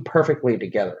fits too perfectly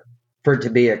together for it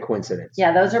to be a coincidence.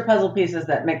 Yeah, those are puzzle pieces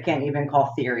that Mick can't even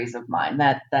call theories of mine.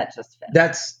 That just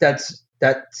fits.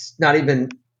 That's not even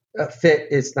a fit.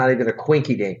 It's not even a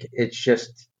quinky dink. It's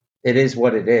just, it is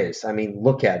what it is. I mean,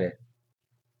 look at it.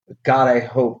 God, I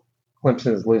hope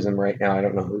Clemson's losing right now. I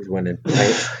don't know who's winning.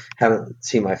 I haven't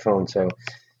seen my phone, so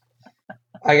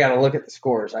I got to look at the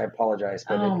scores. I apologize.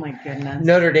 But Oh, my goodness.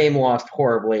 Notre Dame lost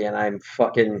horribly, and I'm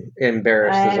fucking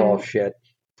embarrassed as all shit.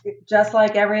 Just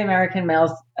like every American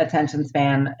male's attention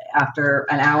span, after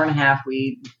an hour and a half,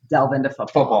 we delve into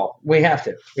football. We have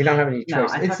to. We don't have any No,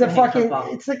 choice. I It's the fucking hate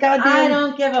football. it's the goddamn. I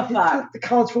don't give a fuck. The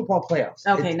college football playoffs.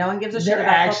 Okay, no one gives a shit They're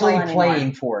about actually football anymore.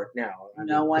 playing for it now.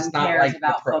 No one it's not cares like the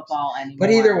about pros. football anymore.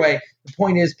 But either way, the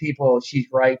point is, people, she's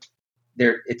right.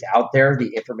 It's out there.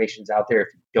 The information's out there. If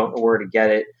you don't know where to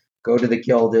get it, go to the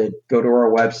Gilded. Go to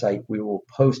our website. We will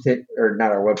post it, or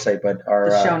not our website, but our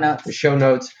the show notes. The show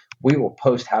notes. We will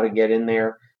post how to get in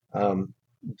there.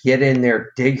 Get in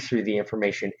there. Dig through the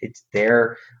information. It's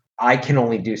there. I can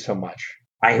only do so much.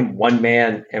 I am one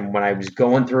man, and when I was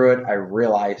going through it, I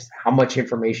realized how much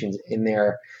information's in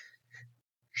there.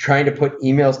 Trying to put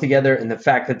emails together, and the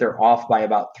fact that they're off by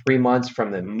about 3 months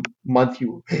from the month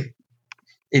you.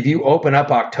 If you open up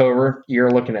October,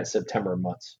 you're looking at September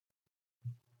months.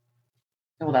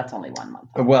 Well, that's only 1 month.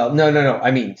 Well, no. I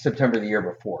mean September the year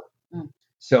before.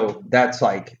 So that's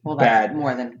like that's bad.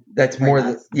 More than that's more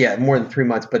months. More than 3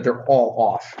 months, but they're all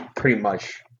off pretty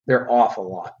much. They're off a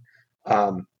lot.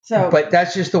 But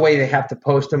that's just the way they have to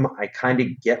post them. I kind of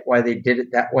get why they did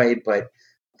it that way, but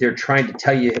they're trying to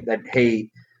tell you that, hey,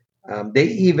 they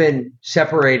even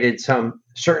separated some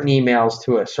certain emails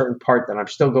to a certain part that I'm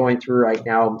still going through right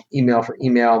now, email for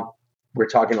email. We're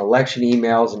talking election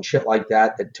emails and shit like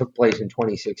that took place in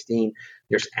 2016.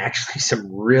 There's actually some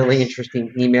really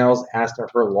interesting emails as to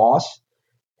her loss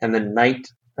and the night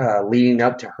leading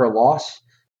up to her loss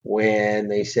when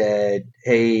they said,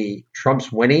 hey,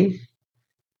 Trump's winning.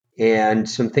 And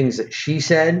some things that she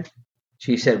said,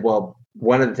 well,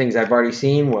 one of the things I've already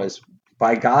seen was,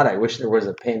 by God, I wish there was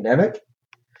a pandemic.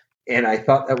 And I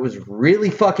thought that was really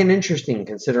fucking interesting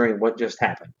considering what just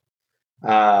happened.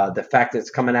 The fact that it's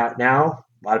coming out now,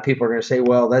 a lot of people are going to say,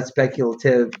 well, that's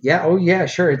speculative. Yeah, oh yeah,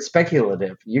 sure, it's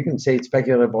speculative. You can say it's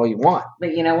speculative all you want.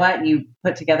 But you know what? You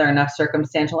put together enough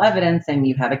circumstantial evidence and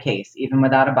you have a case, even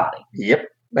without a body. Yep.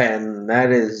 And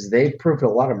they've proved a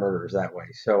lot of murders that way.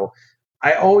 So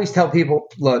I always tell people,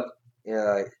 look,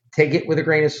 take it with a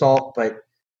grain of salt, but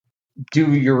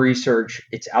do your research.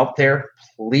 It's out there.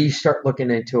 Please start looking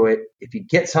into it. If you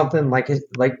get something like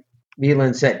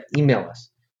Milan said, email us.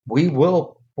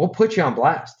 We'll put you on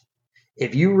blast.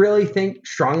 If you really think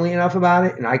strongly enough about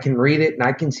it, and I can read it and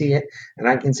I can see it, and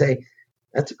I can say,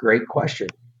 that's a great question,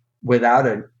 without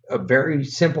a very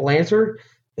simple answer,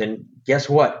 then guess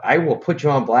what? I will put you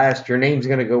on blast. Your name's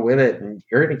going to go with it, and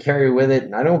you're going to carry with it.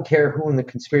 And I don't care who in the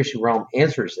conspiracy realm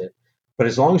answers it. But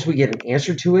as long as we get an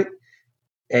answer to it,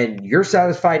 and you're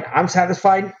satisfied, I'm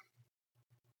satisfied.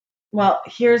 Well,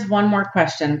 here's one more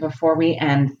question before we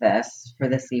end this for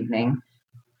this evening.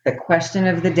 The question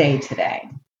of the day today.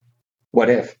 What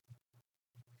if?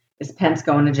 Is Pence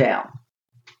going to jail?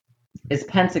 Is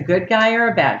Pence a good guy or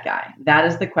a bad guy? That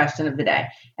is the question of the day.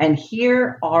 And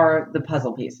here are the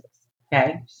puzzle pieces.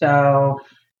 Okay. So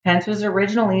Pence was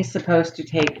originally supposed to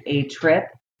take a trip.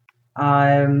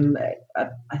 I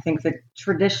think the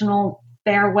traditional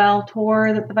farewell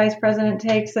tour that the vice president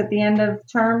takes at the end of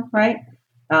term, right?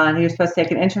 He was supposed to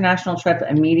take an international trip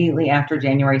immediately after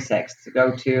January 6th to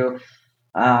go to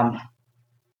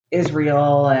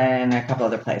Israel and a couple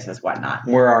other places, whatnot.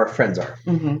 Where our friends are.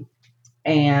 Mm-hmm.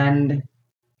 And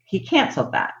he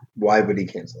canceled that. Why would he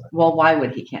cancel that? Well, why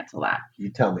would he cancel that? You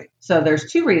tell me. So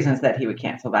there's two reasons that he would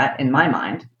cancel that, in my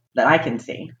mind, that I can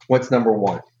see. What's number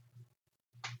one?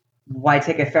 Why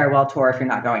take a farewell tour if you're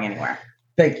not going anywhere?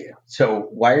 Thank you. So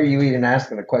why are you even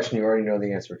asking a question you already know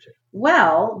the answer to?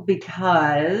 Well,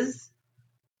 because...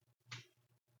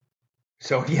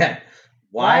 So again,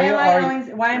 why am I answering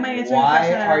the question?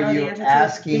 Why are you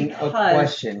asking a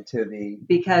question to the...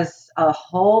 Because a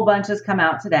whole bunch has come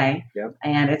out today, yep.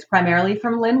 And it's primarily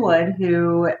from Lin Wood,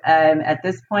 who at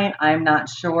this point, I'm not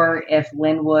sure if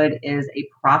Lin Wood is a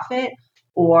prophet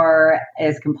or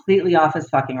is completely off his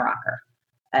fucking rocker.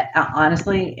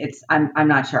 Honestly, I'm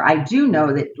not sure. I do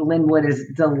know that Lin Wood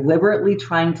is deliberately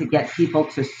trying to get people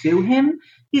to sue him.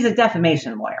 He's a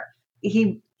defamation lawyer.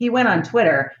 He went on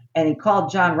Twitter and he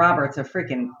called John Roberts a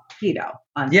freaking pedo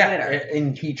on Twitter. Yeah,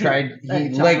 and he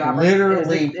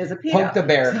literally poked the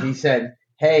bear. So, he said,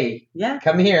 hey,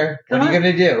 come here. What are you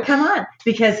going to do? Come on.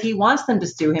 Because he wants them to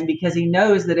sue him because he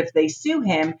knows that if they sue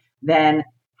him, then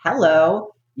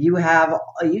you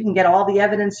can get all the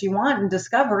evidence you want in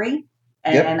discovery.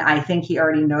 And yep. I think he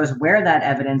already knows where that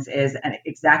evidence is and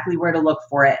exactly where to look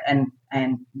for it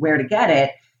and where to get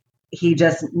it. He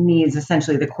just needs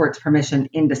essentially the court's permission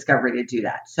in discovery to do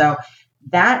that. So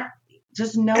that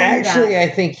just knowing Actually, that. I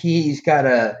think he's got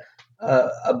a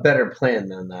better plan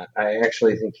than that. I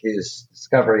actually think his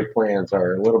discovery plans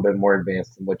are a little bit more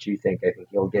advanced than what you think. I think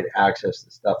he'll get access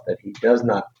to stuff that he does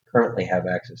not currently have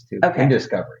access to in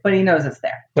Discovery. But he knows it's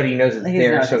there. But he knows it's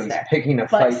there, so he's picking a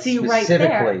fight specifically. Right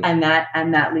there,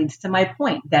 and that leads to my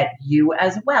point that you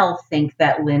as well think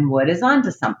that Lin Wood is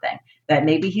onto something. That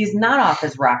maybe he's not off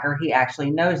his rocker. He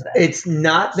actually knows this. It's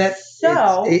not that.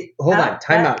 So hold on,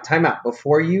 time out.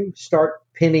 Before you start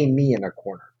pinning me in a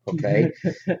corner, okay?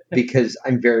 Because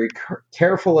I'm very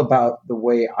careful about the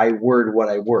way I word what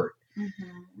I word.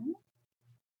 Mm-hmm.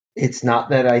 It's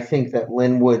not that I think that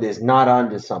Lin Wood is not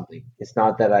onto something. It's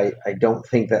not that I don't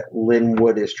think that Lin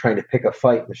Wood is trying to pick a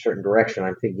fight in a certain direction.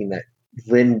 I'm thinking that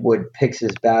Lin Wood picks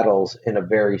his battles in a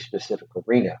very specific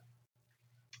arena.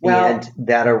 And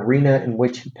that arena in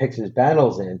which he picks his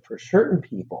battles in, for certain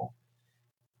people,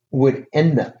 would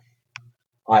end them,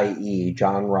 i.e.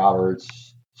 John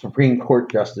Roberts, Supreme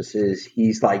Court justices.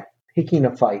 He's like picking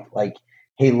a fight like,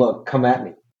 hey, look, come at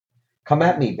me. Come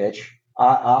at me, bitch.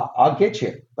 I'll get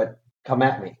you, but come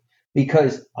at me.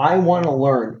 Because I want to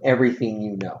learn everything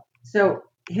you know. So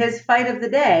his fight of the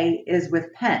day is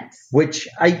with Pence. Which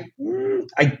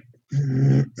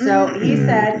So he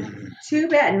said, too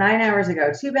bad, 9 hours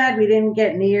ago, too bad we didn't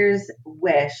get New Year's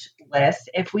wish list.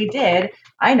 If we did,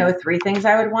 I know 3 things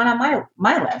I would want on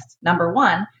my list. Number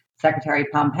 1, Secretary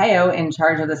Pompeo in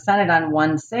charge of the Senate on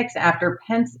 1/6 after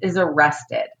Pence is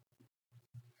arrested.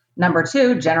 Number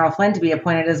 2, General Flynn to be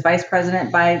appointed as vice president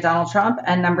by Donald Trump.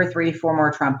 And number 3, 4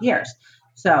 more Trump years.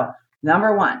 So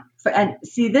number 1, and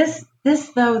see this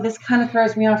kind of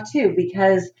throws me off too,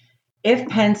 because if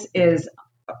Pence is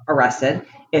arrested,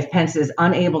 if Pence is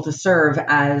unable to serve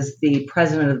as the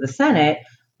president of the Senate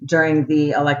during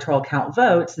the electoral count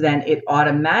votes, then it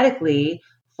automatically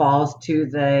falls to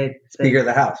the Speaker of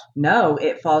the House. No,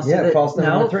 it falls to it falls to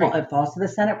number 3. It falls to the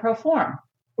Senate pro form.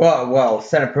 Well,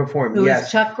 Senate pro form, who yes.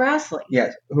 Is Chuck Grassley.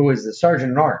 Yes, who is the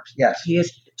Sergeant at Arms, yes.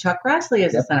 Chuck Grassley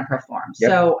is the Senate pro form. Yep.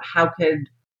 So how could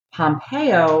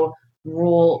Pompeo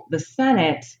rule the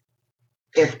Senate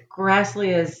if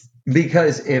Grassley is...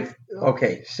 Because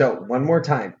so one more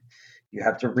time, you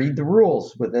have to read the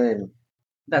rules within.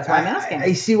 That's why I'm asking.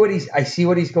 I see what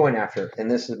he's going after, and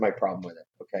this is my problem with it.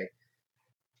 Okay,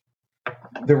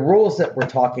 the rules that we're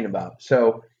talking about.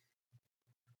 So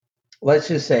let's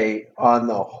just say on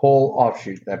the whole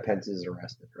offshoot that Pence is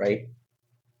arrested, right?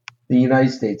 The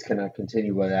United States cannot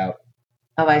continue without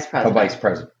a vice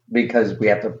president. Because we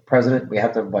have the president, we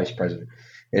have to have a vice president.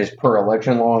 It is per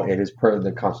election law. It is per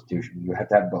the Constitution. You have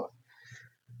to have both.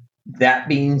 That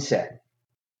being said,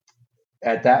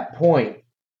 at that point,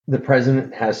 the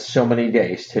president has so many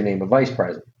days to name a vice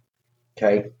president.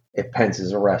 Okay, if Pence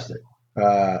is arrested.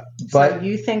 So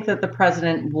you think that the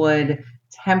president would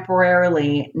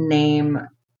temporarily name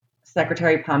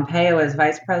Secretary Pompeo as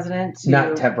vice president?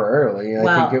 Not temporarily.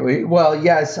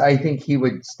 Yes, I think he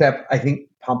would I think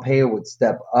Pompeo would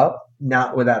step up,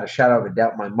 not without a shadow of a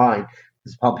doubt in my mind.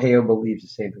 Because Pompeo believes the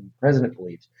same thing the president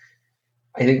believes.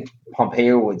 I think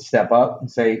Pompeo would step up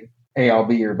and say, hey, I'll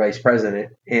be your vice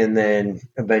president. And then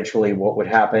eventually what would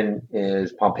happen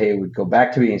is Pompeo would go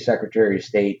back to being Secretary of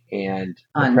State and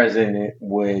the president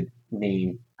would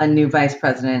name a new vice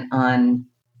president on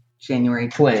January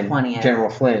 20th. General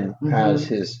Flynn as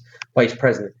his vice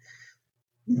president.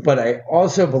 But I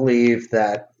also believe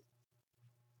that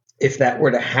if that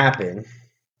were to happen,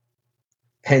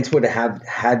 Pence would have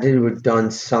had to have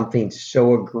done something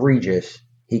so egregious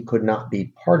he could not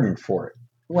be pardoned for it.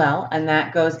 Well, and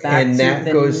that goes back to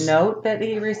the note that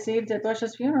he received at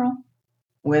Bush's funeral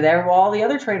with all the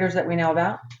other traitors that we know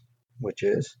about. Which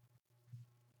is?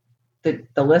 The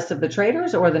list of the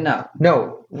traitors or the note?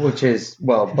 No, which is,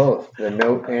 both. The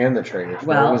note and the traitors.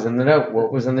 What was in the note?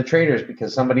 What was in the traitors?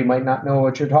 Because somebody might not know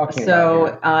what you're talking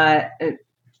about. So,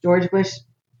 George Bush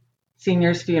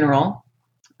Sr.'s funeral,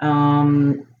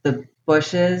 the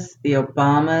Bushes, the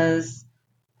Obamas,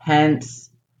 Pence,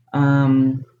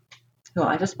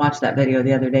 I just watched that video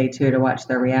the other day too to watch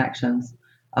their reactions.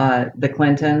 The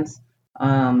Clintons,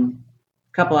 a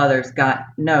couple others got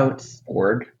notes.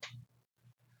 Word?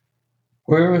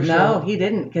 No, he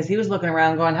didn't, because he was looking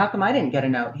around going, how come I didn't get a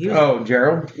note?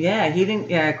 Gerald? Yeah, he didn't.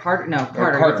 Yeah, Carter. No,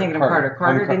 Carter. You're thinking of Carter.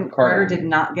 Carter did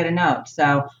not get a note.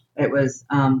 So it was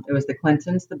the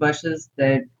Clintons, the Bushes,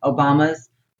 the Obamas,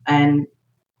 and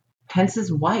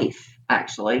Pence's wife,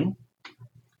 actually,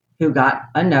 who got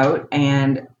a note.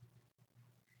 And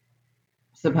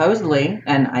supposedly,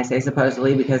 and I say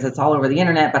supposedly because it's all over the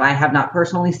internet, but I have not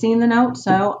personally seen the note,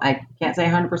 so I can't say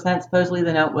 100%. Supposedly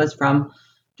the note was from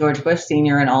George Bush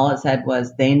Sr., and all it said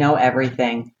was, they know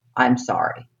everything. I'm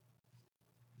sorry.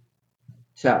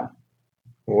 So,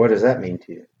 What does that mean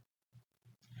to you?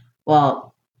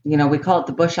 well, we call it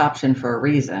the Bush option for a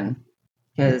reason.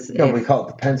 No, we call it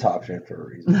the Pence option for a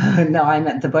reason. No, I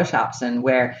meant the Bush option,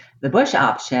 where the Bush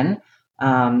option,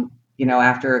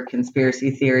 after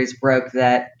conspiracy theories broke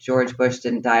that George Bush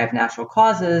didn't die of natural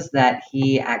causes, that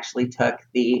he actually took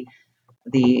the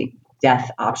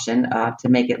death option to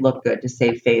make it look good, to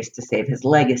save face, to save his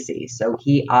legacy. So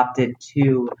he opted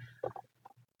to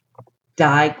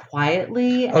die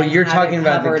quietly. Oh, you're talking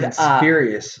about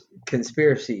the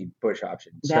conspiracy Bush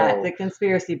option. The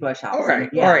conspiracy Bush option. All right,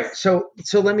 yes. all right. So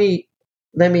let me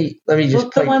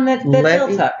just play the one that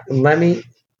Bill took. Let me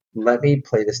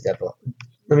play this devil.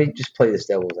 Let me just play this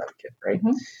devil's advocate, right?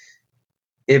 Mm-hmm.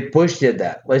 If Bush did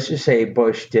that, let's just say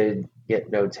Bush did get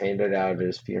notes handed out at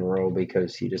his funeral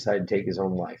because he decided to take his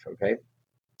own life, okay?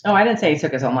 Oh, I didn't say he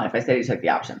took his own life. I said he took the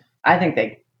option. I think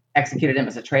they executed him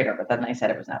as a traitor, but then they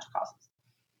said it was natural causes.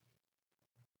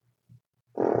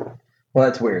 Well,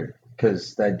 that's weird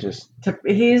because that just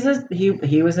he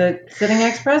was a sitting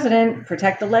ex-president.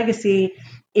 Protect the legacy.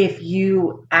 If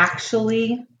you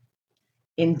actually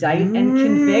indict and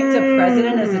convict a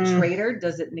president as a traitor,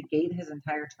 does it negate his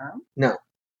entire term? No.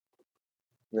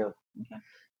 Okay.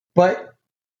 But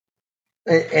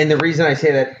and the reason I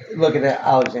say that, look at that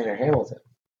Alexander Hamilton.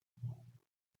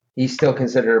 He's still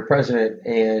considered a president,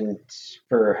 and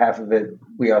for half of it,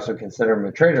 we also consider him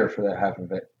a traitor for that half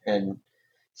of it. And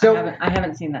so I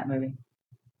haven't seen that movie.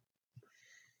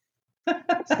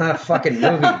 It's not a fucking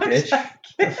movie, bitch.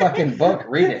 It's a fucking book.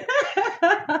 Read it.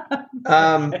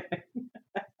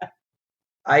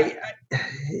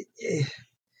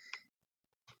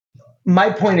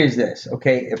 My point is this,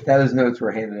 okay? If those notes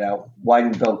were handed out, why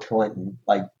didn't Bill Clinton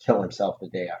kill himself the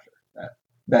day after that?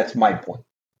 That's my point.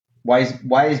 Why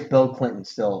is Bill Clinton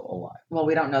still alive? Well,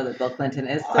 we don't know that Bill Clinton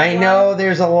is still alive. I know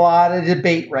there's a lot of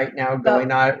debate right now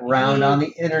going on around on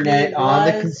the internet, on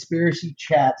the conspiracy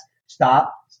chats.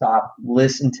 Stop.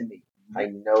 Listen to me. I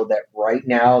know that right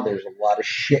now there's a lot of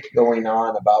shit going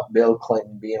on about Bill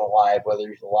Clinton being alive, whether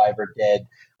he's alive or dead.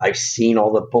 I've seen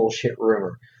all the bullshit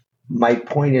rumor. My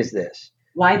point is this.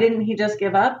 Why didn't he just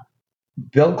give up?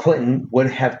 Bill Clinton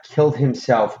would have killed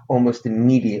himself almost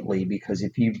immediately, because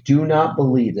if you do not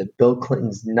believe that Bill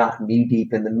Clinton's not knee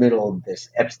deep in the middle of this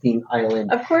Epstein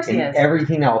Island, of course he is,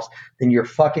 everything else, then you're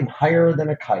fucking higher than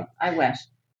a kite. I wish.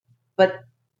 But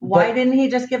why didn't he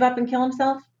just give up and kill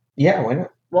himself? Yeah, why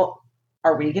not? Well,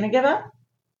 are we going to give up?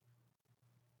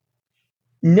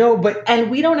 No, but... And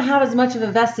we don't have as much of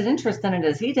a vested interest in it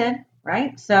as he did,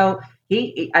 right? So...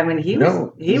 He's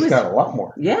got a lot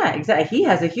more. Yeah, exactly. He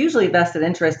has a hugely vested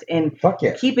interest in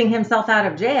keeping himself out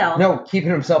of jail. No,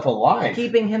 keeping himself alive.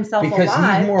 Because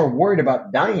he's more worried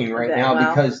about dying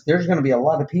now, because there's going to be a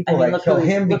lot of people that kill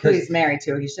him. Look who he's married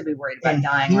to. He should be worried about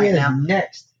dying right now. He is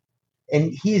next.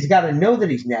 And he's got to know that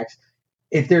he's next.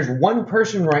 If there's one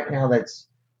person right now that's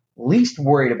least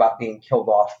worried about being killed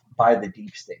off by the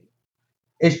deep state,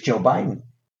 it's Joe Biden.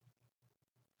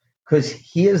 Because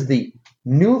he is the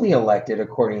newly elected,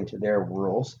 according to their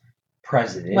rules,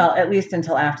 president. Well, at least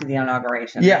until after the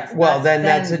inauguration. Yeah, then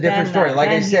that's a different story. Like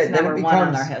I said,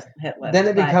 then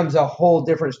it becomes a whole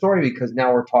different story, because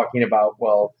now we're talking about,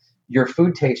 well, your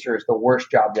food taster is the worst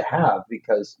job to have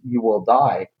because you will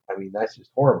die. I mean, that's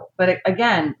just horrible. But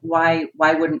again, why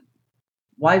would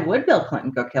Bill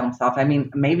Clinton go kill himself? I mean,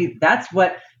 maybe that's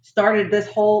what started this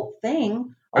whole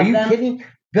thing. Are you kidding?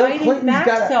 Bill Clinton's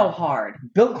got so hard.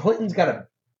 Bill Clinton's got a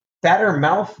fatter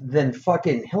mouth than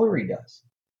fucking Hillary does.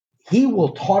 He will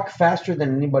talk faster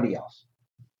than anybody else.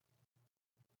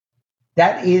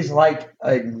 That is like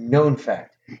a known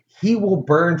fact. He will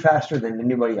burn faster than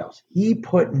anybody else. He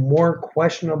put more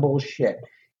questionable shit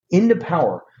into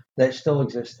power that still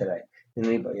exists today than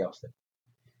anybody else did.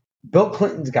 Bill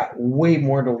Clinton's got way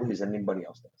more to lose than anybody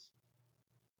else does.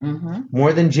 Mm-hmm.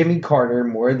 More than Jimmy Carter,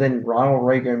 more than Ronald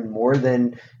Reagan, more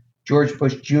than George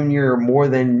Bush Jr., more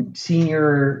than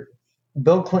Senior.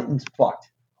 Bill Clinton's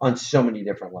fucked on so many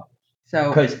different levels.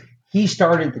 Because he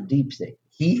started the deep state.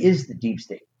 He is the deep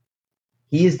state.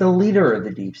 He is the leader of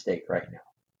the deep state right now.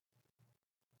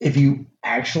 If you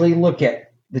actually look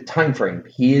at the time frame,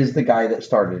 he is the guy that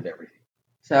started everything.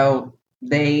 So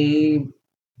they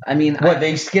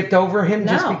skipped over him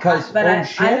just because? But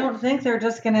I don't think they're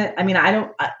just gonna. I mean,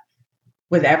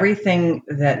 with everything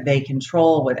that they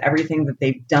control, with everything that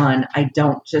they've done, I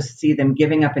don't just see them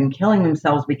giving up and killing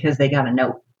themselves because they got a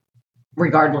note,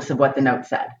 regardless of what the note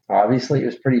said. Obviously,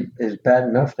 it was bad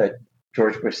enough that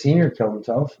George Bush Sr. killed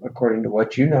himself, according to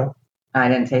what you know. I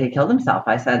didn't say he killed himself.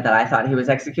 I said that I thought he was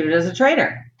executed as a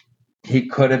traitor. He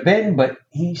could have been, but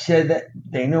he said that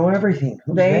they know everything.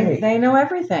 Who's they? They know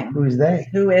everything. Who's they?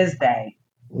 Who is they?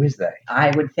 Who is they?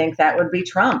 I would think that would be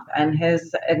Trump and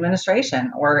his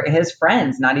administration or his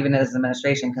friends, not even his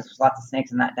administration, because there's lots of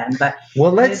snakes in that den. But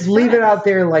well, let's leave it out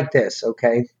there like this,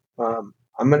 okay? I'm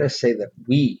going to say that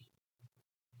the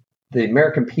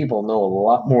American people, know a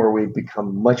lot more. We've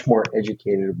become much more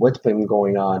educated of what's been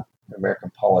going on in American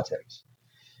politics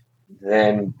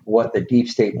than what the deep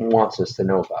state wants us to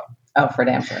know about. Oh, for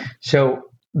damn sure.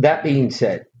 So that being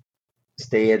said,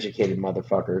 stay educated,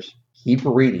 motherfuckers. Keep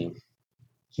reading.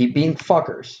 Keep being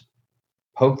fuckers.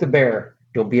 Poke the bear.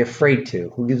 Don't be afraid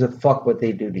to. Who gives a fuck what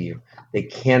they do to you? They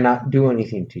cannot do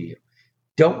anything to you.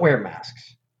 Don't wear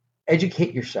masks.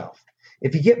 Educate yourself.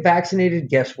 If you get vaccinated,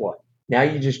 guess what? Now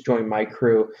you just join my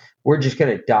crew. We're just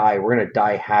going to die. We're going to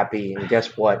die happy. And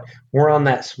guess what? We're on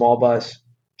that small bus.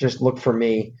 Just look for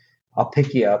me. I'll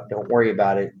pick you up. Don't worry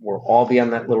about it. We'll all be on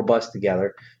that little bus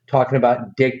together talking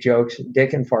about dick jokes,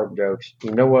 dick and fart jokes.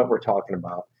 You know what we're talking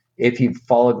about. If you've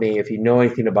followed me, if you know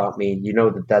anything about me, you know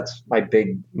that that's my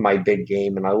big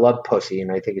game. And I love pussy,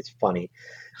 and I think it's funny.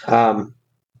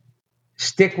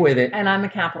 Stick with it. And I'm a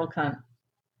capital cunt.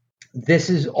 This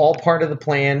is all part of the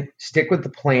plan. Stick with the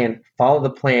plan. Follow the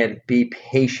plan. Be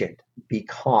patient. Be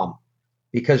calm.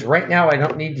 Because right now, I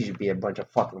don't need you to be a bunch of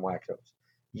fucking wackos.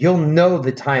 You'll know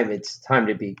the time it's time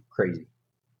to be crazy.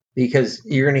 Because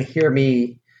you're going to hear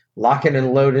me locking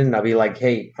and loading, and I'll be like,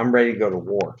 hey, I'm ready to go to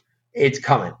war. It's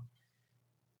coming.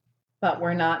 But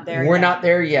we're not there yet. We're not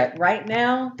there yet. Right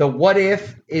now. The what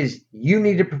if is you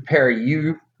need to prepare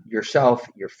you, yourself,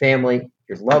 your family,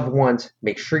 your loved ones.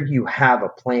 Make sure you have a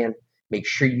plan. Make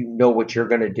sure you know what you're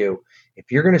going to do.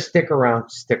 If you're going to stick around,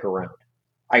 stick around.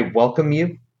 I welcome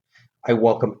you. I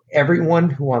welcome everyone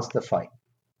who wants to fight.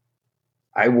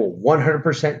 I will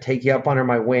 100% take you up under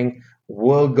my wing.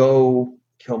 We'll go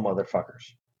kill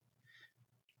motherfuckers.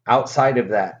 Outside of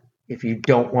that, if you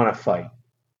don't want to fight,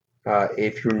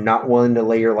 if you're not willing to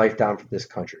lay your life down for this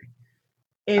country,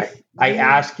 I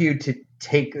ask you to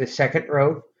take the second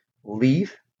road,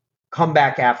 leave, come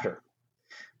back after.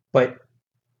 But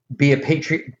be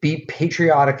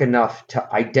patriotic enough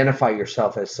to identify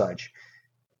yourself as such.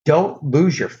 Don't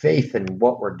lose your faith in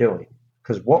what we're doing,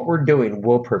 because what we're doing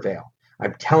will prevail.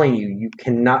 I'm telling you, you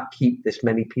cannot keep this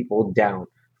many people down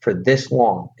for this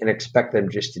long and expect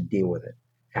them just to deal with it.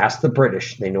 Ask the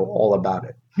British. They know all about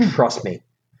it. Trust me.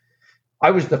 I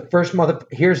was the first I'm going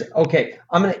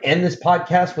to end this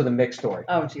podcast with a mixed story.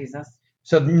 Oh, Jesus.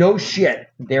 So no shit.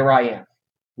 There I am.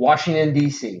 Washington,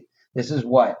 D.C. This is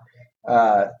what?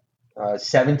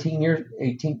 17 years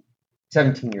ago.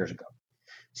 17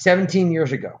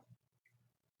 years ago.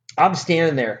 I'm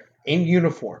standing there in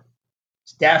uniform.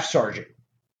 Staff Sergeant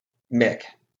Mick.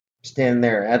 Standing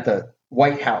there at the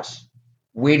White House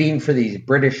waiting for these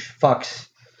British fucks.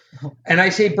 And I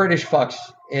say British fucks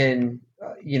in,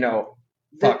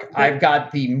 I've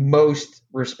got the most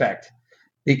respect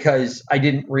because I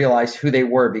didn't realize who they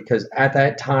were, because at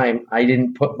that time I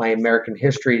didn't put my American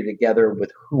history together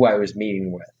with who I was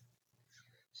meeting with.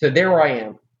 So there I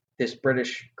am. This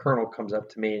British colonel comes up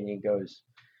to me and he goes,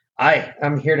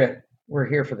 we're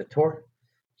here for the tour. I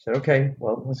said, okay,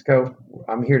 well, let's go.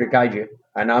 I'm here to guide you,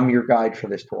 and I'm your guide for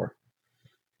this tour.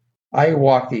 I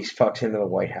walk these fucks into the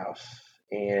White House.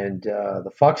 And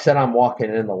the fucks that I'm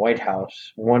walking in the White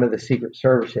House, one of the Secret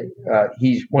Service,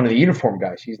 he's one of the uniform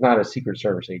guys. He's not a Secret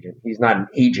Service agent. He's not an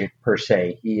agent per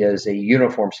se. He is a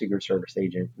uniform Secret Service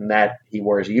agent, and that he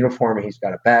wears a uniform and he's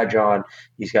got a badge on.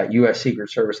 He's got U.S. Secret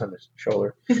Service on his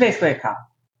shoulder. He's basically a cop.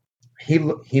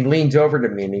 He leans over to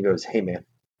me and he goes, hey, man.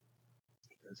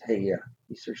 He goes, hey, yeah,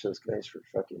 you search those guys for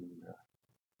fucking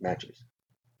matches.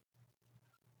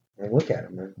 And I look at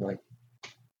him and I'm like,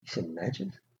 you said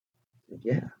matches?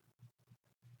 Yeah.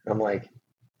 I'm like,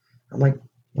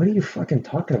 what are you fucking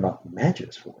talking about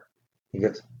matches for? He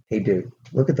goes, hey, dude,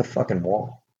 look at the fucking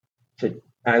wall. So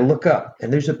I look up,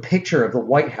 and there's a picture of the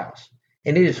White House,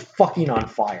 and it is fucking on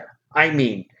fire. I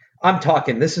mean, I'm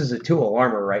talking, this is a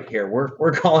two-alarmer right here.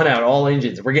 We're calling out all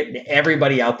engines. We're getting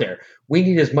everybody out there. We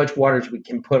need as much water as we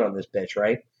can put on this bitch,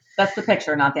 right? That's the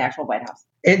picture, not the actual White House.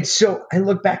 And so I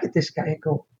look back at this guy and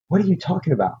go, what are you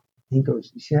talking about? And he goes,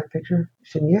 you see that picture? I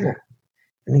said, yeah.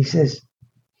 And he says,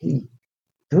 hey,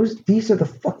 these are the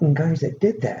fucking guys that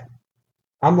did that.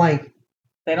 I'm like,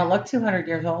 they don't look 200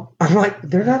 years old. I'm like,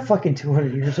 they're not fucking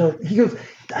 200 years old. He goes,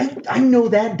 I know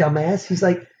that, dumbass. He's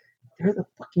like, they're the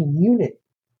fucking unit.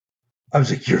 I was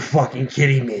like, you're fucking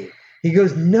kidding me. He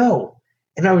goes, no.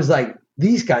 And I was like,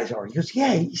 these guys are. He goes,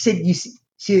 yeah. He said, you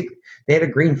see, they had a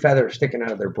green feather sticking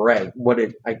out of their beret. What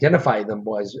it identified them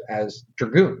was as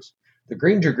dragoons. The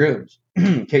Green Dragoons,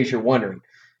 in case you're wondering.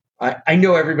 I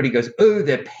know everybody goes, oh,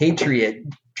 the Patriot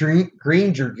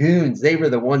Green Dragoons. They were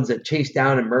the ones that chased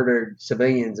down and murdered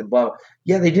civilians and blah, blah.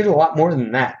 Yeah, they did a lot more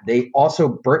than that. They also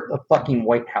burnt the fucking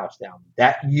White House down.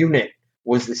 That unit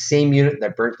was the same unit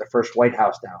that burnt the first White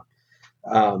House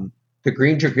down. The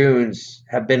Green Dragoons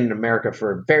have been in America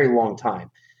for a very long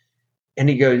time. And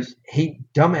he goes, hey,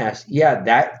 dumbass, yeah,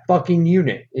 that fucking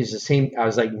unit is the same. I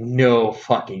was like, no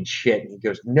fucking shit. And he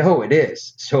goes, no, it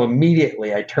is. So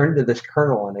immediately I turned to this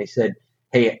colonel and I said,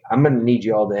 hey, I'm going to need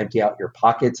you all to empty out your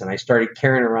pockets. And I started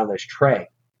carrying around this tray.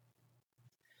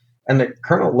 And the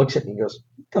colonel looks at me and goes,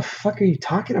 what the fuck are you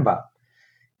talking about?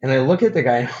 And I look at the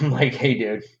guy and I'm like, hey,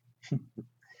 dude,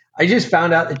 I just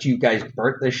found out that you guys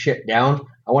burnt this shit down.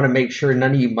 I want to make sure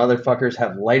none of you motherfuckers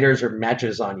have lighters or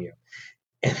matches on you.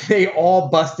 And they all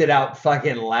busted out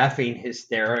fucking laughing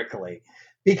hysterically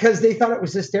because they thought it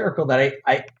was hysterical that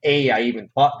I even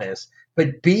thought this,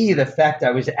 but B, the fact I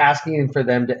was asking for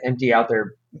them to empty out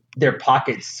their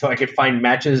pockets so I could find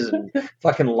matches and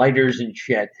fucking lighters and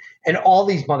shit. And all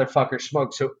these motherfuckers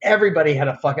smoked, so everybody had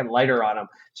a fucking lighter on them.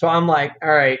 So I'm like, all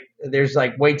right, there's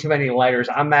like way too many lighters.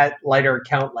 I'm at lighter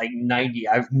count like 90.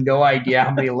 I have no idea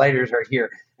how many lighters are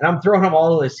here. And I'm throwing them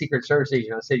all to the Secret Service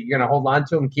agent. I said, you're going to hold on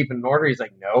to them and keep them in order? He's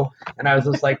like, no. And I was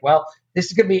just like, well, this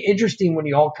is going to be interesting when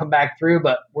you all come back through,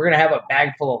 but we're going to have a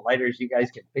bag full of lighters. You guys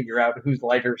can figure out whose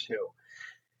lighters who.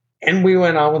 And we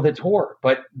went on with the tour.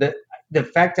 But the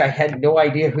fact I had no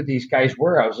idea who these guys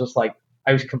were, I was just like,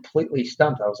 I was completely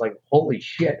stumped. I was like, holy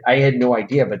shit, I had no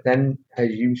idea. But then as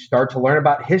you start to learn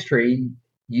about history,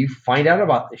 you find out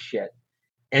about this shit.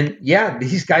 And yeah,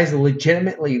 these guys are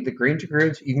legitimately the Green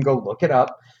Dragoons. You can go look it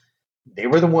up. They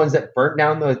were the ones that burnt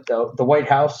down the White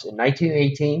House in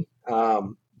 1918.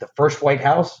 The first White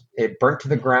House, it burnt to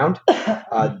the ground.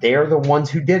 They're the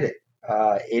ones who did it.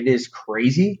 It is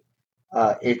crazy.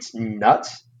 It's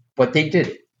nuts, but they did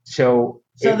it. So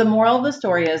the moral of the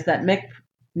story is that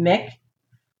Mick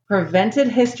prevented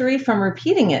history from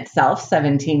repeating itself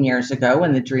 17 years ago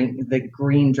when the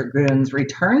Green Dragoons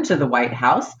returned to the White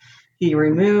House. He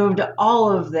removed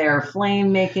all of their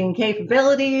flame-making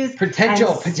capabilities.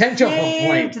 Potential for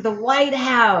flame. To the White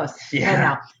House.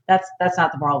 Yeah. No, that's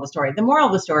not the moral of the story. The moral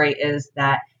of the story is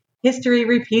that history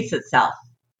repeats itself.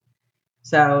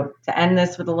 So to end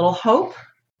this with a little hope,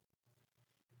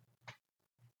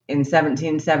 in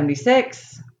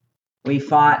 1776, we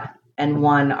fought and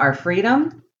won our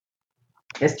freedom.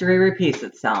 History repeats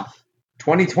itself.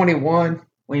 2021.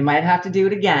 We might have to do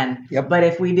it again. Yep. But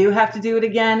if we do have to do it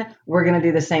again, we're going to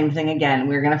do the same thing again.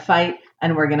 We're going to fight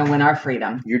and we're going to win our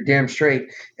freedom. You're damn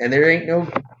straight. And there ain't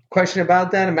no question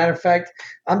about that. As a matter of fact,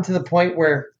 I'm to the point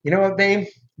where, you know what, babe?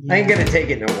 Yeah. I ain't going to take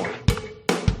it no more.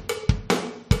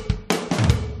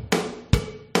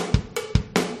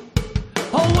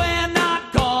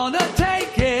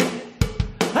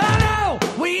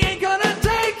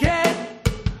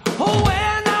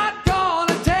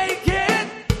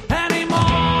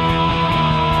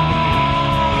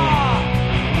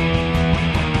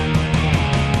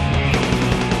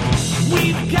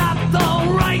 We've got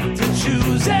the right to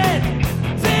choose it.